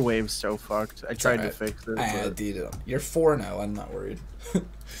 Your wave's so fucked. I tried to fix it. Dude, you're 4-0. I'm not worried.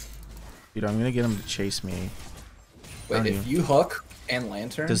 Dude, I'm gonna get him to chase me. Wait, if you hook and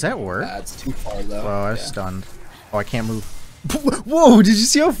lantern, does that work? That's too far though. Oh, I'm stunned. Oh, I can't move. Whoa! Did you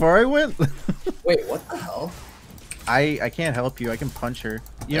see how far I went? Wait, what the hell? I can't help you. I can punch her.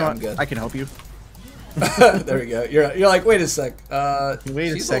 You know what? I can help you. There we go. You're like, wait a sec.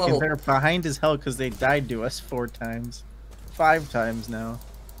 Wait a second. They're behind as hell because they died to us 4 times, 5 times now.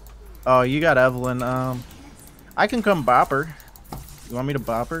 Oh, you got Evelyn. I can come bop her. You want me to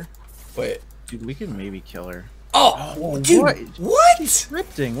bop her? Wait, dude, we can maybe kill her. Oh, dude, what? She's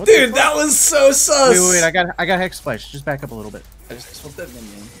scripting. What dude, that was so sus. Wait, I got Hex Splash. Just back up a little bit. I just swapped that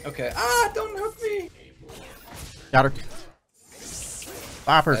minion. Okay. Ah, don't hook me. Got her.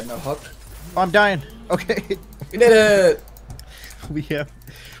 Bop her. I had no hook. Oh, I'm dying. Okay. We did it. We have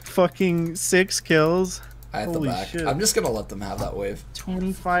fucking 6 kills. I have the back. Shit. I'm just gonna let them have that wave.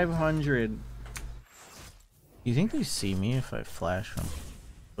 2,500. You think they see me if I flash from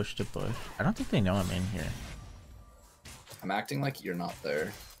bush to bush? I don't think they know I'm in here. I'm acting like you're not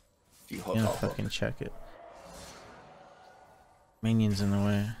there. If you hook, I'll fucking check it. Minions in the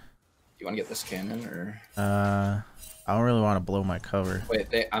way. Do you want to get this cannon or? I don't really want to blow my cover. Wait,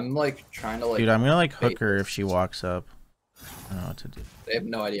 I'm like trying to like. Dude, I'm gonna like hook her if she walks up. I don't know what to do. They have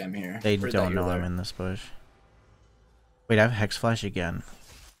no idea I'm here. They don't know I'm in this bush. Wait, I have Hex Flash again.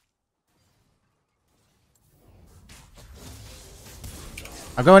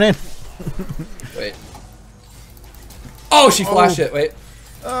 I'm going in. Wait. Oh, she flashed it. Wait.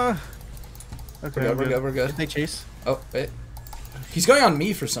 Okay, we're good. We're good. Did they chase? Oh, wait. He's going on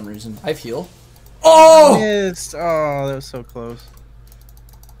me for some reason. I have heal. Oh! Missed. Oh, that was so close.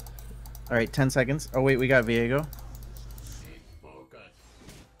 All right, 10 seconds. Oh wait, we got Viego.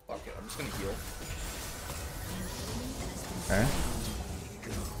 Fuck it, I'm just gonna heal. Okay.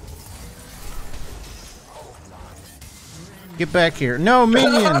 Get back here. No,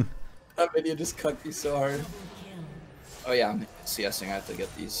 minion! That minion just cucked me so hard. Oh yeah, I'm CSing. I have to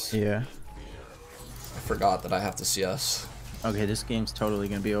get these. Yeah. I forgot that I have to CS. Okay, this game's totally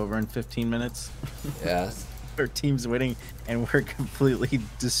gonna be over in 15 minutes. Yeah. Our team's winning, and we're completely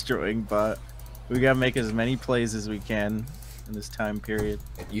destroying bot. We gotta make as many plays as we can in this time period.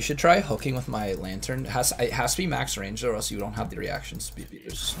 You should try hooking with my lantern. It has to be max range, or else you don't have the reaction speed.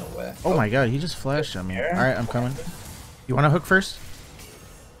 There's just no way. Oh my god, he just flashed on me. All right, I'm coming. You want to hook first?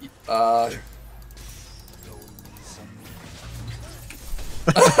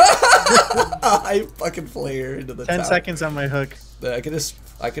 I fucking flare her into the 10 tower. seconds on my hook. I could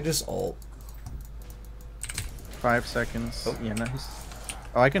just ult. 5 seconds. Oh yeah, nice.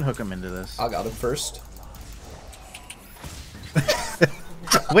 Oh, I can hook him into this. I got him first.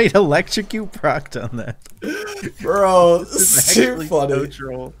 Wait, electrocute procced on that. Bro, this is too funny.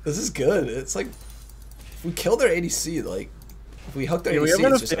 Troll. This is good. It's like we killed their ADC. Like if we hooked their ADC, we have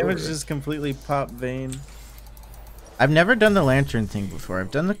enough it's damage to just completely pop Vayne. I've never done the lantern thing before. I've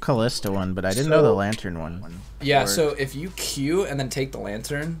done the Callista one, but I didn't know the lantern one. Yeah, so if you Q and then take the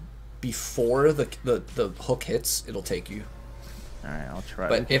lantern before the hook hits, it'll take you. Alright, I'll try.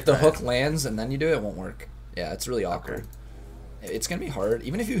 But if the hook lands and then you do it, it won't work. Yeah, it's really awkward. It's gonna be hard.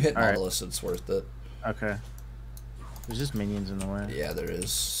 Even if you hit Nautilus, it's worth it. Okay. There's just minions in the way. Yeah, there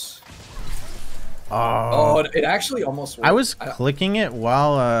is. Oh, it actually almost worked. I was clicking it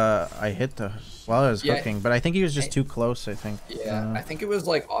while I hit the I was hooking, but I think he was just too close. I think. Yeah, I think it was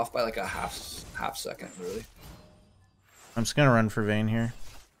like off by like a half second, really. I'm just gonna run for Vayne here.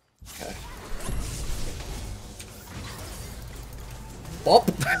 Okay. Bop.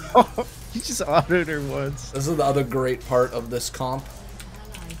 He just autoed her once. This is the other great part of this comp.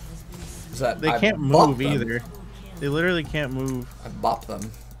 Is that they can't move either. They literally can't move. I bopped them.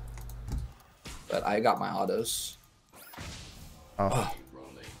 But I got my autos. Oh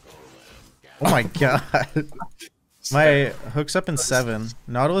my god. My hook's up in 7.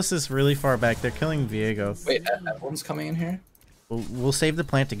 Nautilus is really far back. They're killing Viego. Wait, everyone's coming in here? We'll save the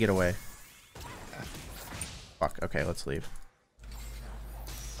plant to get away. Okay. Fuck. Okay, let's leave.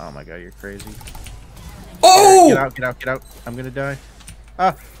 Oh my god, you're crazy. Oh! Get out, get out, get out. I'm gonna die.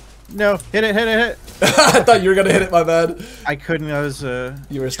 Ah! No! Hit it, hit it, hit it! I thought you were gonna hit it, my bad. I couldn't, I was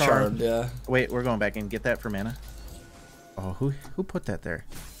you were charmed, yeah. Wait, we're going back in. Get that for mana. Oh, who put that there?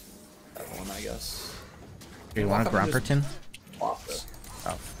 That one, I guess. Do you want a Gromperton? Flops.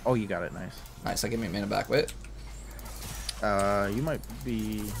 Oh, you got it. Nice. Nice. I give me mana back. Wait. You might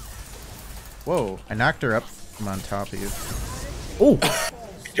be. Whoa! I knocked her up from on top of you. Oh!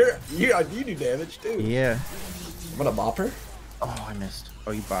 you do damage too. Yeah. I'm gonna bop her. Oh, I missed.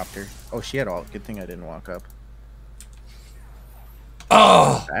 Oh, you bopped her. Oh, she had all. Good thing I didn't walk up.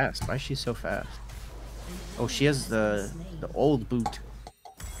 Oh! Fast. Why is she so fast? Oh, she has the old boot.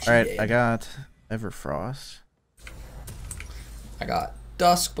 All right, I got Everfrost. I got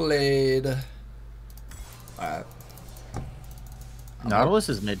Duskblade. Alright. Nautilus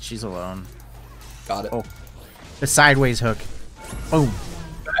is mid. She's alone. Got it. Oh, the sideways hook. Boom.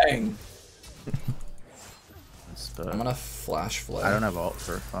 Bang. I'm gonna flash flare. I don't have ult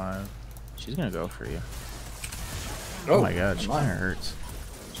for 5. She's gonna go for you. Oh my god, she kind of hurts.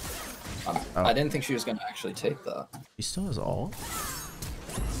 I didn't think she was gonna actually take that. She still has ult.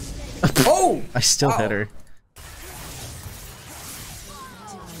 Oh! I still hit her.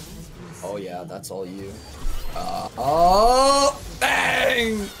 Oh yeah, that's all you. Oh!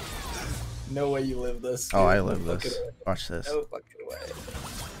 Bang! No way you live this. Dude. Oh, I live this. Watch this. No fucking way.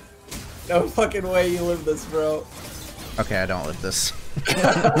 No fucking way you live this, bro. Okay, I don't live this.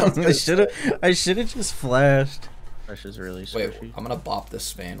 I should have just flashed. Thresh is really squishy. Wait, I'm gonna bop this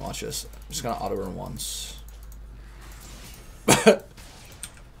Swain. Watch this. I'm just gonna auto run once.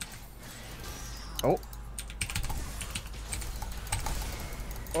 Oh.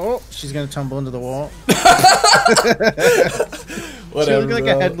 Oh, she's gonna tumble into the wall. Whatever, she looked like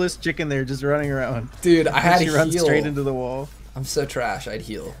bro. a headless chicken there, just running around. Dude, I had to heal. She runs straight into the wall. I'm so trash. I'd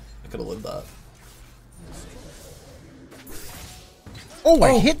heal. I could have lived that. Oh,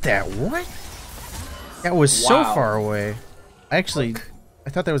 I hit that. What? That was so far away. Actually, I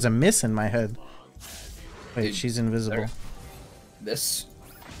thought that was a miss in my head. Wait, Dude, she's invisible.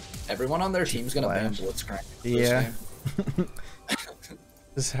 Everyone on their team's gonna ban Blitzcrank. Yeah.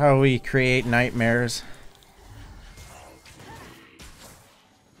 This is how we create nightmares.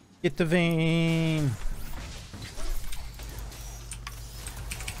 Get the vein.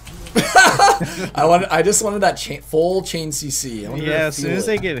 I just wanted that full chain CC. Yeah, as soon as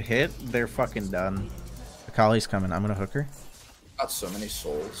they get hit, they're fucking done. Akali's coming. I'm gonna hook her. Got so many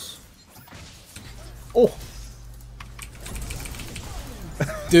souls. Oh.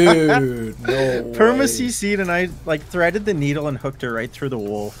 Dude, no Perma CC'd and I like threaded the needle and hooked her right through the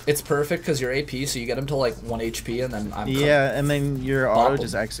wall. It's perfect because you're AP, so you get him to like 1 HP and then I'm and then your auto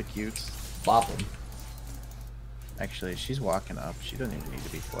just executes. Bop him. Actually, she's walking up. She doesn't even need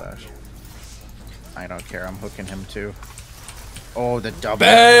to be flashed. I don't care. I'm hooking him too. Oh, the double.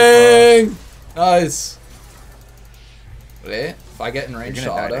 Bang! Nice. Wait, if I get in range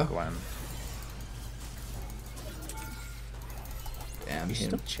to auto. Damn, he's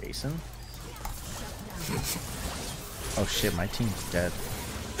still chasing. Oh shit, my team's dead.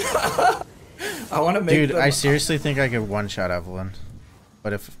 I want to make. Dude, I seriously think I could one-shot Evelyn,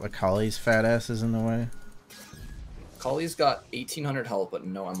 but if Akali's fat ass is in the way. Akali's got 1800 health, but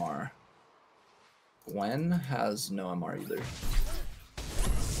no MR. Gwen has no MR either.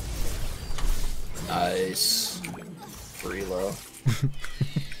 Nice. Free low.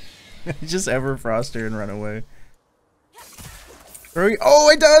 Just Everfrost her and run away. Oh,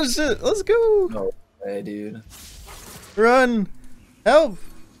 I dodged it! Let's go! No way, dude. Run! Help!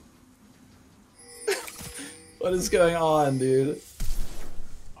 What is going on, dude?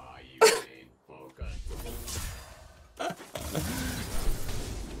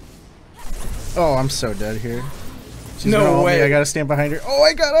 Oh, I'm so dead here. She's no way! I gotta stand behind her. Oh,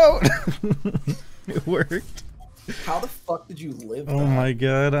 I got out! It worked. How the fuck did you live Oh my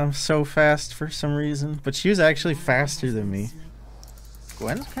god, I'm so fast for some reason. But she was actually faster than me.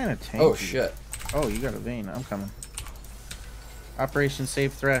 Gwen's kind of tanky. Oh shit. Oh, you got a vein. I'm coming. Operation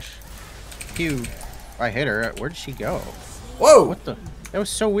Save Thresh. Pew. I hit her. Where'd she go? Whoa! What the? That was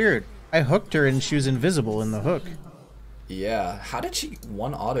so weird. I hooked her and she was invisible in the hook. Yeah. How did she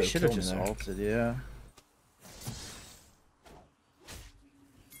one auto Should have just ulted, yeah.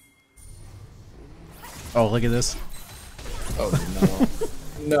 Oh, look at this. Oh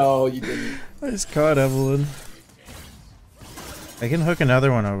no. No, you didn't. I just caught Evelyn. I can hook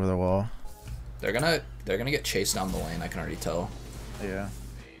another one over the wall. They're gonna get chased down the lane, I can already tell. Yeah.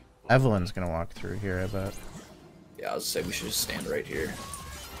 Evelyn's gonna walk through here, I bet. Yeah, I was say we should just stand right here.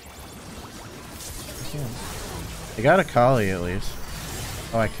 They got a collie at least.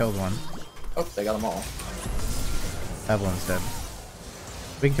 Oh, I killed one. Oh, they got them all. Evelyn's dead.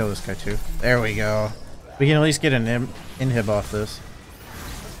 We can kill this guy too. There we go. We can at least get an inhib off this.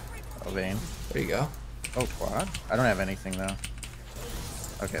 Oh, Vayne. There you go. Oh, quad? I don't have anything though.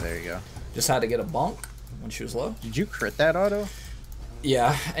 Okay, there you go. Just had to get a bonk. when she was low. Did you crit that auto?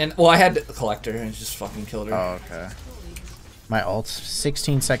 Yeah, and well, I had to collect her and just fucking killed her. Oh, okay. My ult's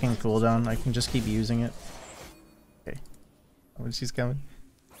 16-second cooldown. I can just keep using it. Okay. Oh, when she's coming.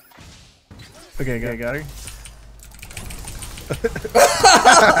 Okay, got her.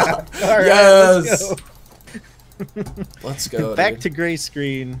 All right, yes. Let's go. Back dude. to gray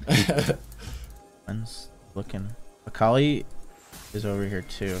screen. One's looking. Akali is over here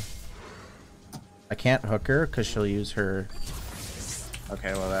too. I can't hook her because she'll use her.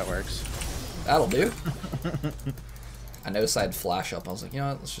 Okay, well that works. That'll do. I noticed I had flash up. I was like, you know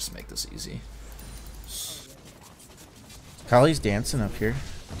what? Let's just make this easy. Akali's dancing up here.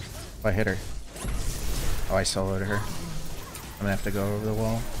 Oh, I hit her. Oh, I soloed her. I'm gonna have to go over the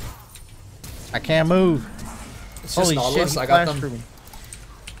wall. I can't move. It's Holy just shit! Nautilus. He I got flashed them. for me.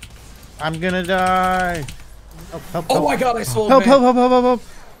 I'm gonna die. Help, Oh my god! I sold. Help!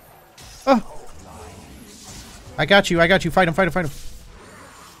 Oh! I got you. Fight him.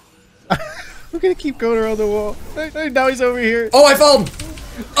 I'm gonna keep going around the wall. Now he's over here. Oh, I found him!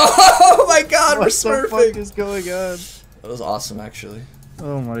 Oh my god, we're What the fuck smurfing! is going on? That was awesome, actually.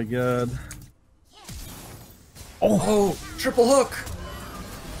 Oh my god. Oh, triple hook!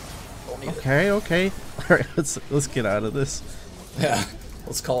 Okay. Alright, let's get out of this. Yeah,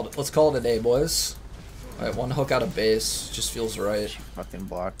 let's call it a day, boys. Alright, one hook out of base. Just feels right. Fucking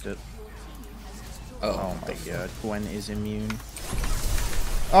blocked it. Oh my god. Gwen is immune.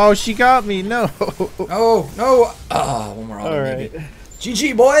 Oh, she got me. No. Oh, no. Ah, one more auto, Alright. maybe.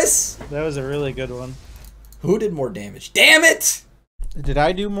 GG, boys! That was a really good one. Who did more damage? Damn it! Did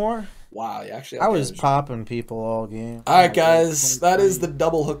I do more? Wow, you actually I was popping people all game. Alright, guys. That is the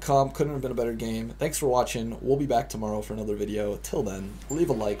double hook comp. Couldn't have been a better game. Thanks for watching. We'll be back tomorrow for another video. Till then, leave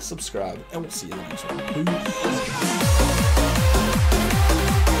a like, subscribe, and we'll see you in the next one. Peace.